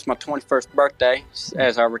 Tomorrow was my 21st birthday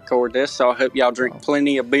as I record this, so I hope y'all drink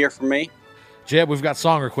plenty of beer for me. Jeb, we've got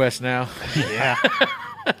song requests now. Yeah.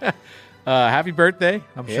 Happy birthday.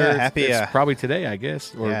 I'm sure it's probably today, I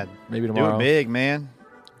guess, or maybe tomorrow. Do it big, man.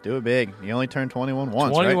 Do it big. You only turn 21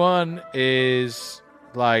 once, 21 right? is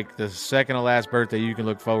like the second to last birthday you can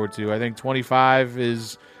look forward to. I think 25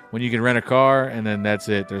 is when you can rent a car, and then that's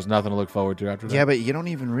it. There's nothing to look forward to after that. Yeah, but you don't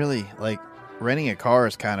even really, renting a car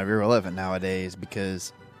is kind of irrelevant nowadays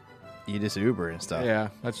because you just Uber and stuff. Yeah,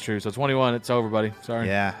 that's true. So 21, it's over, buddy. Sorry.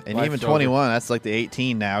 Yeah, and Life's even over. 21, that's like the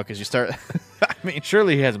 18 now because you start. I mean,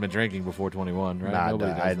 surely he hasn't been drinking before 21, right? Nah,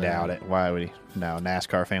 Nobody does I that. doubt it. Why would he? No,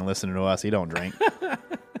 NASCAR fan listening to us, he don't drink.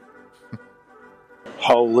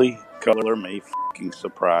 Holy color me fucking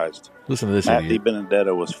surprised. Listen to this Matt idiot.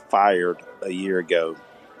 DiBenedetto was fired a year ago.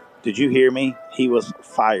 Did you hear me? He was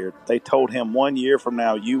fired. They told him 1 year from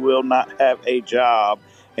now you will not have a job,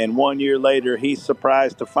 and 1 year later he's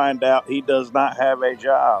surprised to find out he does not have a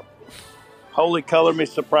job. Holy color me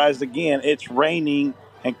surprised again. It's raining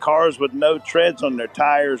and cars with no treads on their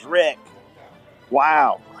tires wreck.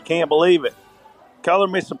 Wow, I can't believe it. Color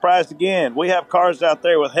me surprised again. We have cars out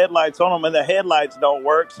there with headlights on them, and the headlights don't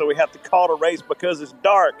work, so we have to call the race because it's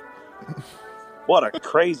dark. What a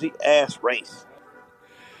crazy-ass race.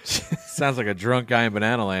 Sounds like a drunk guy in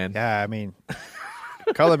Banana Land. Yeah, I mean,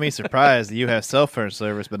 color me surprised that you have cell phone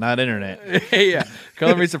service but not internet. Yeah,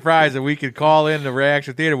 color me surprised that we could call in the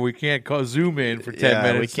Reaction Theater, but we can't zoom in for 10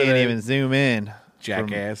 minutes. We can't today. even zoom in.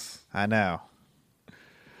 Jackass. I know.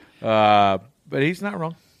 But he's not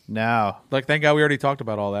wrong. No. Like, thank God we already talked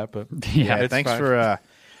about all that. But yeah,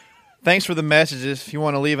 thanks for the messages. If you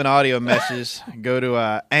want to leave an audio message, go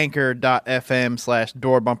to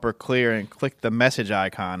anchor.fm/doorbumperclear and click the message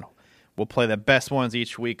icon. We'll play the best ones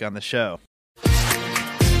each week on the show.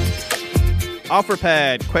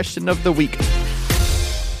 OfferPad question of the week.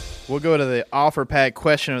 We'll go to the OfferPad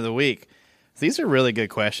question of the week. These are really good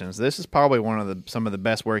questions. This is probably some of the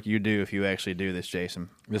best work you do if you actually do this, Jason.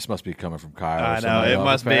 This must be coming from Kyle. I know, it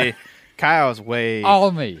must be. Kyle's way... All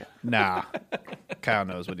of me. Nah. Kyle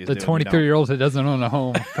knows what he's The doing. 23-year-old who doesn't own a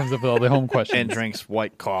home comes up with all the home questions. And drinks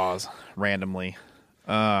White Claws randomly.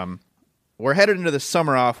 We're headed into the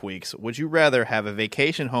summer off weeks. Would you rather have a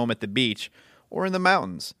vacation home at the beach or in the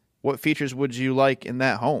mountains? What features would you like in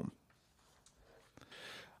that home?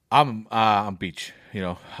 I'm beach,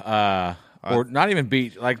 or not even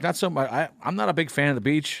beach. Like, not so much. I'm not a big fan of the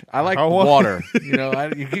beach. I like water.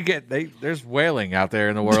 You could get there's whaling out there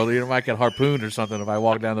in the world. You might get harpooned or something if I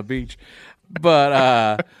walk down the beach.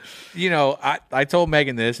 But I told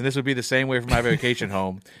Megan this, and this would be the same way for my vacation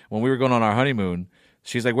home when we were going on our honeymoon.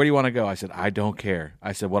 She's like, "Where do you want to go?" I said, "I don't care."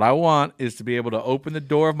 I said, "What I want is to be able to open the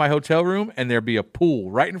door of my hotel room and there be a pool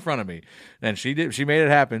right in front of me." And she did. She made it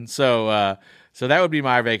happen. So that would be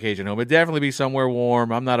my vacation home. It'd definitely be somewhere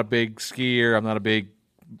warm. I'm not a big skier.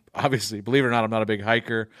 Obviously, believe it or not, I'm not a big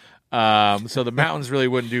hiker. So the mountains really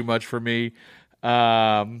wouldn't do much for me.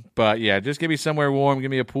 But yeah, just give me somewhere warm. Give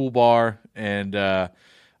me a pool bar and a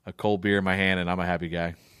cold beer in my hand, and I'm a happy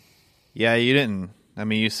guy. Yeah, you didn't. I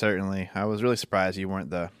mean, you certainly. I was really surprised you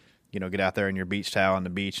weren't get out there in your beach towel on the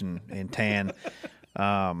beach and tan.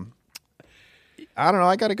 I don't know.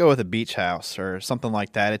 I got to go with a beach house or something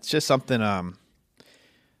like that. It's just something about,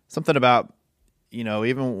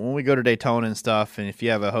 even when we go to Daytona and stuff, and if you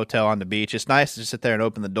have a hotel on the beach, it's nice to just sit there and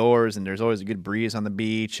open the doors, and there's always a good breeze on the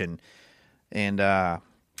beach, and I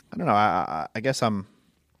don't know. I guess I'm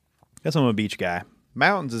a beach guy.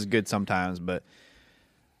 Mountains is good sometimes, but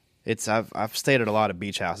I've stayed at a lot of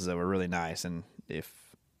beach houses that were really nice, and if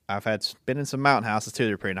I've been in some mountain houses too,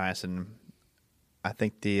 they're pretty nice, and I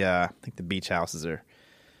think the beach houses are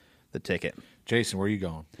the ticket. Jason, where are you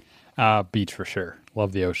going? Beach for sure.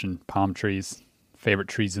 Love the ocean. Palm trees. Favorite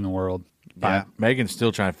trees in the world. Yeah. Megan's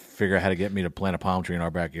still trying to figure out how to get me to plant a palm tree in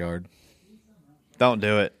our backyard. Don't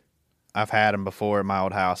do it. I've had them before at my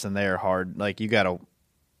old house, and they're hard. Like, the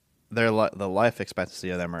life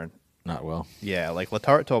expectancy of them are not well. Yeah, like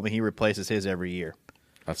Latart told me he replaces his every year.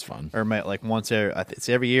 That's fun. Or like once it's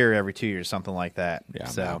every year or every 2 years, something like that. Yeah.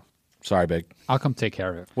 So sorry, Big. I'll come take care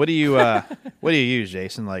of it. What do you use,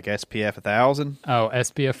 Jason? Like SPF 1000? Oh,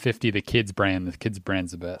 SPF 50, the kids brand. The kids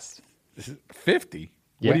brand's the best. 50?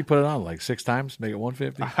 Yeah. What do you put it on? Like 6 times? Make it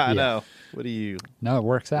 150? I know. What do you? No, it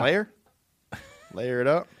works out. Layer it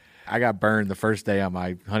up. I got burned the first day on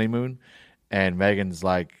my honeymoon, and Megan's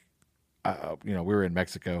like, we were in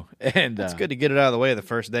Mexico, and it's good to get it out of the way the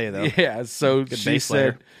first day, though. Yeah, so good she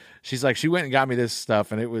said, she's like, she went and got me this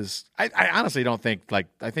stuff, and it was, I honestly don't think,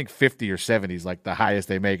 I think 50 or 70 is like the highest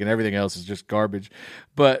they make, and everything else is just garbage.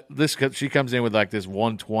 But she comes in with like this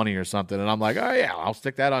 120 or something, and I'm like, oh yeah, I'll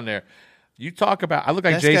stick that on there. You talk about, I look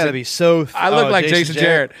like That's Jason. Gotta be so. I look like Jason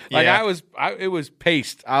Jarrett. Like yeah. it was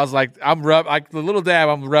paste. I was like, the little dab.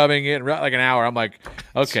 I'm rubbing it like an hour. I'm like,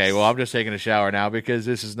 okay, well, I'm just taking a shower now because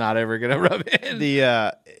this is not ever gonna rub in.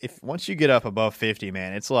 If once you get up above 50,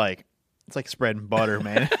 man, it's like spreading butter,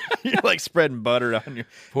 man. You're like spreading butter on your.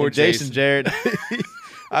 Poor Jason Jarrett.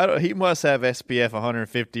 He must have SPF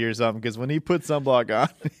 150 or something because when he puts sunblock on,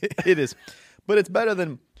 it is. But it's better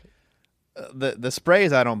than. The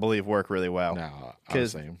sprays I don't believe work really well. No, I'm the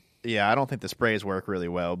same. Yeah, I don't think the sprays work really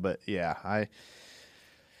well. But yeah,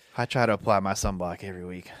 I try to apply my sunblock every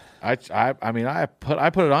week. I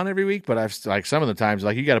put it on every week, but I've like some of the times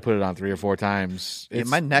like you got to put it on 3 or 4 times. Yeah, It's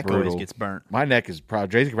my neck brutal. always gets burnt. My neck is probably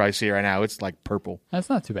Jason can probably see it right now. It's like purple. That's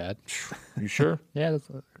not too bad. You sure? Yeah.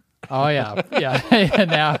 Oh yeah, yeah.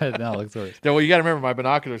 now it looks worse. Yeah, well, you got to remember my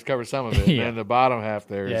binoculars cover some of it, Yeah. and the bottom half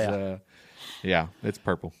there is. Yeah. Yeah, it's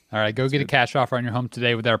purple. All right, go get a cash offer on your home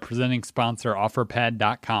today with our presenting sponsor,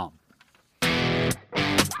 OfferPad.com.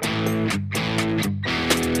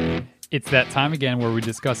 It's that time again where we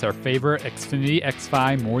discuss our favorite Xfinity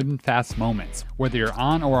X5 more than fast moments. Whether you're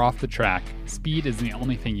on or off the track, speed is the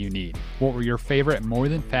only thing you need. What were your favorite more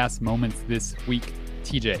than fast moments this week,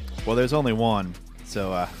 TJ? Well, there's only one.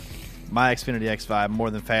 So my Xfinity X5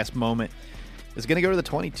 more than fast moment is going to go to the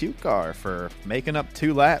 22 car for making up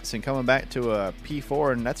 2 laps and coming back to a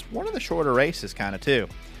P4, and that's one of the shorter races kind of too.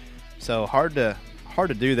 So hard to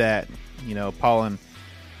do that. You know, Paul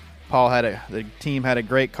the team had a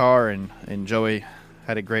great car, and Joey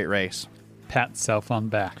had a great race. Pat self on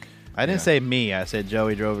back. I didn't say me. I said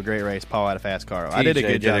Joey drove a great race. Paul had a fast car. I did a good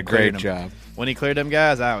did job. a great job. When he cleared them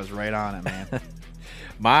guys, I was right on it, man.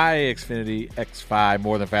 My Xfinity X5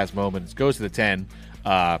 more than fast moments goes to the 10.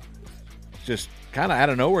 Just kind of out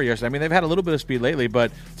of nowhere yesterday. I mean, they've had a little bit of speed lately,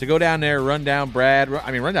 but to go down there, run down Brad,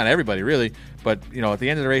 run down everybody really. But, you know, at the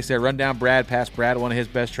end of the race there, run down Brad, pass Brad at one of his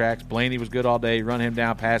best tracks. Blaney was good all day. Run him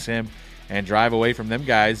down, pass him, and drive away from them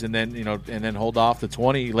guys, and then hold off the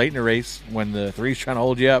 20 late in the race when the 3's trying to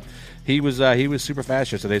hold you up. He was super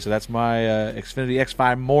fast yesterday, so that's my Xfinity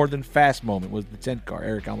X5 more than fast moment was the 10th car,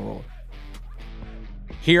 Eric Almirola.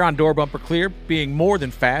 Here on Door Bumper Clear, being more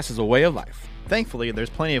than fast is a way of life. Thankfully,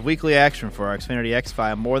 there's plenty of weekly action for our Xfinity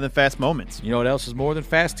X5 more than fast moments. You know what else is more than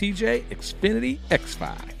fast, TJ? Xfinity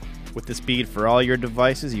X5. With the speed for all your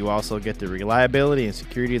devices, you also get the reliability and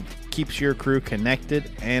security that keeps your crew connected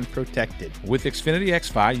and protected. With Xfinity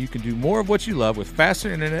X5, you can do more of what you love with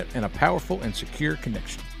faster internet and a powerful and secure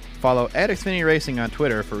connection. Follow @Xfinity Racing on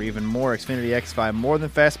Twitter for even more Xfinity X5 more than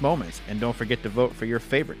fast moments, and don't forget to vote for your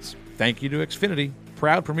favorites. Thank you to Xfinity,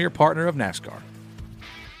 proud premier partner of NASCAR.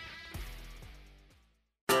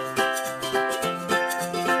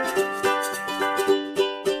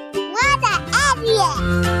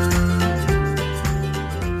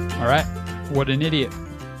 All right, what an idiot.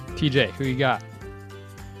 TJ, who you got?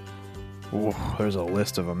 Ooh, there's a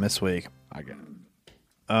list of them this week. I got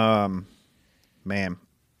it. Man,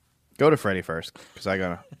 go to Freddie first because I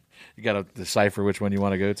gotta. You gotta decipher which one you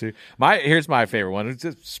want to go to. Here's my favorite one. It's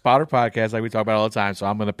a spotter podcast, like we talk about all the time. So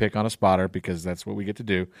I'm gonna pick on a spotter because that's what we get to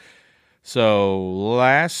do. So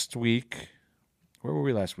last week, where were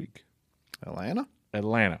we last week? Atlanta.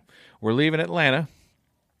 We're leaving Atlanta,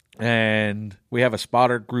 and we have a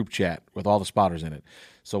spotter group chat with all the spotters in it.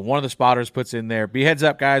 So one of the spotters puts in there, be heads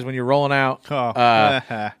up, guys, when you're rolling out,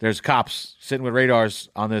 there's cops sitting with radars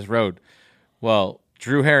on this road. Well,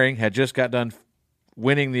 Drew Herring had just got done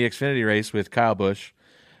winning the Xfinity race with Kyle Busch.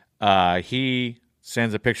 He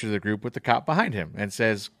sends a picture to the group with the cop behind him and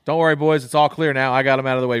says, don't worry, boys, it's all clear now. I got him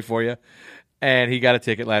out of the way for you. And he got a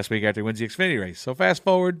ticket last week after he wins the Xfinity race. So fast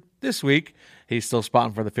forward this week, he's still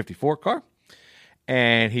spotting for the 54 car.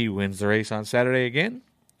 And he wins the race on Saturday again.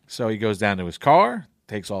 So he goes down to his car,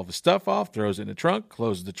 takes all of his stuff off, throws it in the trunk,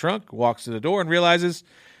 closes the trunk, walks to the door, and realizes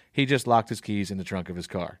he just locked his keys in the trunk of his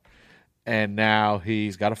car. And now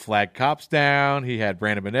he's got to flag cops down. He had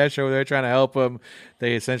Brandon Benesh over there trying to help him.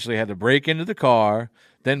 They essentially had to break into the car.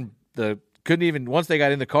 Then once they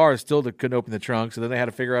got in the car, still they couldn't open the trunk. So then they had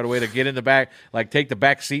to figure out a way to get in the back, like take the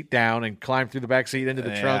back seat down and climb through the back seat into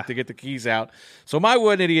the trunk to get the keys out. So my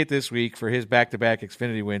one idiot this week for his back-to-back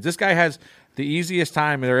Xfinity wins. This guy has the easiest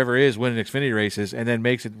time there ever is winning Xfinity races and then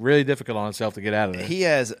makes it really difficult on himself to get out of there. He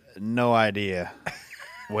has no idea.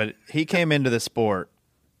 He came into the sport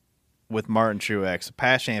with Martin Truex, a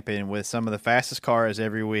past champion with some of the fastest cars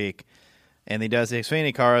every week, and he does the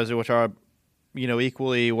Xfinity cars, which are,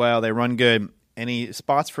 equally well. They run good, and he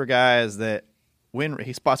spots for guys that win.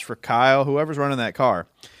 He spots for Kyle, whoever's running that car,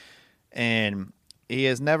 and he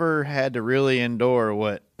has never had to really endure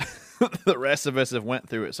what the rest of us have went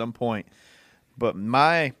through at some point. But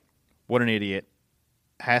what an idiot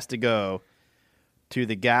has to go to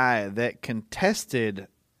the guy that contested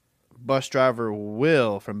bus driver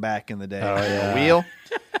Will from back in the day. Oh, yeah. Wheel.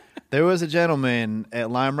 There was a gentleman at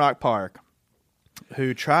Lime Rock Park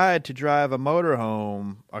who tried to drive a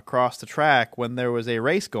motorhome across the track when there was a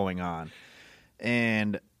race going on.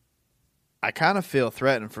 And I kind of feel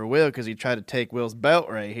threatened for Will because he tried to take Will's belt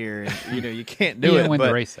right here. And, you can't do he it. didn't win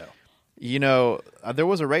the race, though. There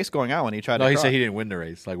was a race going on when he tried to No, he cross. said he didn't win the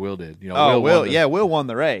race like Will did. Will won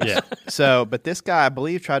the race. Yeah. So, but this guy, I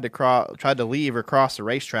believe, tried to leave or cross the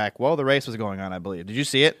racetrack while the race was going on, I believe. Did you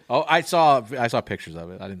see it? Oh, I saw pictures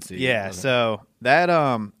of it. I didn't see it. Yeah, so that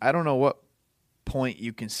I don't know what point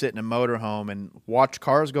you can sit in a motorhome and watch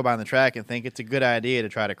cars go by on the track and think it's a good idea to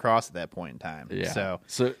try to cross at that point in time. Yeah.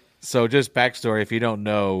 So just backstory, if you don't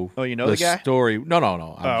know, you know the guy? story. No.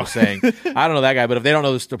 I'm just saying I don't know that guy, but if they don't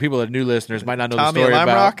know the people that are new listeners might not know Tommy the story Lime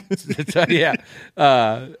about.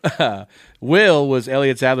 Yeah. Will was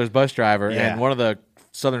Elliott Sadler's bus driver, and one of the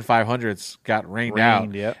Southern 500s got rained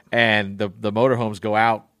out, yep. and the motorhomes go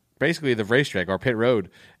out basically the racetrack or pit road,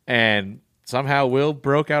 and somehow Will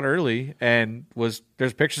broke out early and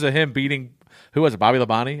there's pictures of him beating. Who was it? Bobby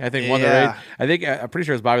Labonte, I think, won the race. I'm pretty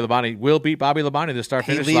sure it was Bobby Labonte. Will beat Bobby Labonte to start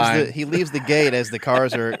finish line. He leaves the gate as the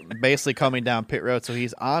cars are basically coming down pit road. So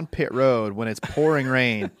he's on pit road when it's pouring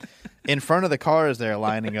rain. In front of the cars they're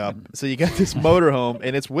lining up. So you got this motorhome,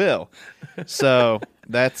 and it's Will. So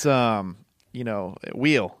that's Wheel. Good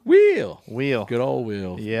old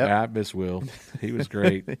Will. Yeah, I miss Will. He was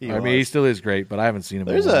great. He still is great, but I haven't seen him.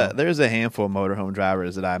 There's a handful of motorhome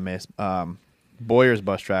drivers that I miss. Boyer's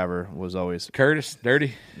bus driver was always Curtis.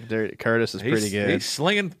 Dirty. Curtis is pretty good. He's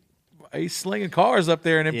slinging cars up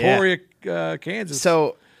there in Emporia, Kansas.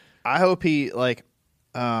 So I hope he is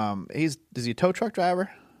he a tow truck driver?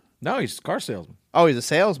 No, he's a car salesman. Oh, he's a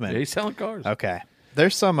salesman. Yeah, he's selling cars. Okay.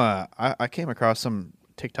 There's some I came across some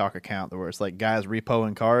TikTok account where it's like guys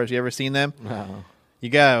repoing cars. You ever seen them? No. You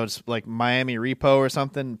guys like Miami Repo or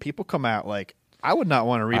something. People come out like, I would not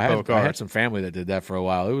want to repo cars. I had some family that did that for a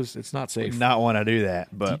while. It's not safe. Would not want to do that.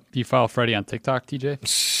 But do you follow Freddie on TikTok,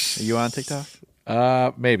 TJ? Are you on TikTok?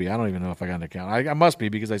 Maybe. I don't even know if I got an account. I must be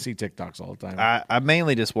because I see TikToks all the time. I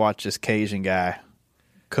mainly just watch this Cajun guy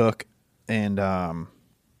cook, and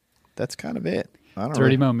that's kind of it. I don't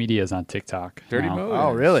Dirty Mo Media is on TikTok. Dirty Mo.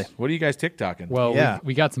 Oh, really? What are you guys TikToking? Well,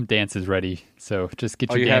 we got some dances ready, so just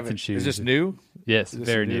get your dancing shoes. Is this new? Yes,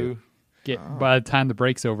 very new. By the time the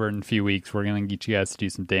break's over in a few weeks, we're going to get you guys to do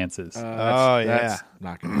some dances. That's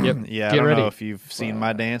not gonna Yep. Yeah, Get I don't ready. know if you've seen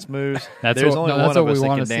my dance moves. That's There's what- only no, one that's of what us we that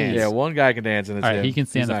wanna can see. dance. Yeah, one guy can dance, and it's All right, him. he can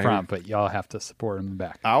stand He's in not the front, here. but y'all have to support him in the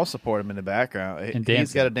back. I'll support him in the background. And He's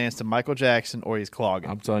dancing. got to dance to Michael Jackson or he's clogging.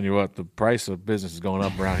 I'm telling you what, the price of business is going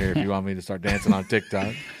up around here if you want me to start dancing on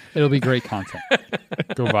TikTok. It'll be great content.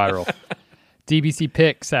 Go viral. DBC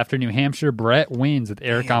picks after New Hampshire. Brett wins with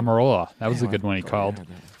Eric Amarola. That was a good one he called.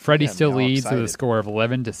 Freddie still now I'm leads with a excited. score of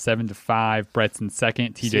 11 to 7 to 5. Brett's in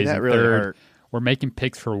second. TJ's that in really third. hurt. We're making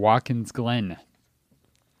picks for Watkins Glen.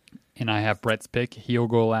 And I have Brett's pick. He'll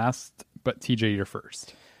go last, but TJ, you're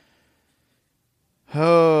first.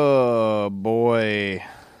 Oh, boy.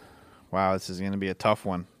 Wow, this is going to be a tough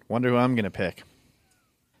one. Wonder who I'm going to pick.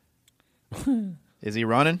 Is he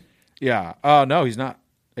running? Yeah. No, he's not.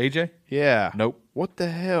 AJ? Yeah. Nope. What the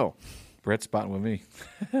hell? Brett's spotting with me.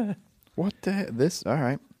 What the hell? This? All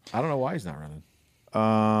right. I don't know why he's not running.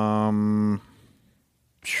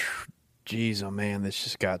 Jeez, oh, man, this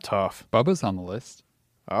just got tough. Bubba's on the list.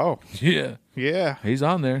 Oh. Yeah. Yeah. He's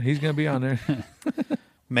on there. He's going to be on there.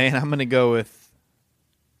 Man, I'm going to go with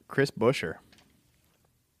Chris Buescher.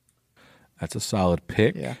 That's a solid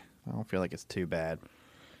pick. Yeah. I don't feel like it's too bad.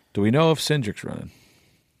 Do we know if Cindric's running?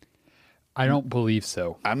 I don't believe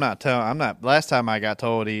so. I'm not. Last time I got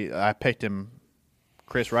told I picked him.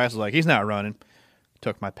 Chris Rice was like, he's not running.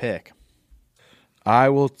 Took my pick. I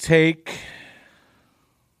will take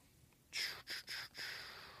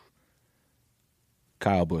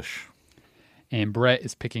Kyle Busch. And Brett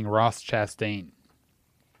is picking Ross Chastain.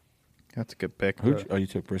 That's a good pick. Oh, you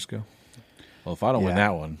took Briscoe? Well, if I don't win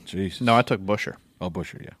that one, jeez. No, I took Buescher. Oh,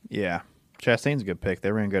 Buescher, yeah. Yeah. Chastain's a good pick.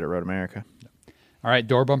 They ran good at Road America. All right,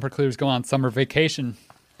 door bumper clears go on summer vacation.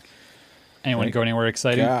 Anyone go anywhere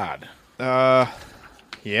exciting? God.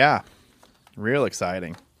 Yeah. Real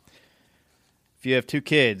exciting. If you have two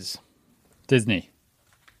kids. Disney.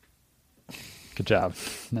 Good job.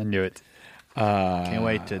 I knew it. Can't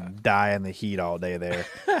wait to die in the heat all day there.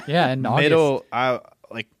 Yeah, and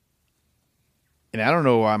and I don't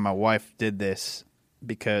know why my wife did this,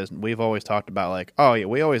 because we've always talked about like, oh yeah,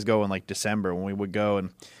 we always go in like December when we would go in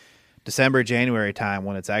December, January time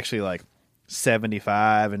when it's actually like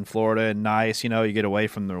 75 in Florida and nice, you get away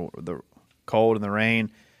from the cold and the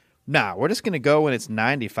rain. Nah, we're just going to go when it's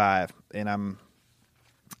 95 and I'm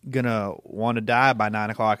going to want to die by 9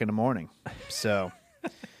 o'clock in the morning. So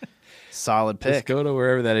solid pick. Just go to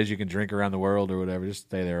wherever that is you can drink around the world or whatever. Just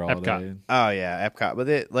stay there all Epcot. day. Oh yeah, Epcot.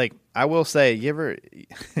 But I will say, you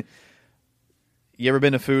You ever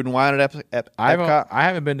been to Food and Wine at Epcot? I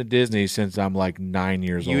haven't been to Disney since I'm like 9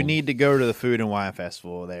 years old. You need to go to the Food and Wine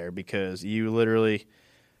Festival there because you literally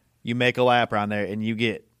make a lap around there and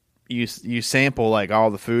you sample like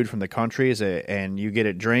all the food from the countries and you get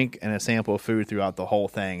a drink and a sample of food throughout the whole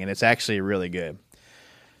thing, and it's actually really good.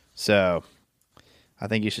 So, I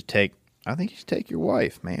think you should take your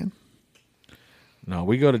wife, man. No,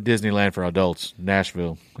 we go to Disneyland for adults,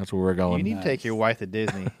 Nashville. That's where we're going. You need to take your wife to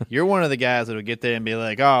Disney. You're one of the guys that will get there and be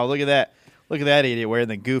like, "Oh, look at that idiot wearing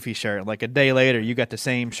the Goofy shirt." Like a day later, you got the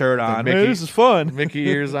same shirt on. Mickey, hey, this is fun. Mickey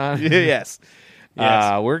ears on. Yes.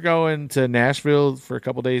 We're going to Nashville for a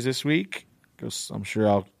couple days this week. I'm sure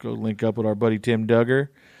I'll go link up with our buddy Tim Duggar.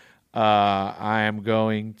 I am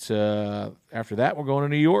going to, after that, we're going to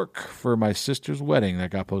New York for my sister's wedding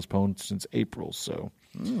that got postponed since April. So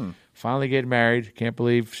finally getting married. Can't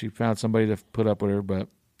believe she found somebody to put up with her, but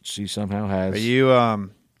she somehow has. Are you,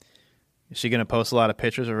 is she going to post a lot of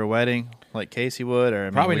pictures of her wedding like Casey would?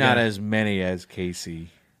 Or probably not as many as Casey.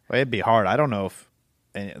 Well, it'd be hard. I don't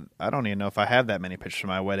even know if I have that many pictures from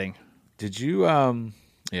my wedding. Did you,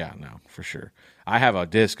 yeah, no, for sure. I have a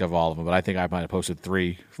disc of all of them, but I think I might have posted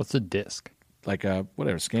 3. What's a disc? Like a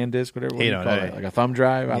whatever scan disc, whatever. What He do you call it? Like a thumb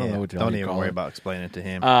drive. I don't know what to Don't you even call worry it. about explaining it to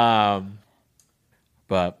him.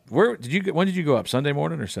 But when did you go up? Sunday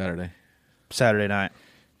morning or Saturday? Saturday night.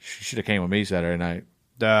 She should have came with me Saturday night.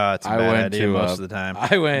 It's a bad idea most of the time.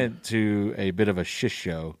 I went to a bit of a shish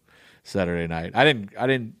show Saturday night. I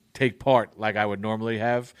didn't take part like I would normally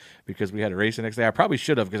have because we had a race the next day. I probably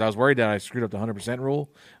should have because I was worried that I screwed up the 100%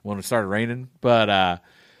 rule when it started raining. But I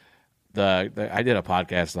did a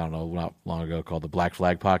podcast, I don't know, not long ago called the Black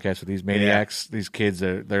Flag Podcast with these maniacs. These kids,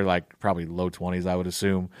 they're like probably low 20s, I would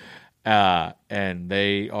assume. And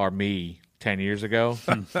they are me 10 years ago.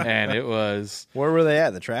 And it was... Where were they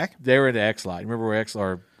at? The track? They were in the X lot. Remember where X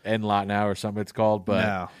or N lot now or something it's called? But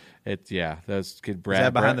no. Those kid Brad. Is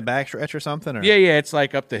that behind the back stretch or something? Or? Yeah, it's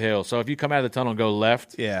like up the hill. So if you come out of the tunnel and go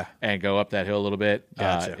left and go up that hill a little bit,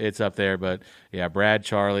 Gotcha. It's up there. But yeah, Brad,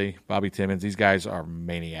 Charlie, Bobby Timmons, these guys are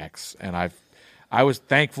maniacs. And I was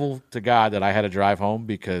thankful to God that I had to drive home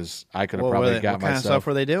because I could have probably got myself. What kind of stuff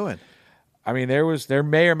were they doing? I mean, there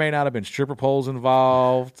may or may not have been stripper poles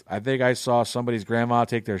involved. I think I saw somebody's grandma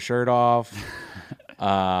take their shirt off.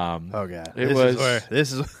 Oh God! It was.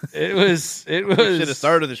 Should have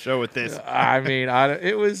started the show with this. I mean,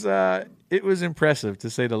 it was impressive to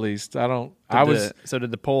say the least. So did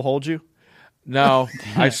the pole hold you? No,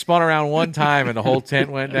 I spun around one time and the whole tent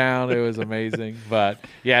went down. It was amazing, but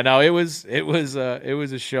yeah, no, it was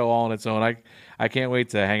a show all on its own. I can't wait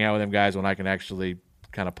to hang out with them guys when I can actually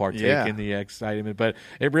kind of partake in the excitement. But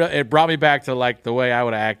it brought me back to like the way I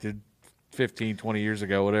would have acted 15, 20 years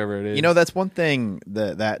ago, whatever it is. You know, that's one thing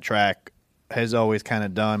that track has always kind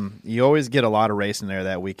of done. You always get a lot of racing there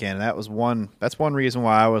that weekend. And that's one reason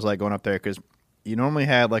why I was like going up there, because you normally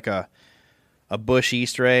had like a Busch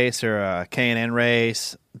East race or a K&N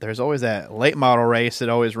race. There's always that late model race that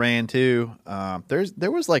always ran too.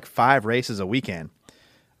 There was like 5 races a weekend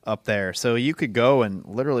up there. So you could go and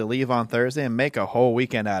literally leave on Thursday and make a whole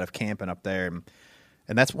weekend out of camping up there.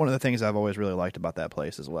 And that's one of the things I've always really liked about that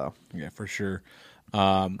place as well. Yeah, for sure.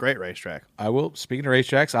 Great racetrack. Speaking of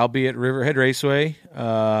racetracks, I'll be at Riverhead Raceway,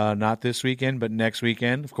 not this weekend, but next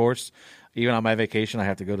weekend, of course. Even on my vacation, I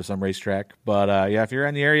have to go to some racetrack. But, if you're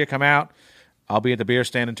in the area, come out. I'll be at the beer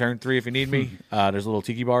stand in turn 3 if you need me. There's a little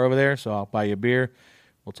tiki bar over there, so I'll buy you a beer.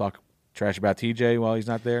 We'll talk trash about TJ while he's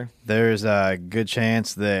not there. There's a good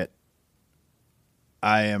chance that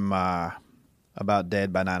I am about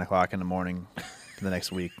dead by 9 o'clock in the morning the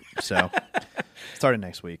next week. So, starting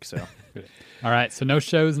next week. So, all right. So no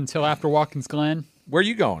shows until after Watkins Glen. Where are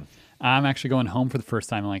you going? I'm actually going home for the first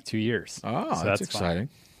time in like 2 years. Oh, so that's exciting.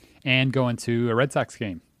 Fun. And going to a Red Sox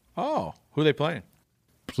game. Oh, who are they playing?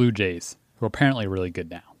 Blue Jays, who are apparently really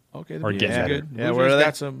good now. Okay, or getting better. good. Yeah, where are they?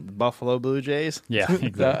 Got some Buffalo Blue Jays. Yeah, exactly.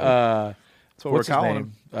 That's what What's we're calling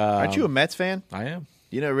them. Aren't you a Mets fan? I am.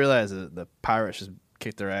 You don't realize that the Pirates just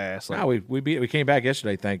kicked their ass. No, we came back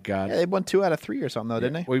yesterday, thank God. Yeah, they won 2 out of 3 or something, though,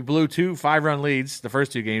 didn't they? We blew 2 5-run leads the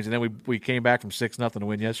first 2 games, and then we came back from 6-0 to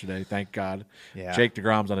win yesterday, thank God. Yeah. Jake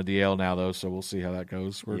DeGrom's on a DL now, though, so we'll see how that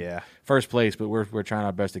goes. We're first place, but we're trying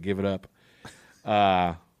our best to give it up.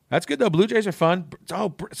 That's good, though. Blue Jays are fun.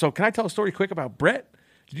 Oh, so can I tell a story quick about Brett?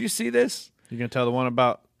 Did you see this? You going to tell the one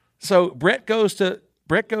about... So Brett goes to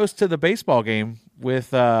the baseball game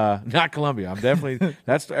with not Columbia. I'm definitely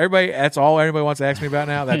that's all everybody wants to ask me about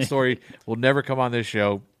now. That story will never come on this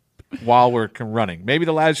show while we're running. Maybe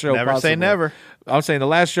the last show. Never say never. I'm saying the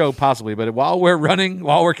last show possibly, but while we're running,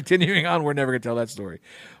 while we're continuing on, we're never gonna tell that story.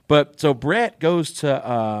 But so Brett goes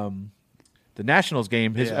to Nationals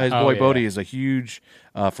game. His Yeah. boy Bodie is a huge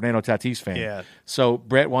Fernando Tatis fan. Yeah. So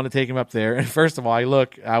Brett wanted to take him up there, and first of all, I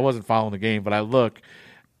wasn't following the game, but I look,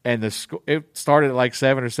 and it started at like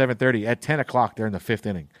 7 or 7:30. At 10 o'clock, they're in the 5th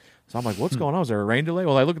inning. So I'm like, what's going on? Is there a rain delay?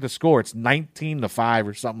 Well, I look at the score. It's 19-5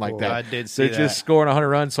 or something like that. I did see They're just scoring 100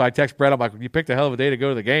 runs. So I text Brett. I'm like, you picked a hell of a day to go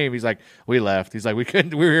to the game. He's like, we left. He's like, we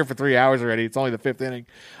were here for 3 hours already. It's only the 5th inning.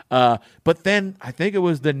 But then I think it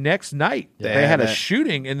was the next night that they had a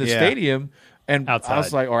shooting in the stadium. And outside. I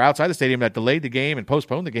was like, or outside the stadium that delayed the game and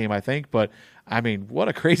postponed the game, I think. But, I mean, what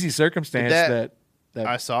a crazy circumstance that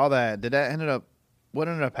I saw that. Did that what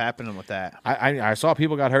ended up happening with that? I saw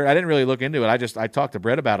people got hurt. I didn't really look into it. I talked to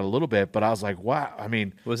Brett about it a little bit, but I was like, wow. I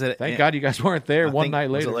mean, thank God you guys weren't there one night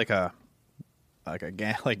later. Was it like a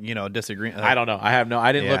disagreement? I don't know. I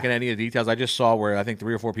didn't look at any of the details. I just saw where I think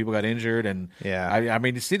 3 or 4 people got injured, and I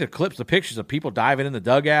mean, to see the clips, the pictures of people diving in the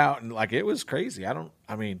dugout, and like it was crazy.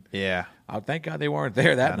 Thank God they weren't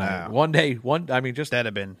there that night. That'd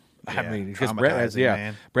have been. Because Brett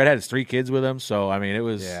had his 3 kids with him, so I mean, it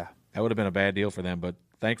was that would have been a bad deal for them. But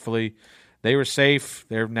thankfully, they were safe.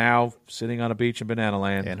 They're now sitting on a beach in Banana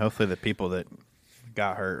Land, and hopefully, the people that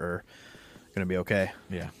got hurt are going to be okay.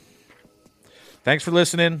 Yeah. Thanks for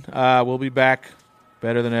listening. We'll be back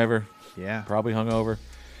better than ever. Yeah. Probably hungover.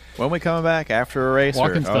 When we coming back? After a race?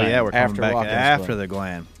 Watkins Glen. We're coming back after the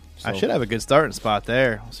Glen. So, I should have a good starting spot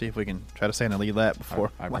there. We'll see if we can try to stay in the lead lap before.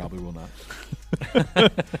 I probably will not. All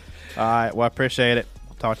right. Well, I appreciate it.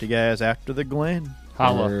 We'll talk to you guys after the Glen.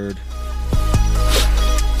 Holla. Word.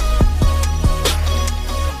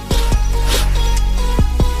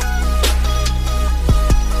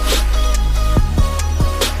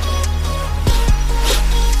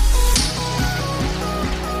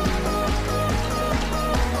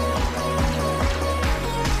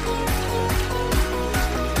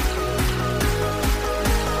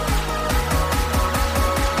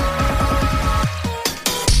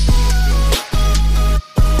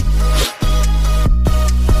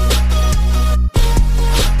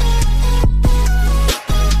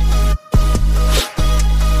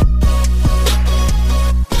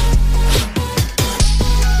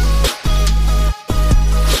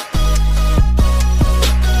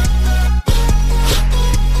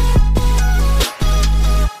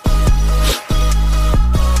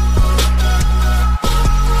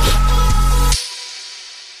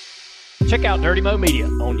 Check out Dirty Mo Media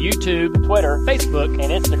on YouTube, Twitter, Facebook,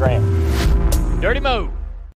 and Instagram. Dirty Mo.